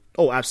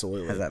 Oh,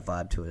 absolutely. Has that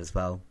vibe to it as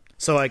well.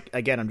 So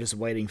again, I'm just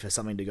waiting for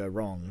something to go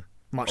wrong,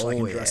 much like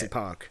in Jurassic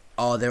Park.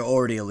 Oh, they're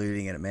already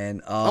alluding at it,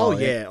 man. Oh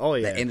yeah.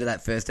 The end of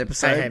that first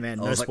episode. Hey man,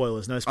 no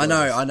spoilers. I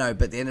know.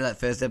 But the end of that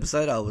first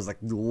episode, I was like,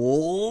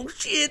 "Whoa,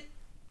 shit!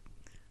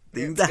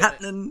 Things are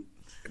happening."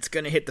 It's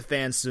gonna hit the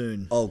fan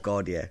soon. Oh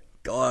god, yeah.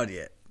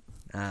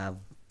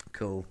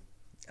 Cool.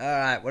 All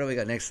right, what do we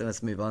got next?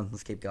 Let's move on.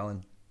 Let's keep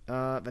going.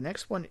 The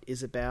next one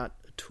is about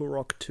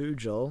Turok 2,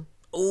 Joel.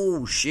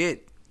 Oh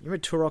shit! You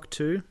remember Turok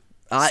 2?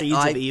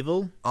 Seeds of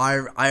Evil. I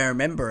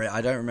remember it.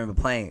 I don't remember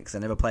playing it because I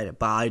never played it,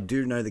 but I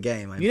do know the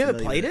game. You never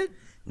played it?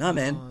 No,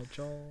 man. Oh,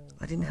 Joel.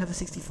 I didn't have a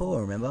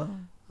 64. Remember?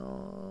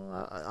 Oh,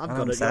 I've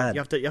got it. sad. You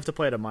have to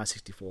play it on my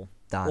 64.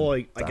 Done. Or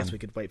I Done. guess we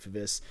could wait for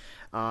this.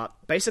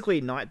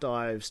 Basically, Night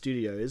Dive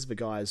Studios, the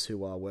guys who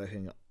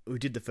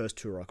did the first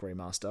Turok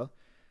remaster,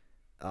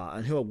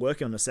 and who are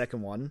working on the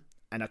second one,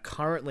 and are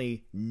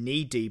currently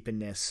knee deep in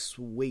their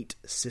sweet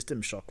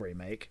System Shock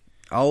remake.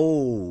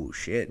 Oh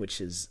shit! Which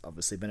has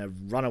obviously been a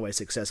runaway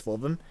success for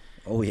them.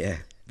 Oh yeah.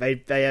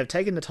 They have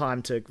taken the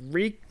time to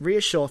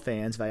reassure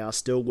fans they are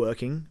still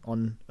working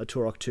on a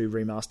Turok 2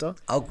 remaster.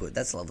 Oh good,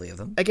 that's lovely of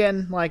them.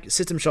 Again, like,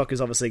 System Shock is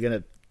obviously going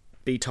to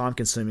be time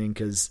consuming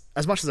because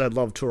as much as I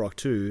love Turok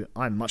 2,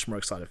 I'm much more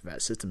excited for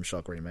that System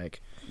Shock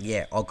remake.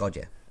 Yeah, oh god,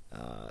 yeah.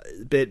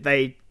 But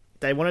they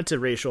wanted to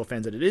reassure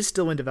fans that it is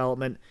still in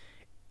development.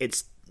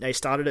 They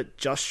started it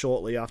just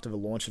shortly after the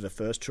launch of the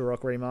first Turok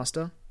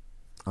remaster.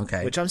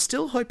 Okay. Which I'm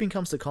still hoping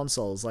comes to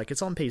consoles. Like,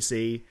 it's on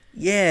PC.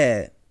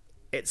 Yeah.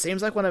 It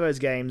seems like one of those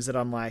games that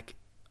I'm like,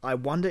 I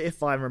wonder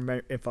if I'm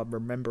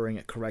remembering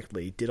it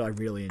correctly. Did I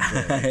really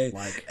enjoy it?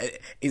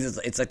 Like,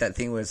 it's like that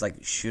thing where it's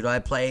like, should I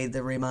play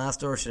the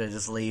remaster or should I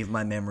just leave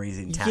my memories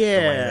intact the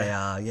Yeah. way they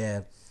are?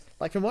 Yeah.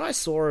 like, from what I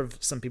saw of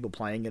some people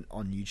playing it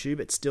on YouTube,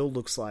 it still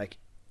looks like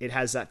it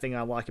has that thing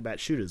I like about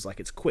shooters.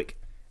 Like, it's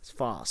quick, it's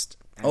fast.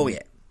 And Oh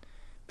yeah.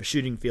 the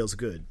shooting feels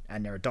good,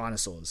 and there are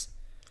dinosaurs.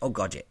 Oh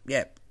god, yeah.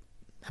 Yeah.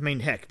 I mean,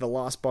 heck, the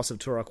last boss of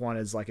Turok 1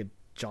 is like a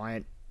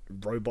giant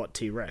robot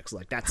T-Rex.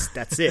 Like, that's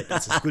it.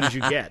 That's as good as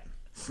you get.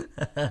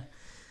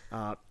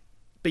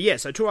 But yeah,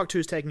 so Turok 2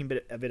 is taking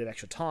a bit of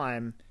extra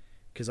time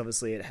because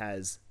obviously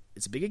it's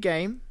a bigger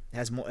game, it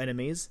has more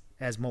enemies,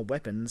 it has more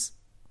weapons,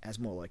 it has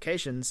more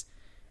locations,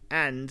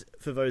 and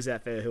for those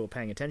out there who are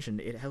paying attention,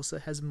 it also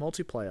has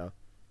multiplayer.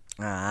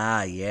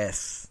 Ah,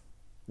 yes.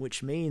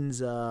 Which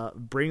means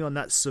bring on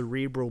that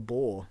cerebral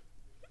bore.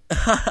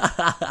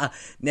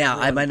 Now,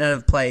 I might not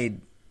have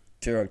played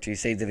Turok 2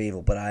 Seeds of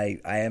Evil, but I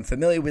am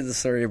familiar with the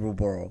cerebral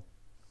bore.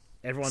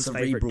 Everyone's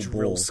Cerebral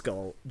favorite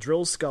ball.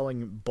 drill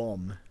sculling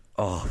bomb.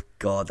 Oh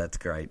god, that's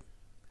great.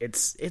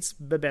 It's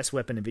the best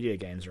weapon in video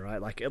games,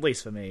 right? Like, at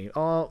least for me.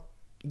 Oh,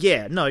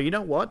 yeah, no, you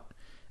know what?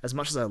 As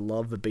much as I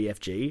love the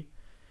BFG,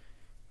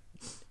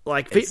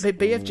 like,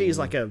 BFG is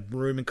like a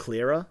room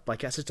clearer, like,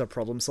 that's just a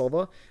problem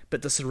solver,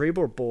 but the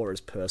cerebral bore is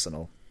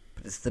personal.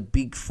 But it's the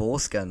big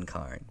force gun,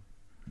 Karen.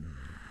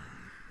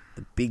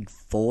 The big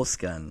force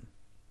gun.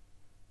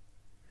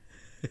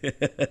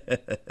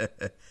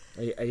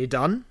 Are you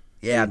done?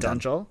 Yeah, Are I'm you done.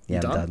 Joel?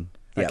 Yeah, You I'm done.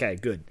 Yep. Okay,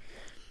 good.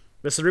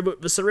 The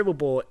cerebral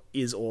bore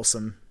is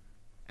awesome,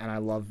 and I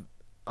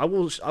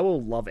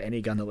will love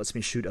any gun that lets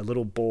me shoot a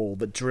little ball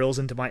that drills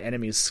into my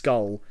enemy's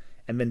skull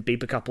and then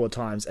beep a couple of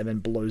times and then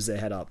blows their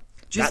head up.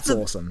 That's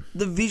awesome.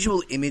 The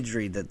visual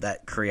imagery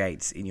that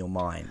creates in your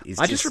mind is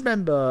I just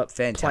remember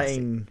fantastic.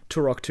 playing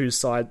Turok 2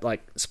 side,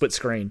 like, split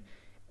screen,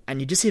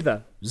 and you just hear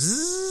the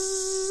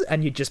zzz,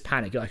 and you just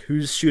panic. You're like,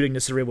 who's shooting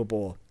the cerebral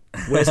bore?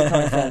 Where's it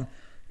coming from?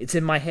 It's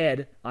in my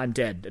head. I'm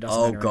dead. It doesn't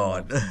Oh matter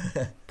god.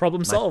 anymore.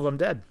 Problem solved. I'm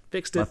dead.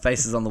 Fixed it. My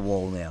face is on the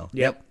wall now.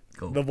 Yep.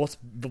 Cool. The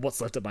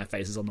what's left of my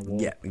face is on the wall.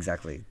 Yeah,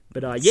 exactly.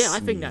 But yeah, I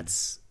think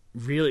that's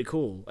really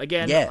cool.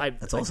 Again, Yeah,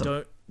 that's awesome. I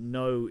don't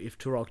know if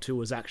Turok 2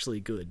 was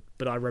actually good,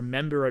 but I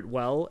remember it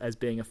well as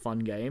being a fun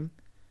game.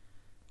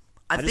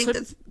 I think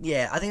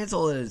that's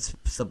all that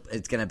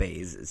it's going to be.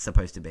 Is it's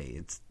supposed to be.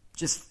 It's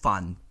just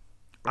fun.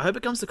 I hope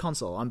it comes to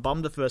console. I'm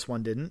bummed the first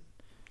one didn't.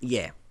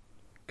 Yeah.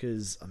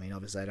 Because, I mean,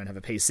 obviously I don't have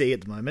a PC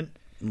at the moment.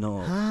 No.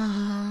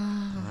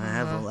 I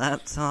have a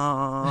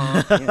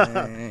laptop.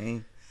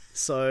 Yay.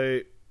 So,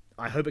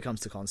 I hope it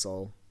comes to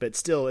console. But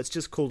still, it's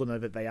just cool to know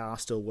that they are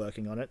still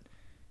working on it.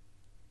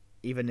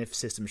 Even if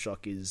System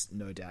Shock is,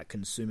 no doubt,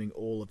 consuming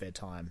all of their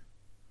time.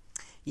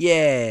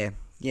 Yeah.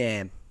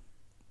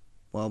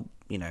 Well,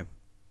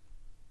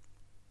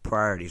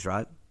 priorities,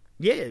 right?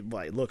 Yeah,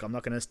 wait, look, I'm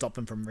not going to stop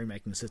them from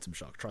remaking System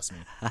Shock, trust me.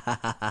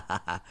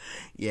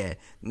 Yeah.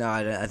 No,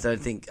 I don't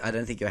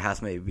think your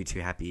housemate would be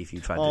too happy if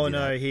you tried to Oh do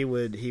no,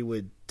 that. he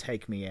would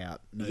take me out,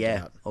 no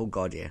Yeah. doubt. Oh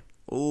god, yeah.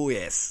 Oh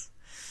yes.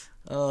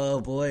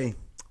 Oh boy.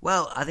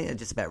 Well, I think that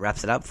just about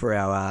wraps it up for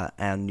our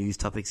news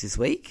topics this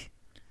week.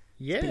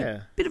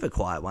 Yeah. Bit of a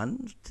quiet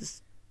one.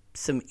 Just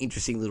some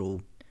interesting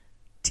little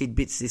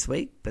tidbits this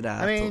week. But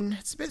I mean,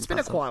 it's been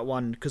a quiet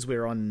one because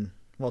we're on.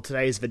 Well,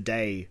 today's the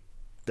day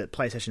that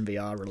PlayStation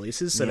VR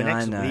releases, so the Yeah, I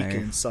next know. week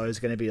and so is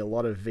going to be a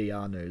lot of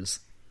VR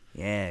news.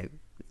 Yeah,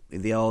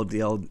 the old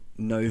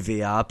no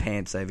VR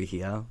pants over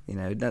here.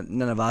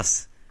 None of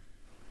us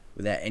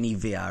without any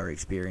VR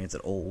experience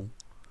at all.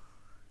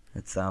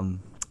 It's oh,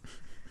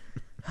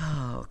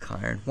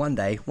 Kyron. One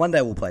day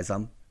we'll play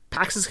some.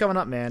 PAX is coming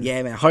up, man.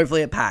 Yeah, man.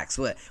 Hopefully at PAX.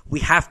 We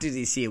have to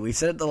this year. We've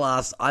said it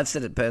I've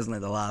said it personally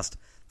the last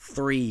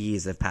 3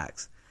 years of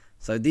PAX.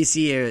 So this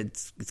year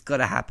it's got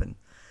to happen.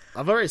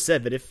 I've already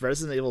said that if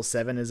Resident Evil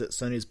 7 is at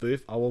Sony's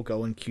booth, I will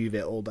go and queue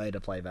there all day to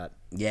play that.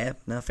 Yeah,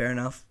 no, fair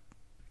enough.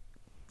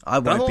 I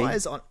won't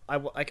Otherwise, I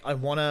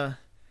want to.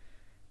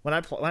 When I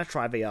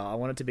try VR, I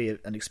want it to be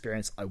an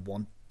experience I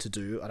want to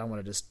do. I don't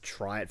want to just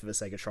try it for the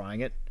sake of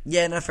trying it.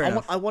 Yeah, no, fair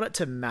enough. I want it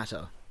to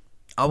matter.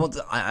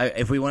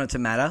 If we want it to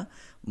matter,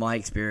 my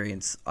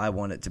experience, I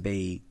want it to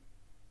be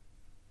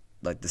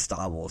like the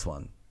Star Wars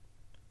one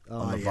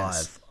on the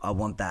Vive. I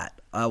want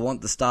that. I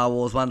want the Star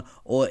Wars one,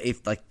 or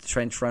if like the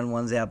Trench Run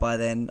one's out by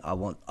then, I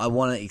want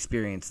to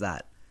experience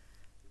that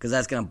because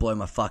that's gonna blow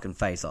my fucking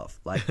face off.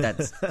 Like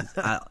that's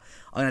I'm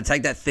gonna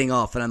take that thing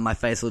off, and then my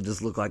face will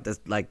just look like this,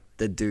 like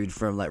the dude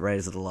from like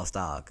Raiders of the Lost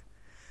Ark.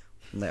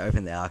 And they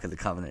open the Ark of the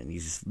Covenant, and he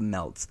just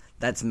melts.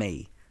 That's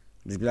me.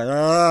 Just be like,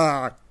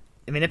 ah.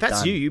 I mean, if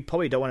that's you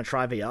probably don't want to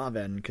try VR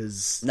then,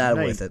 because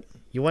worth it.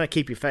 You want to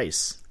keep your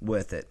face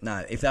worth it.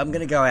 No, if I'm going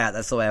to go out,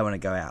 that's the way I want to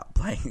go out.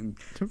 Playing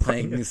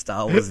the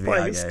Star Wars VR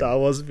playing game. Star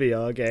Wars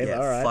VR game. Yeah,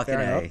 all right, fucking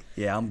fair A. enough.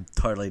 Yeah, I'm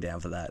totally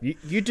down for that.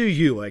 You do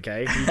you,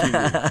 okay? You do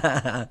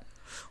you.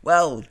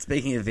 Well,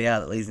 speaking of VR,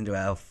 that leads into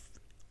our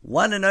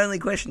one and only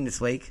question this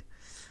week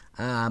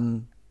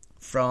from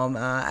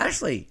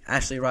Ashley.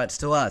 Ashley writes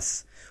to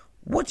us.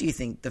 What do you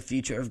think the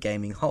future of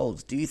gaming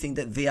holds? Do you think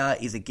that VR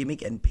is a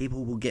gimmick and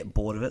people will get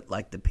bored of it,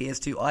 like the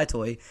PS2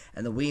 iToy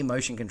and the Wii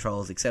motion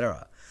controls,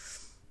 etc.?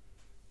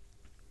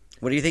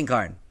 What do you think,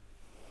 Karen?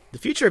 The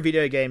future of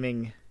video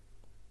gaming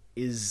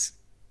is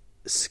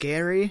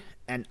scary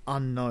and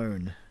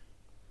unknown.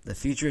 The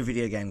future of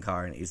video game,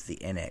 Karen, is the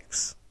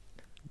NX.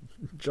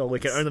 Joel, we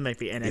can only make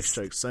the NX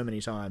joke so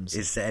many times.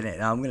 It's the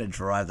NX. I'm going to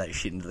drive that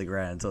shit into the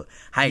ground. Until,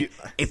 hey,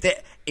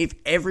 if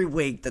every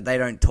week that they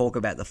don't talk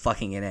about the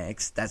fucking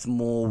NX, that's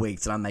more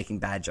weeks that I'm making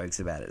bad jokes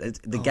about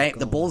it.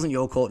 The ball's in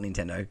your court,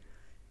 Nintendo.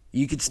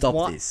 You could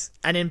stop this.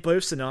 And in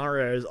both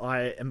scenarios,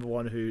 I am the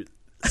one who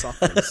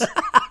suffers.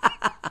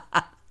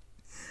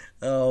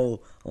 Oh,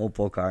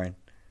 poor Karen.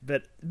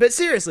 But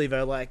seriously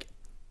though, like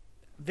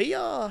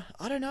VR,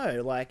 I don't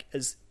know, like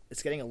it's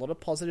getting a lot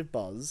of positive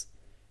buzz.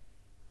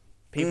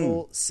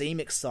 People seem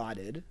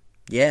excited.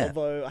 Yeah.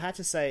 Although I have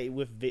to say,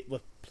 with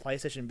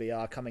PlayStation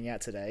VR coming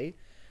out today,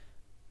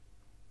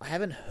 I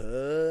haven't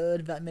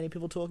heard that many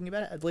people talking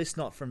about it. At least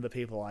not from the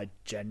people I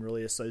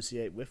generally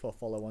associate with or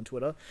follow on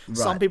Twitter. Right.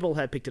 Some people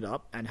have picked it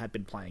up and have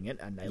been playing it,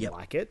 and they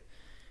like it.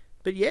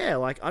 But yeah,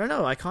 like I don't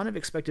know. I kind of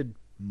expected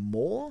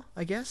more,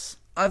 I guess.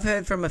 I've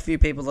heard from a few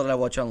people that I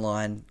watch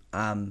online.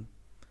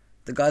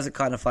 The guys are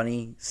kind of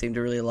funny. Seem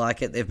to really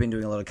like it. They've been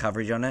doing a lot of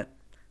coverage on it.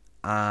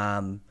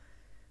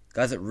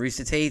 Guys at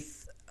Rooster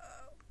Teeth,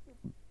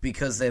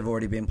 because they've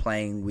already been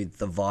playing with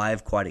the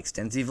Vive quite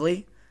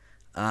extensively,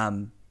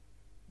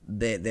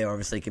 they're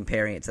obviously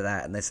comparing it to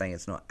that, and they're saying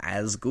it's not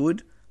as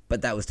good,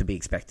 but that was to be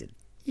expected.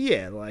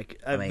 Yeah,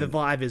 like the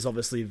Vive is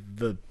obviously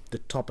the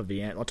top of the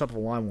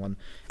line one.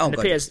 And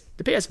Oh,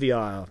 the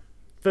PSVR,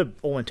 for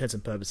all intents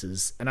and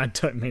purposes, and I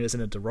don't mean this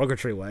in a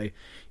derogatory way,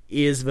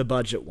 is the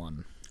budget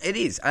one. It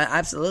is,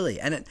 absolutely.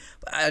 And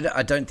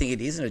I don't think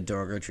it isn't a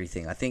derogatory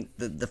thing. I think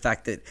the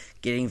fact that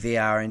getting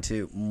VR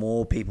into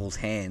more people's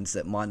hands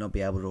that might not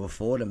be able to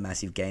afford a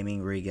massive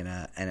gaming rig and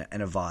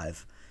a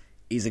Vive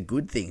is a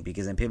good thing,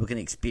 because then people can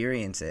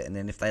experience it. And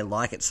then if they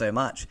like it so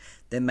much,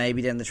 then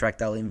maybe down the track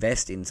they'll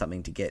invest in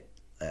something to get,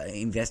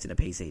 invest in a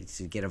PC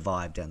to get a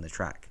Vive down the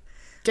track.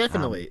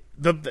 Definitely.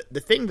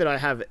 The thing that I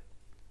have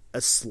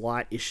a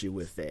slight issue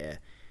with there,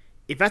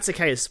 if that's the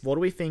case, what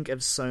do we think of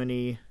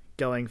Sony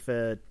going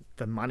for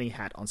the money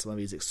hat on some of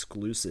these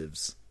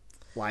exclusives?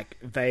 Like,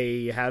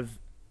 they have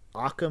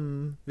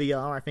Arkham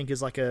VR, I think,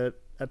 is like a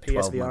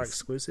PSVR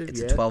exclusive.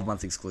 It's a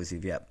 12-month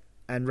exclusive, yep.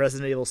 And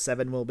Resident Evil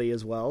 7 will be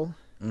as well.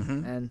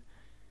 Mm-hmm. And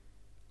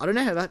I don't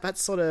know, that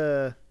sort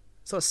of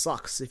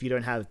sucks if you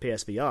don't have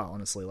PSVR,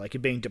 honestly. Like,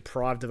 you're being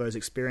deprived of those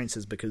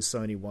experiences because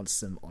Sony wants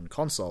them on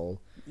console.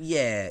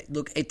 Yeah,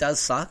 look, it does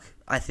suck,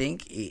 I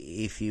think,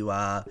 if you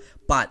are...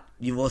 But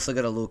you've also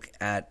got to look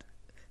at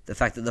the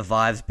fact that the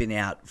Vive's been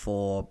out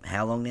for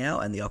how long now,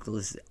 and the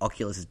Oculus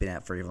has been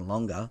out for even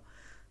longer.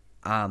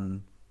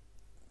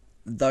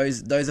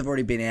 Those have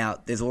already been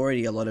out. There's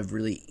already a lot of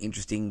really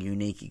interesting,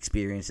 unique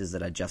experiences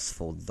that are just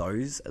for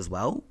those as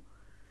well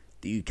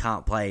that you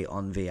can't play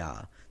on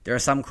VR. There are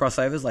some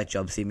crossovers like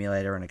Job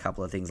Simulator and a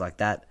couple of things like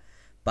that,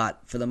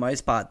 but for the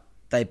most part,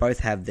 they both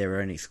have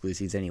their own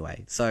exclusives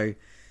anyway. So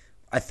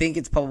I think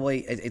it's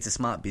a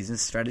smart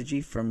business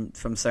strategy from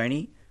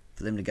Sony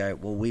for them to go,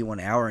 well, we want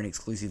our own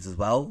exclusives as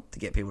well to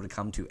get people to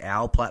come to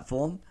our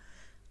platform.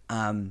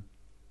 But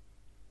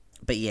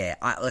yeah,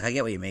 I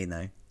get what you mean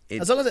though.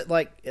 As long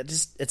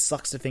as it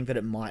sucks to think that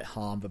it might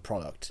harm the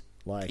product.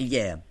 Like,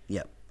 yeah.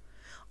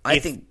 I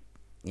think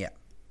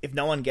if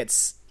no one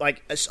gets,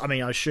 like, I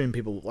mean, I assume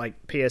people,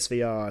 like,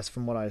 PSVR,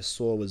 from what I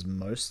saw, was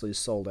mostly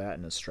sold out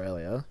in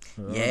Australia.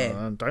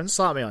 Yeah. Don't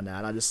start me on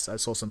that. I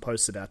saw some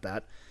posts about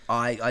that.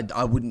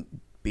 I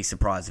wouldn't be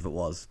surprised if it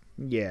was.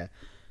 Yeah.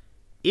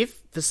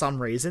 If, for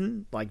some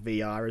reason, like,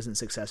 VR isn't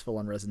successful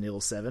on Resident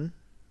Evil 7,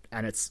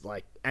 and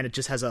it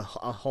just has a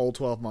whole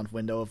 12-month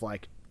window of,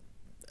 like,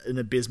 an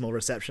abysmal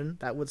reception,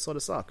 that would sort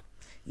of suck.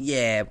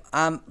 Yeah.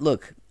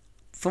 Look,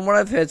 from what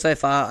I've heard so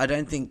far, I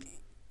don't think...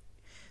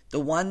 The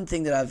one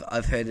thing that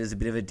I've heard is a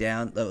bit of a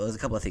down... There's a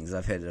couple of things that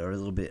I've heard that are a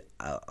little bit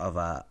of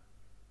a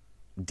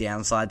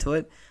downside to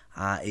it,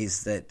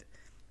 is that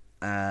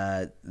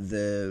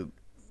the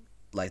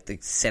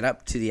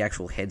setup to the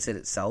actual headset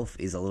itself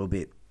is a little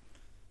bit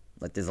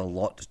like there's a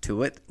lot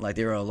to it. Like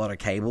there are a lot of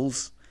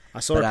cables. I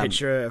saw a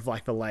picture of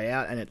like the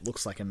layout, and it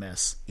looks like a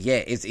mess.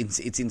 Yeah, it's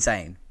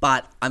insane.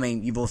 But I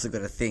mean, you've also got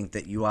to think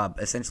that you are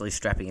essentially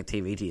strapping a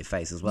TV to your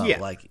face as well. Yeah.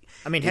 Like,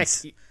 I mean, heck,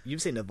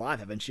 you've seen the Vive,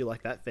 haven't you?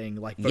 Like that thing,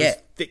 like those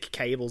thick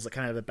cables that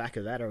kind of the back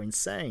of that are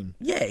insane.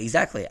 Yeah,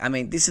 exactly. I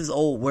mean,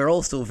 we're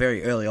all still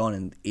very early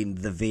on in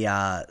the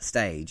VR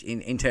stage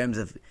in terms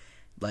of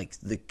like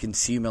the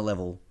consumer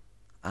level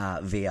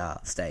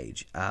VR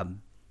stage. I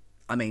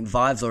mean,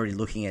 Vive's already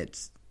looking at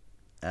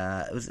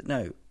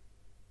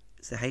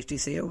is it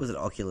HTC or was it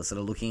Oculus that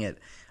are looking at?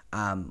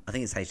 I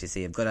think it's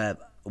HTC. I've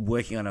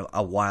working on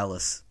a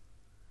wireless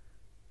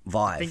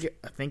Vive.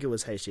 I think it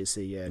was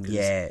HTC. Yeah.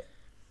 Yeah.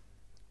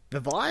 The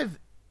Vive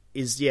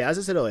is, as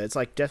I said earlier, it's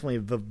like definitely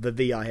the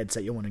VR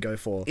headset you want to go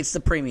for. It's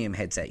the premium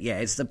headset. Yeah,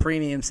 it's the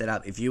premium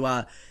setup. If you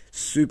are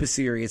super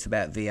serious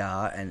about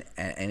VR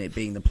and it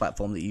being the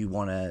platform that you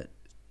want to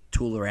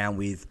tool around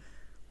with,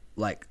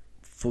 like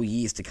for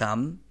years to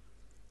come,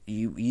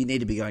 you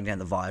need to be going down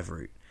the Vive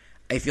route.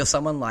 If you're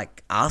someone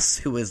like us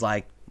who is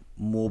like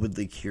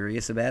morbidly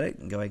curious about it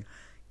and going,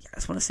 I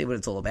just want to see what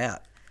it's all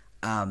about,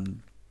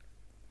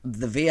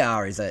 the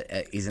VR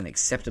is an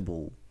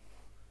acceptable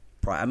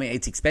price. I mean,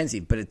 it's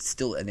expensive, but it's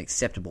still an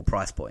acceptable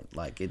price point.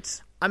 Like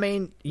it's. I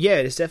mean, yeah,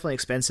 it's definitely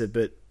expensive,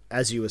 but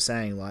as you were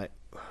saying, like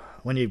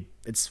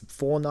it's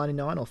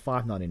 $4.99 or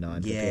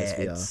 $5.99 for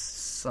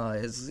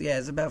PSVR.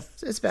 It's about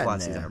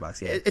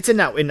 $500-$600. Yeah, it's in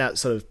that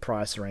sort of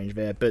price range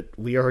there. But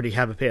we already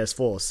have a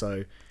PS4,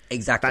 so.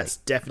 Exactly. That's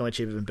definitely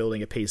cheaper than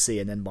building a PC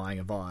and then buying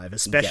a Vive,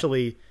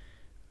 especially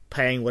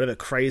paying whatever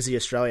crazy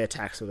Australia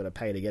tax we're going to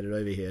pay to get it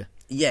over here.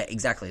 Yeah,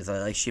 exactly. So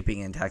like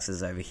shipping and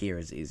taxes over here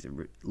is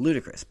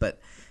ludicrous.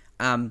 But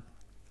I mean,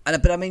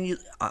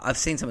 I've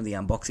seen some of the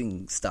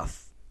unboxing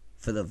stuff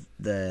for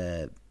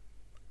the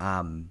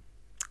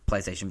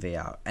PlayStation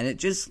VR, and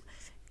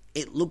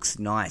it looks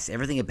nice.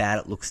 Everything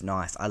about it looks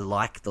nice. I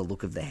like the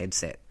look of the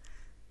headset.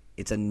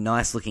 It's a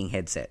nice looking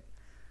headset.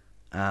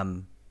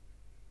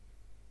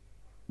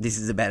 This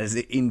is about as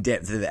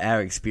in-depth as our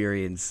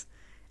experience,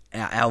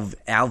 our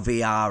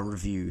VR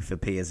review for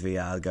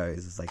PSVR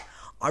goes. It's like,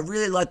 I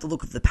really like the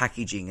look of the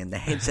packaging and the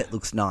headset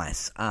looks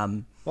nice.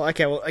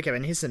 Okay,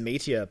 and here's the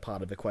meatier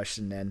part of the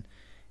question then.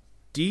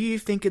 Do you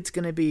think it's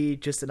going to be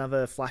just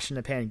another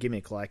flash-in-the-pan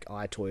gimmick like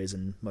iToys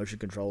and motion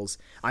controls?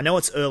 I know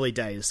it's early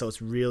days, so it's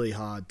really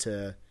hard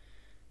to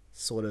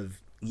sort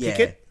of pick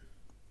it.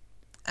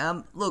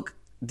 Look...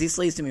 This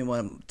leads to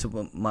one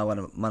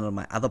of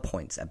my other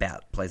points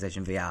about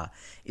PlayStation VR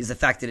is the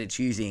fact that it's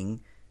using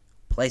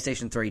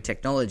PlayStation 3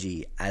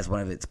 technology as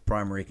one of its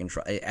primary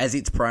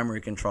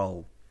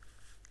control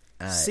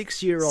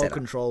 6-year-old setup.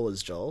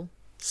 Controllers, Joel.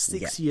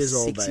 6 years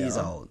old. 6 years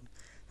old.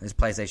 Those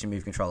PlayStation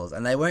Move controllers,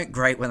 and they weren't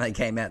great when they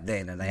came out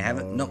then, and they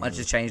haven't. Not much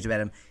has changed about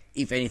them,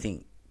 if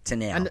anything, to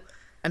now.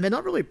 And they're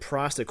not really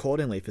priced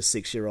accordingly for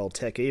 6-year-old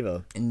tech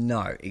either.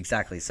 No,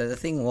 exactly. So the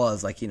thing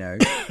was, like 2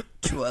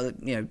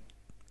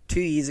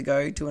 years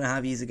ago,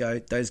 2.5 years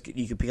ago, those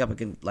you could pick up a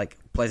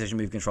PlayStation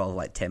Move controller for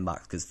like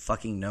 $10 because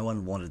fucking no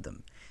one wanted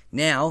them.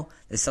 Now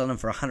they're selling them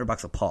for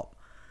 $100 a pop.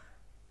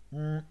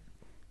 I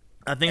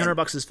think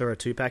 $100 is for a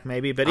 2-pack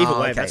maybe, but either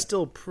way, that's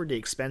still pretty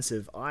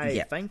expensive.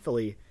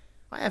 Thankfully,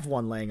 I have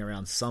one laying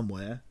around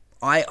somewhere.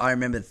 I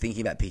remember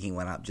thinking about picking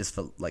one up just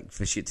for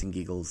shits and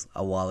giggles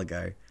a while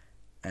ago,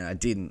 and I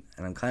didn't,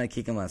 and I'm kind of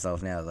kicking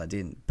myself now that I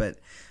didn't. But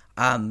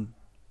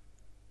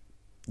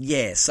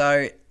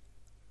so.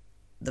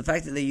 The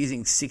fact that they're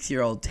using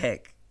 6-year-old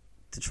tech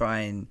to try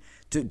and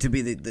to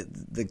be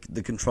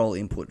the control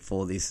input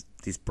for this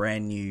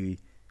brand new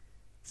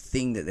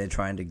thing that they're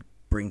trying to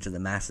bring to the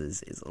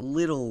masses is a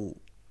little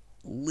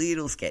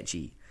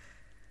sketchy.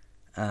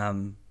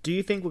 Do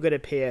you think we'll get a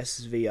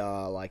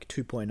PSVR like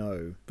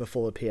 2.0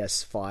 before the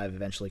PS5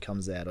 eventually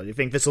comes out, or do you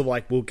think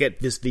we'll get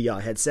this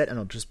VR headset and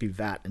it'll just be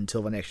that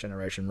until the next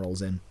generation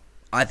rolls in?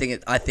 I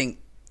think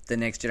the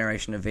next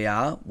generation of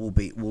VR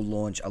will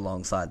launch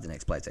alongside the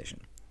next PlayStation.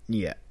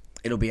 Yeah,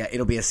 it'll be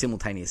a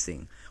simultaneous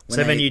thing.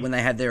 When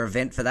they have their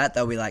event for that,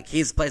 they'll be like,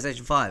 "Here's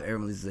PlayStation 5."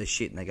 Everyone loses their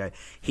shit, and they go,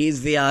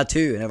 "Here's VR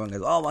 2," and everyone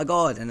goes, "Oh my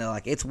god!" And they're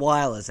like, "It's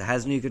wireless. It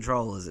has new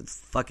controllers.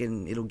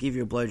 It'll give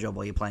you a blowjob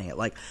while you're playing it."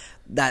 Like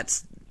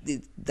that's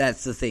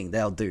the thing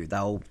they'll do.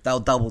 They'll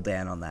double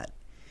down on that.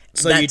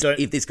 So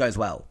if this goes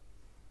well.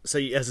 So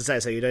as I say,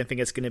 so you don't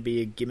think it's going to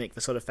be a gimmick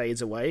that sort of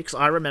fades away? Because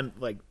I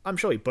remember, I'm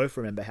sure we both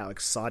remember how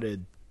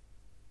excited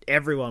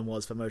everyone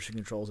was for motion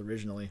controls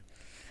originally.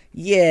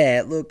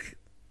 Yeah, look,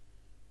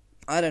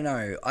 I don't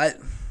know.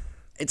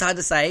 It's hard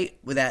to say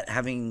without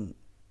having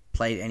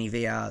played any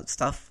VR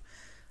stuff.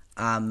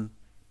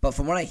 But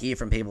from what I hear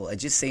from people, it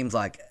just seems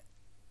like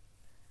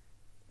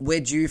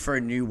we're due for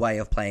a new way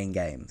of playing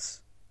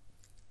games.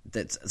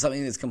 That's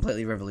something that's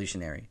completely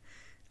revolutionary.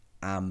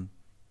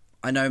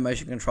 I know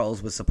motion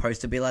controls were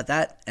supposed to be like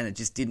that, and it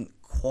just didn't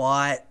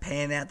quite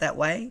pan out that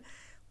way.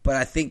 But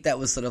I think that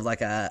was sort of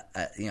like a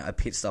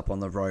pit stop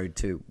on the road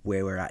to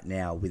where we're at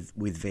now with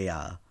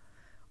VR.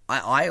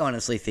 I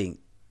honestly think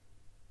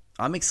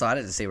I'm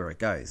excited to see where it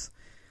goes.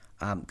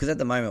 Because at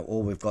the moment,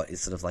 all we've got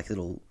is sort of like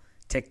little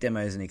tech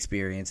demos and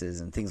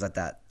experiences and things like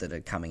that that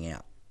are coming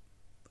out.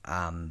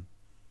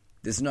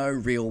 There's no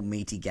real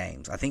meaty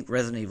games. I think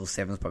Resident Evil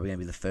 7 is probably going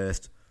to be the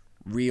first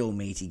real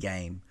meaty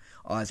game.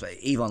 Oh, sorry,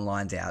 EVE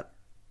Online's out.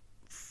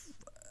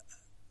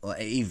 Or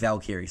EVE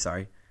Valkyrie,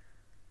 sorry.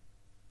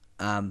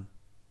 That's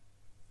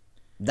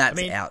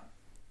out.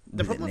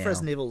 The problem with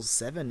Resident Evil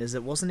 7 is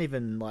it wasn't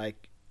even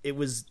like it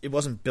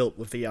wasn't built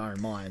with VR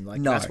in mind.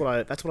 Like No. that's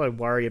what I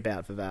worry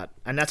about for that,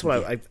 and that's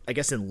what I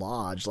guess in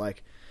large,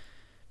 like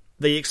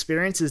the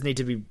experiences need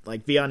to be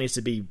like VR needs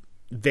to be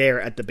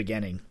there at the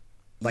beginning,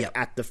 like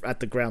Yep. at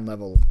the ground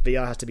level.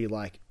 VR has to be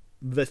like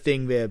the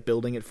thing they're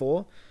building it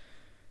for.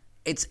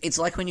 It's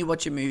like when you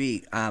watch a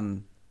movie,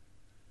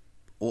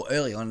 or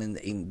early on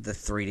in the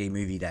 3D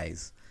movie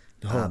days.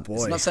 Oh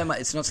boy,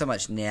 it's not so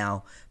much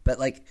now, but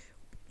like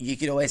you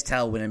could always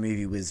tell when a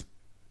movie was,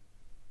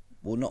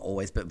 well, not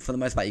always, but for the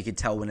most part, you could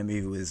tell when a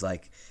movie was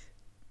like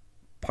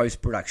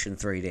post-production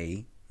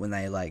 3D when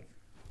they like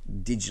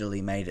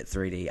digitally made it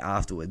 3D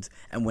afterwards,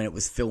 and when it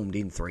was filmed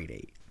in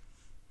 3D.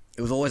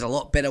 It was always a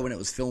lot better when it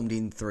was filmed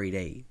in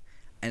 3D,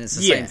 and it's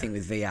the same thing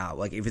with VR.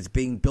 Like if it's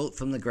being built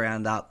from the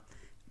ground up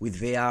with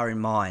VR in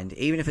mind,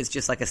 even if it's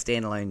just like a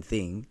standalone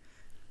thing,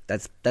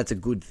 that's a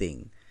good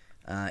thing.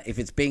 If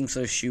it's being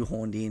sort of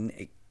shoehorned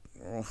in,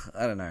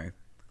 I don't know.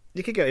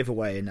 You could go either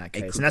way in that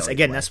case, and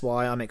that's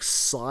why I'm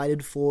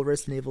excited for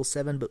Resident Evil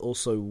 7, but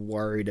also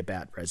worried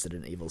about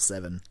Resident Evil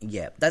 7.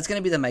 Yeah, that's going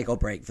to be the make or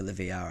break for the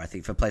VR, I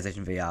think, for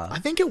PlayStation VR. I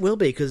think it will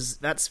be, because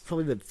that's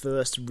probably the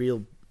first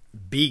real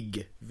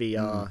big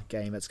VR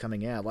game that's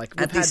coming out. Like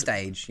at this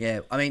stage,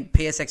 yeah. I mean,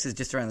 PSX is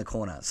just around the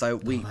corner, so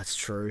that's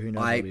true. Who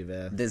knows what'll be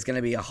there? There's going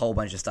to be a whole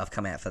bunch of stuff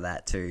come out for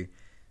that too.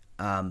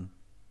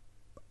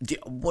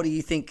 What do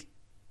you think?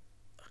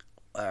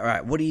 All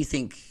right, what do you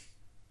think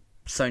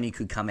Sony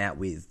could come out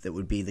with that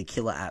would be the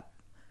killer app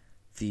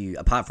for you,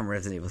 apart from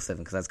Resident Evil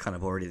 7, because that's kind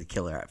of already the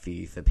killer app for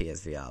you for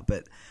PSVR.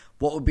 But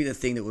what would be the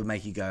thing that would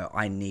make you go,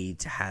 I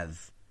need to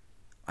have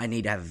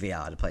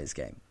VR to play this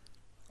game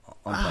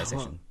on PlayStation?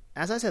 Well,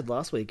 as I said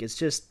last week, it's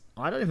just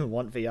I don't even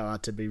want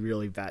VR to be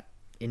really that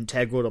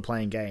integral to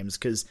playing games,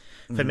 because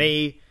for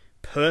me,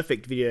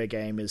 perfect video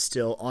game is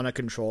still on a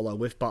controller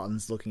with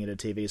buttons looking at a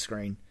TV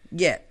screen.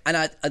 Yeah, and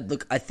I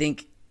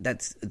think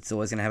it's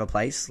always going to have a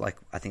place. Like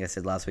I think I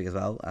said last week as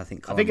well. I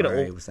think Colin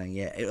Murray was saying,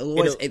 it'll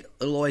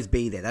always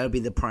be there. That'll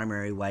be the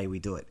primary way we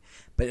do it.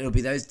 But it'll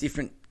be those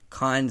different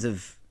kinds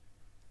of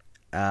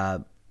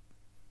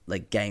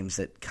like games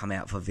that come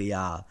out for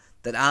VR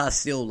that are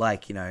still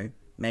like, you know,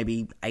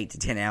 maybe 8 to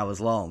 10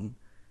 hours long,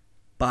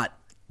 but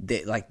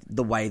like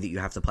the way that you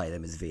have to play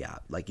them is VR.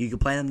 Like you can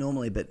play them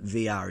normally, but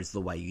VR is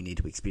the way you need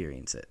to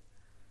experience it.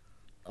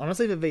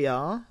 Honestly, for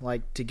VR,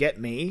 like to get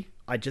me,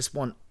 I just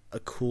want a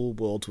cool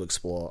world to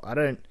explore. I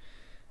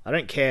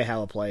don't care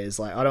how it plays.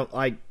 Like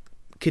I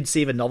could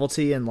see the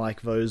novelty in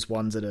like those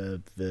ones that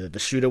are the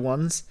shooter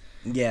ones.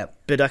 Yeah,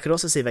 but I could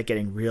also see that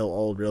getting real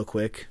old real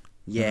quick.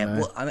 Yeah,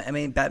 well, I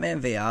mean,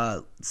 Batman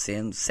VR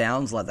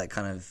sounds like that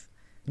kind of.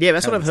 Yeah,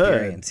 that's what I've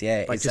heard.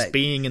 Yeah, like just like,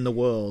 being in the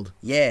world.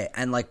 Yeah,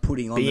 and like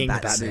putting on being the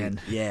Batman.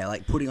 Suit. Yeah,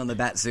 like putting on the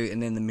bat suit,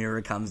 and then the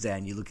mirror comes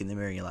down. You look in the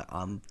mirror, and you're like,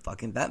 I'm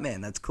fucking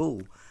Batman. That's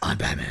cool. I'm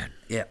Batman.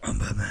 Yeah, I'm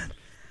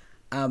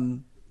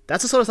Batman.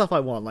 That's the sort of stuff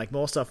I want. Like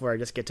more stuff where I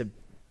just get to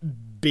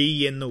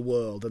be in the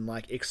world and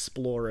like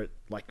explore it,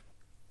 like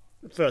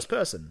first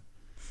person.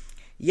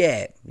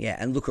 Yeah,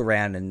 and look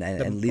around and live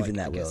like, in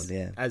that world.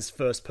 Yeah, as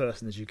first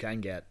person as you can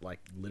get, like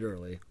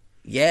literally.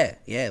 Yeah.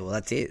 Well,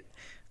 that's it.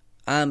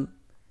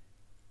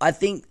 I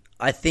think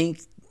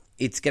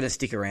it's going to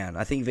stick around.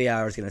 I think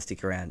VR is going to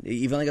stick around.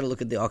 You've only got to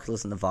look at the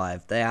Oculus and the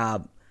Vive. They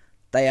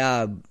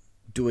are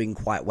doing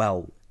quite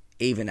well,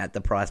 even at the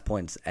price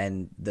points,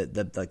 and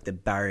the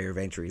barrier of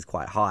entry is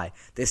quite high.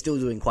 They're still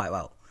doing quite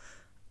well.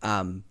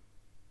 I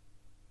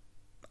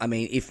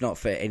mean, if not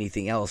for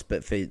anything else,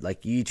 but for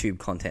like YouTube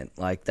content,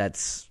 like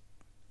that's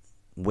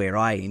where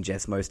I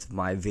ingest most of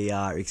my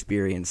VR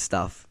experience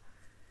stuff,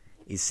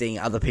 is seeing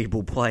other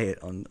people play it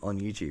on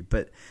YouTube.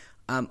 But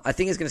I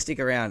think it's going to stick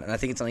around, and I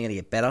think it's only going to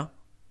get better.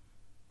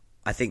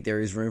 I think there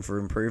is room for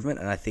improvement,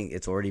 and I think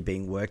it's already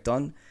being worked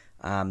on.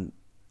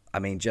 I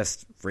mean,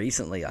 just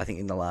recently, I think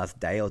in the last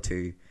day or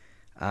two,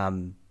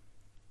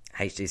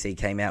 HTC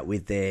came out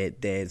with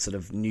their sort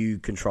of new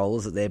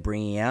controllers that they're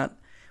bringing out,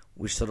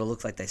 which sort of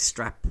looks like they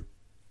strap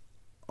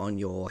on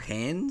your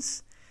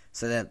hands.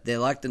 So that they're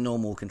like the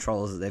normal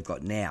controllers that they've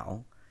got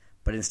now,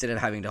 but instead of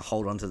having to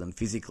hold onto them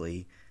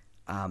physically,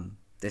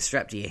 they're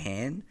strapped to your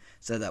hand.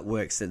 So that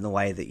works in the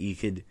way that you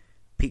could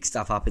pick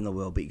stuff up in the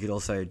world, but you could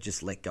also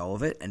just let go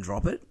of it and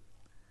drop it.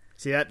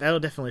 See, that'll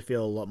definitely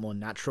feel a lot more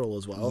natural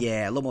as well.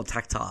 Yeah, a lot more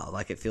tactile.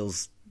 Like it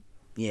feels,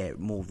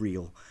 more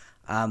real.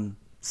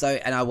 So,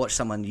 and I watched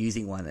someone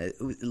using one. It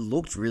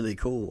looked really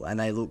cool,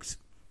 and it looked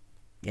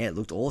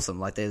awesome.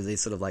 Like there's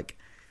this sort of like,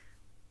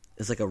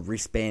 it's like a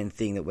wristband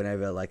thing that went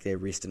over like their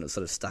wrist, and it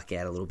sort of stuck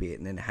out a little bit,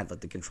 and then it had like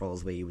the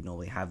controls where you would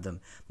normally have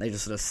them. They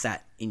just sort of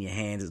sat in your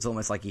hands. It's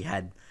almost like you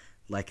had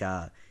like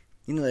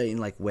in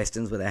like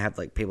westerns where they have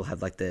like people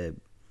have like the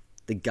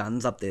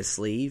guns up their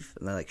sleeve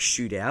and they like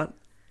shoot out,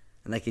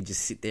 and they could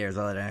just sit there as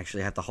well. They don't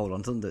actually have to hold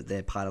on to them.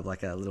 They're part of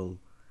like a little,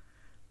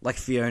 like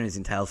Fiona's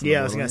in Tales from the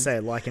Yeah, I was going to say,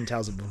 like in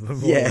Tales of the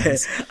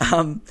Borderlands.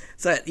 Yeah.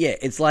 So yeah,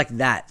 it's like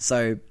that.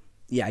 So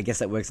yeah, I guess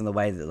that works in the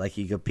way that like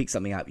you could pick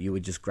something up, you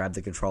would just grab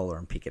the controller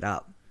and pick it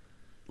up,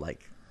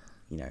 like,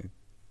 you know,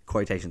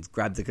 quotations,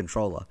 grab the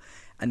controller,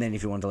 and then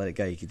if you wanted to let it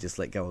go, you could just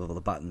let go of all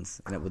the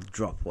buttons, and it would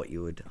drop what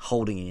you were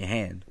holding in your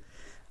hand.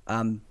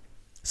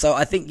 So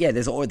I think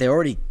they're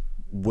already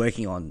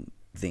working on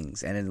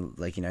things, and then,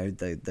 like, you know,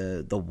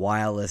 the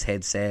wireless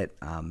headset.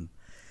 I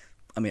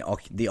mean,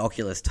 the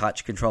Oculus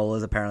Touch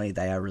controllers, apparently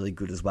they are really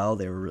good as well.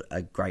 They're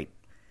a great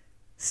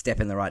step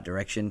in the right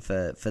direction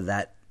for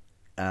that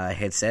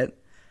headset.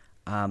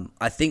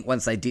 I think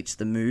once they ditch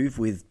the Move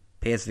with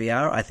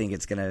PSVR, I think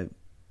it's gonna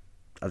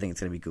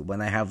be good when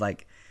they have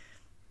like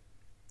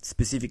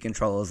specific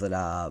controllers that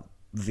are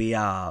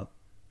VR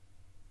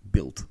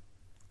built.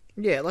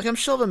 Yeah, like I'm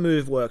sure the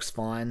Move works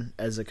fine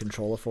as a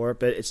controller for it,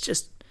 but it's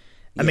just,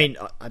 I mean,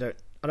 I don't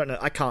know.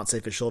 I can't say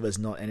for sure there's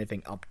not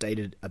anything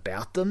updated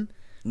about them.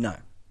 No.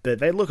 But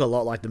they look a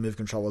lot like the Move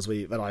controllers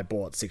that I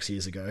bought 6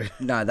 years ago.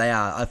 No, they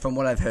are. From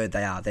what I've heard,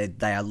 they are.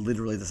 They are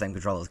literally the same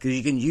controllers, because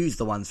you can use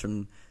the ones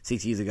from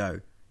 6 years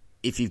ago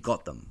if you've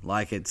got them.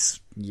 Like,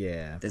 there's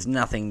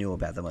nothing new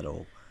about them at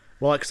all.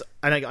 Well,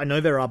 I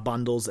know there are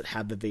bundles that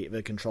have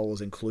the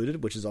controllers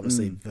included, which is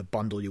obviously the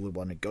bundle you would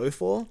want to go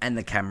for. And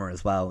the camera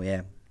as well,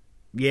 yeah.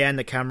 Yeah, and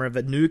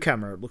the new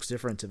camera, it looks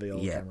different to the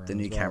old camera. Yeah, the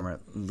new camera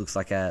looks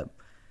like a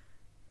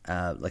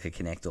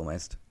Kinect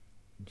almost.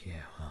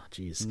 Yeah, oh,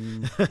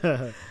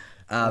 jeez.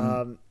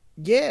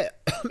 Yeah,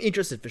 I'm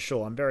interested for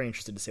sure. I'm very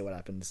interested to see what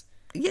happens.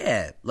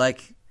 Yeah,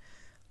 like,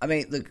 I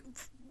mean, look,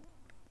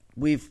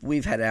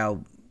 we've had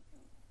our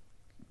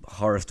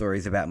horror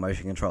stories about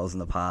motion controls in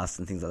the past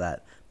and things like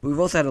that. But we've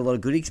also had a lot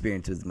of good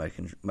experiences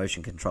with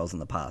motion controls in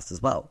the past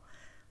as well.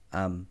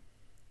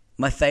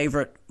 My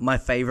favorite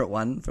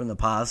one from the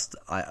past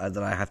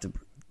that I have to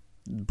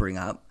bring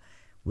up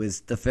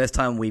was the first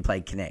time we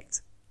played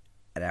Kinect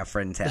at our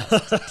friend's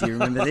house. Do you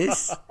remember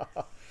this?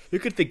 Who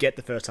could forget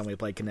the first time we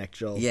played Kinect,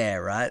 Joel? Yeah,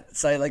 right.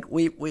 So like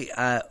we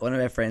one of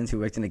our friends who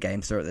worked in a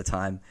game store at the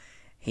time,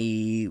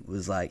 he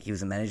was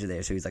a manager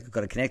there, so he's like, I've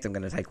got a Kinect, I'm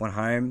going to take one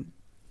home.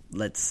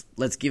 Let's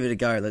give it a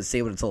go. Let's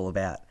see what it's all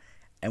about.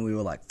 And we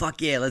were like,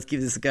 fuck yeah, let's give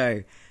this a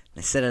go.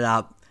 They set it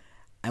up,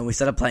 and we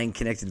started playing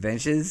Kinect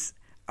Adventures.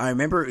 I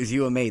remember it was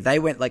you and me. They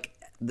went, like,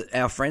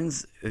 our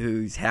friends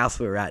whose house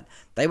we were at,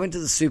 they went to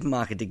the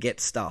supermarket to get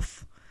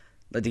stuff,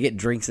 like to get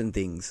drinks and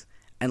things,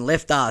 and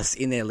left us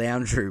in their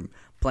lounge room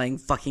playing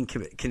fucking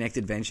Kinect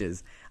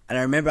Adventures. And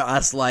I remember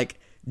us, like,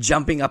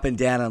 jumping up and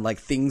down and, like,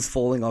 things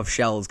falling off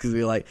shelves because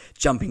we were, like,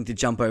 jumping to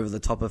jump over the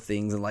top of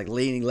things and, like,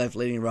 leaning left,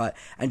 leaning right,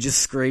 and just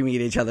screaming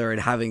at each other and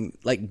having,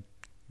 like,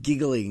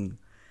 giggling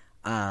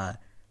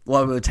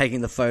while we were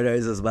taking the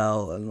photos as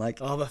well. And, like...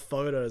 Oh, the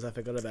photos. I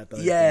forgot about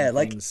those. Yeah,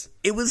 like,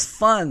 it was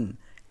fun.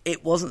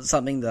 It wasn't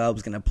something that I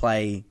was going to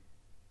play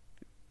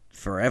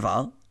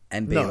forever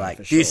and be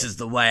this is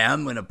the way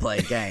I'm going to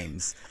play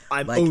games.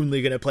 I'm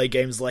only going to play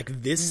games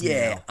like this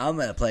now. I'm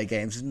going to play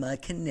games with my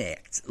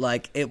Kinect.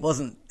 Like, it was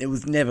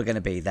never going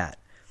to be that.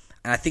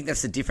 And I think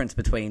that's the difference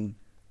between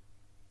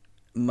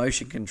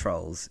motion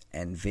controls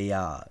and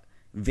VR.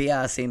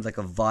 VR seems like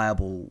a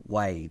viable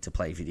way to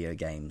play video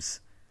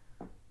games.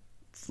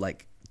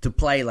 Like, to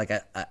play like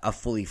a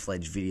fully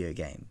fledged video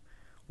game.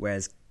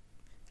 Whereas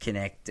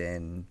Kinect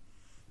and...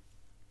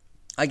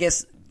 I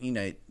guess, you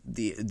know,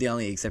 the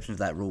only exception to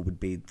that rule would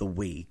be the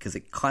Wii, because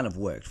it kind of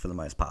worked for the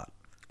most part.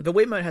 The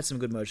Wiimote had some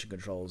good motion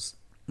controls.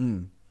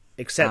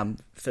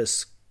 Except for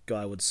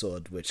Skyward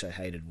Sword, which I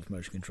hated with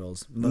motion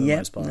controls for the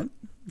most part.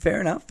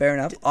 Fair enough.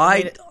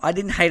 I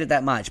didn't hate it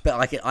that much, but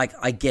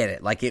I get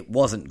it. Like, it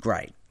wasn't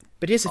great.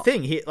 But here's the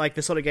thing, like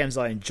the sort of games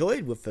I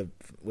enjoyed with the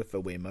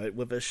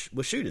Wiimote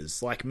were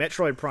shooters, like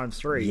Metroid Prime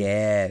 3.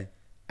 Yeah.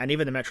 And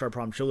even the Metroid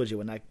Prime trilogy,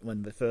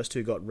 when the first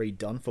two got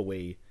redone for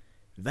Wii,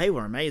 they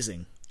were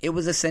amazing. It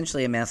was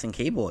essentially a mouse and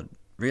keyboard,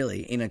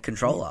 really, in a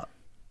controller.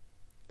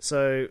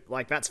 So,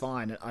 like, that's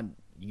fine.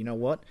 You know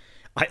what?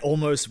 I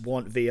almost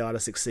want VR to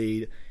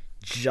succeed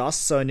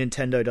just so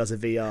Nintendo does a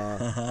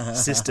VR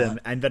system,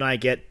 and then I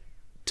get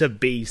to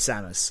be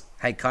Samus.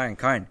 Hey,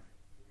 Kyron.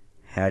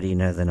 How do you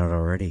know they're not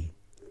already?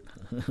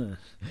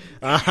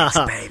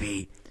 NX,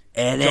 baby.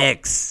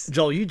 NX.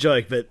 Joel, you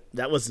joke, but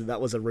that was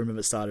a rumor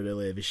that started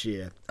earlier this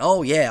year.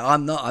 Oh yeah,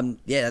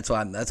 that's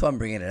why I'm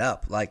bringing it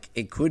up. Like,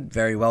 it could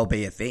very well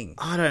be a thing.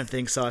 I don't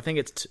think so. I think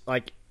it's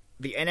like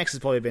the NX has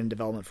probably been in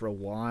development for a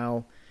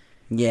while.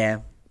 Yeah.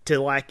 To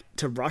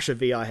rush a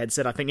VR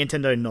headset, I think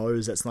Nintendo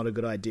knows that's not a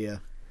good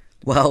idea.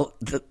 Well,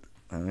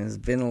 there's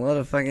been a lot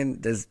of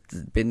there's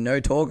been no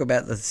talk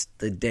about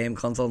the damn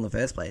console in the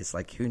first place.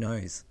 Like, who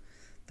knows?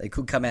 They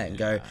could come out and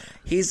go,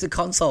 here's the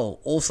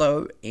console.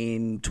 Also,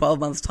 in 12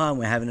 months' time,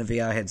 we're having a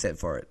VR headset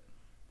for it.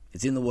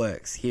 It's in the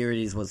works. Here it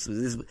is. This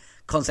is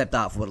concept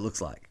art for what it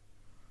looks like.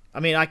 I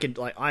mean,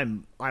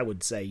 I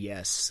would say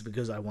yes,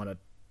 because I want to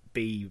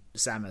be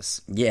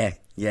Samus. Yeah,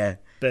 yeah.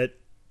 But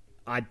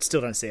I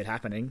still don't see it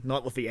happening.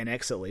 Not with the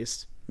NX, at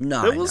least.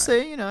 No, but we'll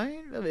see.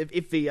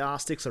 If VR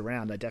sticks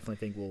around, I definitely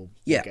think we'll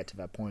get to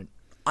that point.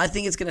 I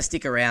think it's going to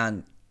stick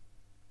around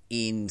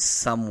in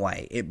some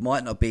way. It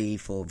might not be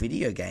for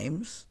video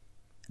games.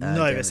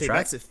 No, but see,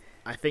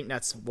 I think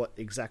that's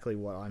exactly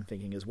what I'm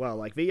thinking as well.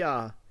 Like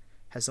VR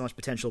has so much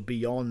potential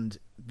beyond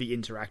the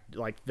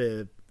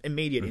the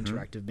immediate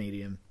interactive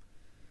medium.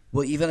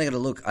 Well, you've only got to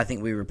look. I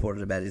think we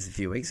reported about this a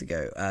few weeks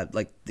ago.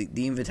 Like the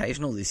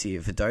Invitational this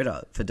year for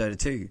Dota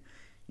 2,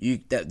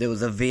 there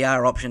was a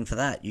VR option for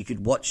that. You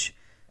could watch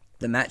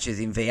the matches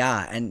in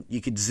VR, and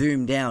you could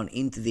zoom down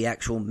into the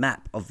actual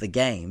map of the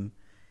game,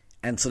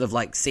 and sort of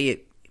like see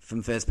it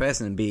from first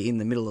person, and be in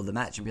the middle of the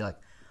match, and be like,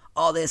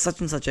 "Oh, there's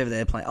such and such over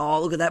there playing. Oh,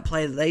 look at that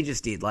play that they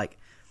just did." Like,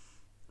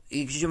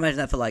 could you imagine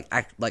that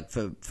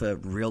for for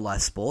real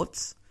life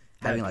sports?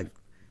 That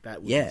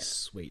would be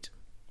sweet.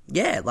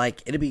 Yeah,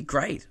 like it'd be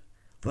great.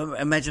 But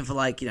imagine for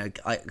I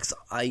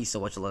used to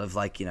watch a lot of the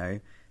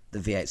V8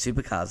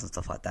 supercars and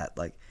stuff like that.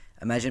 Like,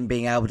 imagine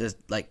being able to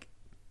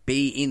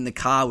be in the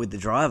car with the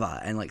driver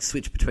and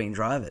switch between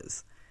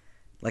drivers,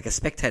 like a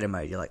spectator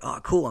mode. You're like, oh,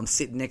 cool, I'm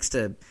sitting next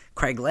to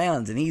Craig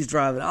Lowndes and he's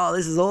driving. Oh,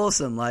 this is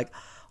awesome. Like,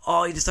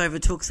 oh, he just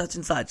overtook such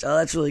and such. Oh,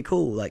 that's really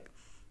cool. Like,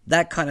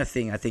 that kind of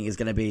thing I think is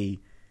going to be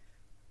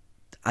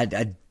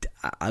a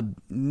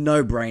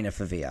no-brainer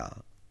for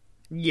VR.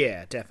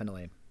 Yeah,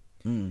 definitely.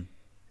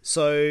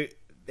 So,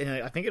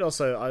 I think I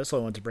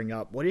also want to bring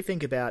up, what do you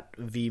think about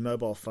the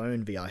mobile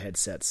phone VR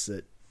headsets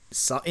that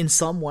in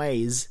some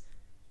ways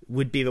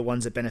would be the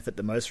ones that benefit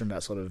the most from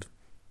that sort of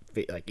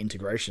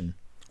integration?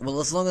 Well,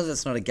 as long as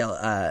it's not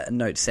a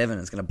Note 7,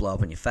 it's going to blow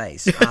up on your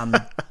face.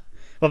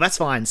 Well, that's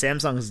fine.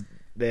 Samsung's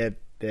they're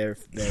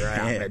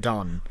out. They're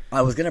done.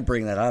 I was going to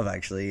bring that up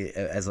actually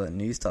as a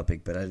news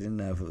topic, but I didn't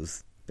know if it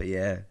was. But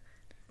yeah,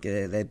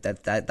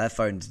 that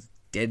phone's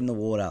dead in the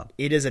water.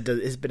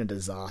 It's been a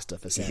disaster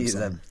for Samsung. It's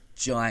a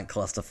giant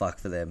clusterfuck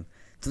for them,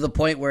 to the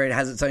point where it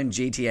has its own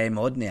GTA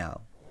mod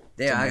now.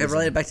 Yeah, I can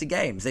relate it back to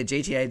games. Their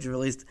GTA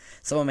released.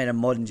 Someone made a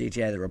mod in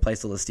GTA that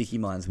replaced all the sticky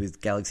mines with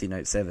Galaxy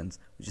Note 7s,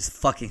 which is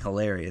fucking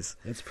hilarious.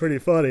 It's pretty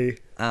funny.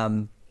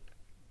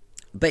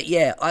 But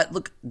yeah,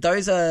 look,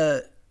 those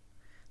are,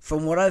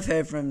 from what I've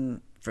heard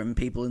from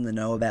people in the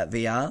know about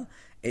VR,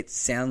 it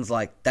sounds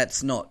like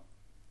that's not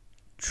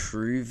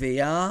true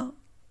VR,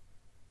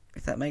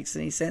 if that makes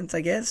any sense,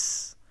 I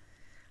guess.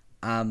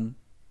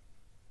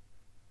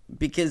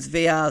 Because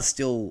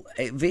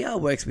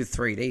VR works with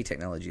 3D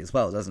technology as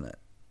well, doesn't it?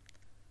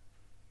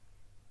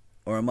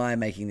 Or am I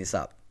making this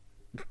up?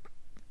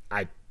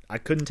 I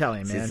couldn't tell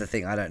you, man. That's the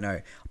thing, I don't know.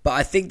 But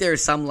I think there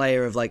is some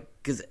layer of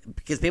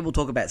because people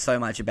talk about so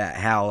much about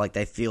how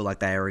they feel like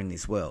they are in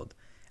this world,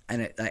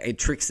 and it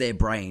tricks their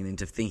brain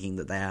into thinking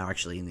that they are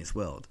actually in this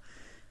world.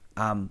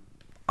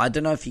 I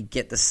don't know if you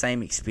get the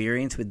same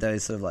experience with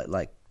those sort of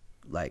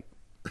like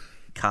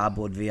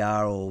Cardboard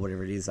VR or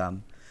whatever it is,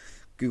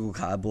 Google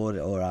Cardboard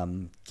or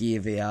Gear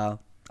VR.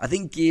 I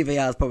think Gear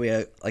VR is probably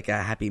a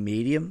happy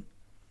medium.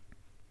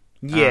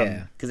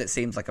 Yeah, because it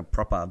seems like a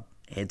proper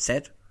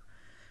headset.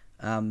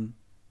 I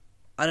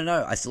don't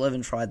know. I still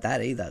haven't tried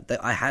that either.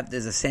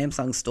 There's a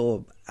Samsung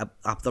store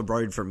up the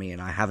road from me,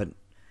 and I haven't.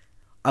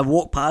 I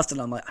walked past it,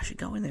 and I'm like, I should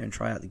go in there and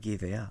try out the Gear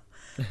VR.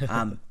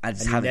 I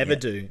just haven't never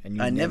yet. do.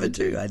 I never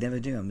do. I never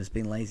do. I'm just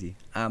being lazy.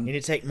 You need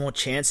to take more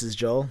chances,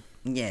 Joel.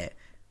 Yeah,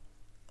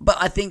 but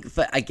I think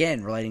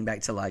relating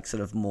back to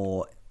sort of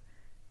more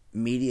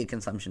media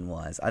consumption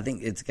wise, I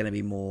think it's going to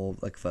be more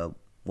for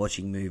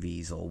watching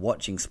movies or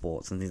watching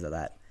sports and things like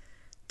that.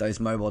 Those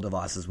mobile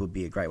devices would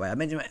be a great way.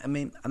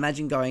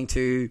 Imagine going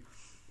to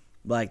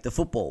the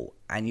football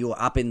and you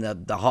were up in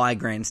the high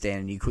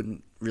grandstand and you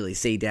couldn't really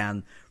see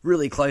down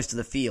really close to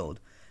the field.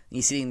 And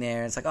you're sitting there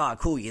and it's like, oh,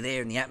 cool, you're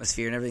there in the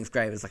atmosphere and everything's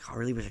great. But it's like, I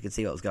really wish I could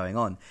see what was going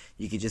on.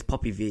 You could just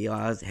pop your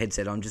VR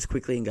headset on just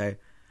quickly and go,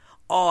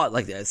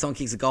 oh, someone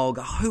kicks a goal,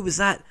 go, who was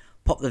that?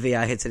 Pop the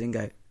VR headset and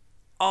go,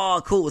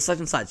 oh, cool, it was such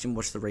and such, and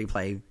watch the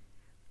replay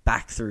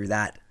back through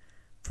that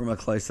from a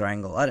closer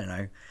angle. I don't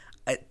know.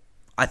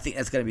 I think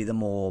that's going to be the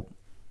more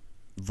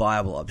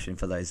viable option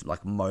for those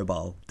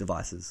mobile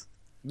devices.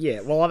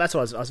 Yeah, well, that's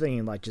what I was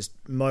thinking. Just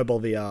mobile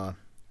VR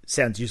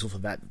sounds useful for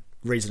that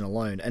reason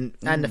alone, and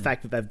the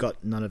fact that they've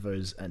got none of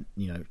those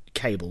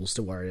cables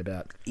to worry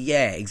about.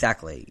 Yeah,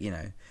 exactly.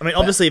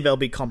 Obviously there'll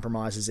be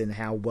compromises in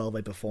how well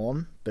they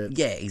perform, but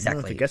yeah,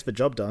 exactly. If it gets the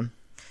job done,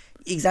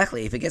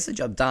 exactly. If it gets the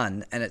job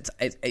done, and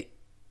it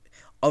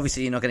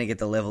obviously you're not going to get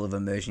the level of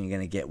immersion you're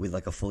going to get with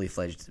a fully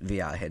fledged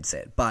VR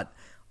headset, but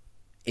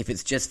if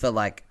it's just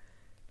for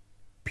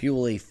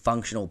purely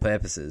functional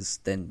purposes,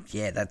 then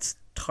yeah, that's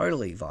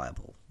totally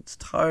viable. It's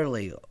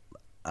totally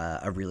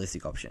a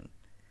realistic option.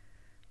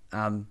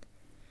 I'm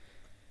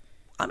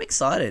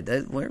excited.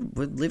 We're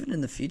living in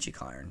the future,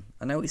 Kyron.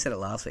 I know we said it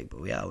last week, but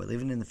we're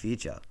living in the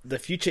future. The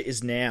future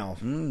is now.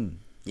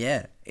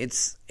 Yeah,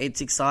 it's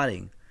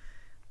exciting.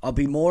 I'll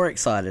be more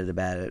excited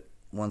about it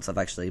once I've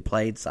actually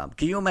played some.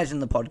 Can you imagine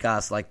the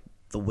podcast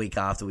the week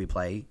after we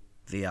play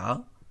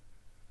VR?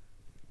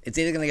 It's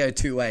either going to go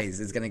two ways.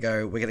 We're going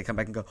to come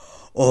back and go,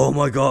 oh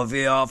my God,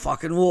 VR,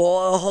 fucking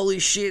war, holy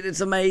shit, it's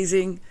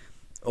amazing.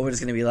 Or we're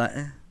just going to be like,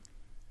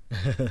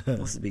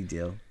 what's the big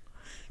deal?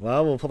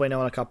 Well, we'll probably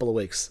know in a couple of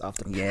weeks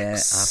after PAX. Yeah,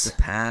 after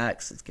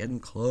PAX. It's getting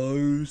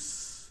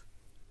close.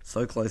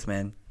 So close,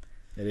 man.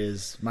 It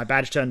is. My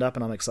badge turned up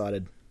and I'm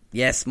excited.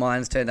 Yes,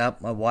 mine's turned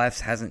up. My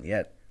wife's hasn't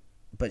yet.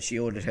 But she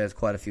ordered hers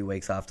quite a few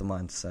weeks after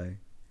mine, so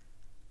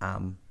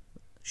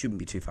shouldn't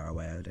be too far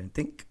away, I don't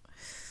think.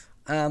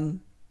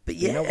 But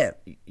yeah.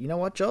 You know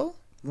what, Joel?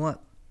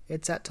 What?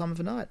 It's that time of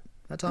the night.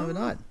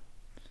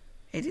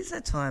 It is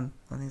that time.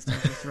 I think it's time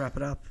just to wrap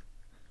it up.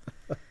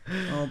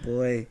 Oh,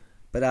 boy.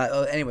 But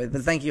anyway,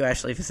 thank you,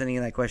 Ashley, for sending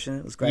in that question.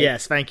 It was great.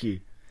 Yes, thank you.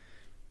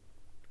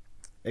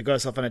 It got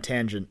us off on a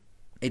tangent.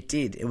 It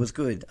did. It was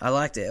good. I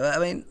liked it. I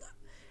mean,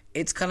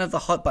 it's kind of the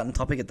hot button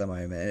topic at the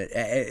moment.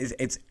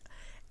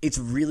 It's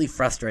really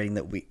frustrating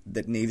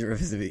that neither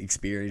of us have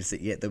experienced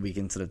it yet, that we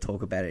can sort of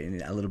talk about it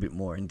in a little bit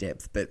more in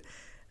depth. But,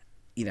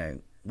 you know,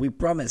 we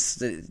promise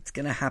that it's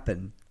going to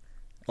happen.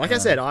 Like I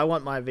said, I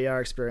want my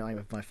VR experience,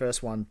 like my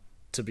first one,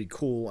 to be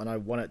cool, and I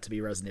want it to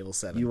be Resident Evil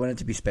 7. You want it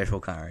to be special,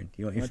 Karen.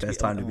 You want your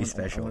first time to be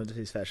special. I want it to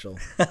be special.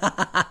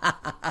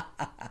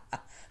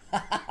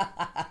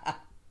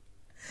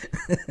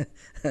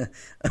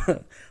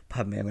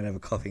 Pardon me, I'm going to have a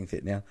coughing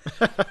fit now.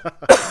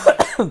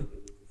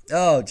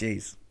 Oh,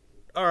 jeez.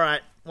 All right.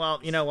 Well,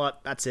 you know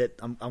what? That's it.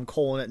 I'm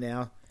calling it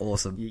now.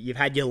 Awesome. You've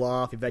had your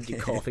laugh. You've had your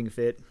coughing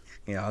fit.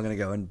 Yeah, I'm going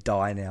to go and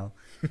die now.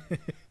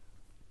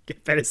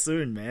 Get better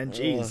soon, man.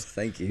 Jeez. Oh,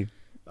 thank you.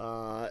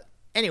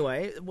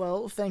 Anyway,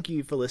 well, thank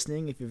you for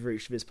listening. If you've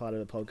reached this part of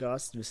the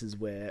podcast, this is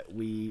where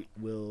we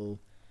will...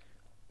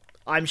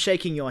 I'm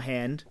shaking your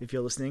hand if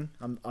you're listening.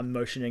 I'm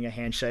motioning a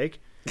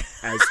handshake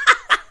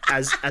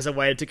as a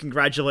way to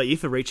congratulate you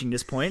for reaching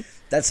this point.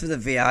 That's for the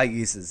VR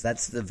users.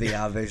 That's the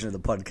VR version of the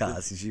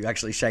podcast. Is you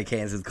actually shake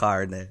hands with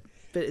Kyra in there.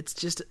 But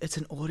it's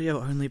an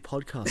audio only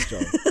podcast,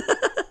 Joel.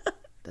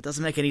 That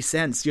doesn't make any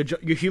sense. Your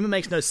humor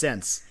makes no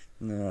sense.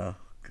 Oh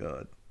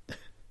God.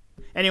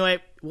 Anyway,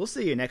 we'll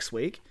see you next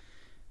week.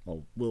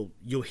 Well,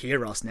 you'll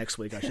hear us next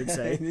week, I should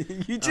say.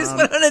 You just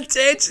went on a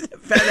tangent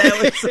about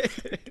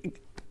that.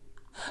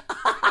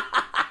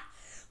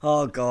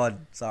 Oh,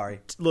 God. Sorry.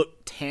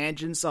 Look,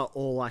 tangents are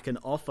all I can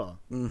offer.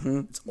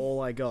 Mm-hmm. It's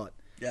all I got.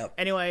 Yep.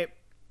 Anyway,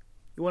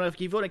 you want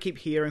to keep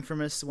hearing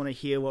from us, want to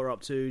hear what we're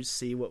up to,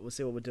 see what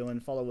we're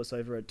doing, follow us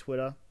over at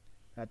Twitter,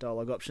 at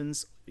Dialogue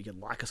Options. You can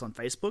like us on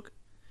Facebook,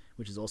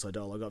 which is also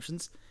Dialogue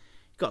Options.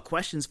 Got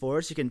questions for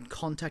us, you can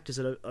contact us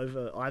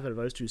over either of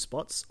those two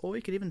spots, or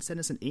you can even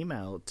send us an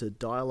email to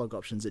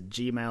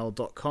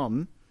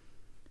dialogueoptions@gmail.com.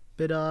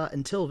 But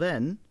until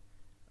then,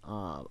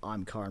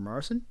 I'm Karen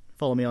Morrison.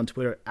 Follow me on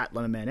Twitter at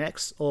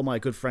LemonManX, or my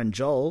good friend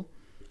Joel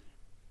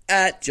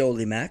at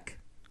Jolie Mac.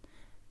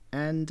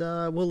 And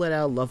we'll let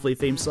our lovely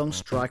theme song,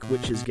 Strike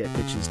Witches Get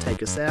Bitches,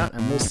 take us out,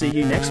 and we'll see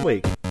you next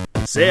week.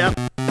 See ya!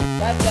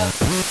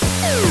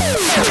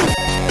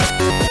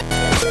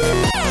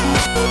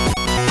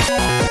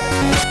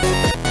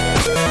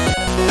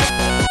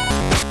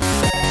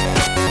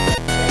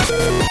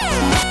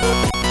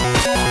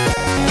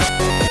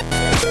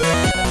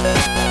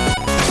 That's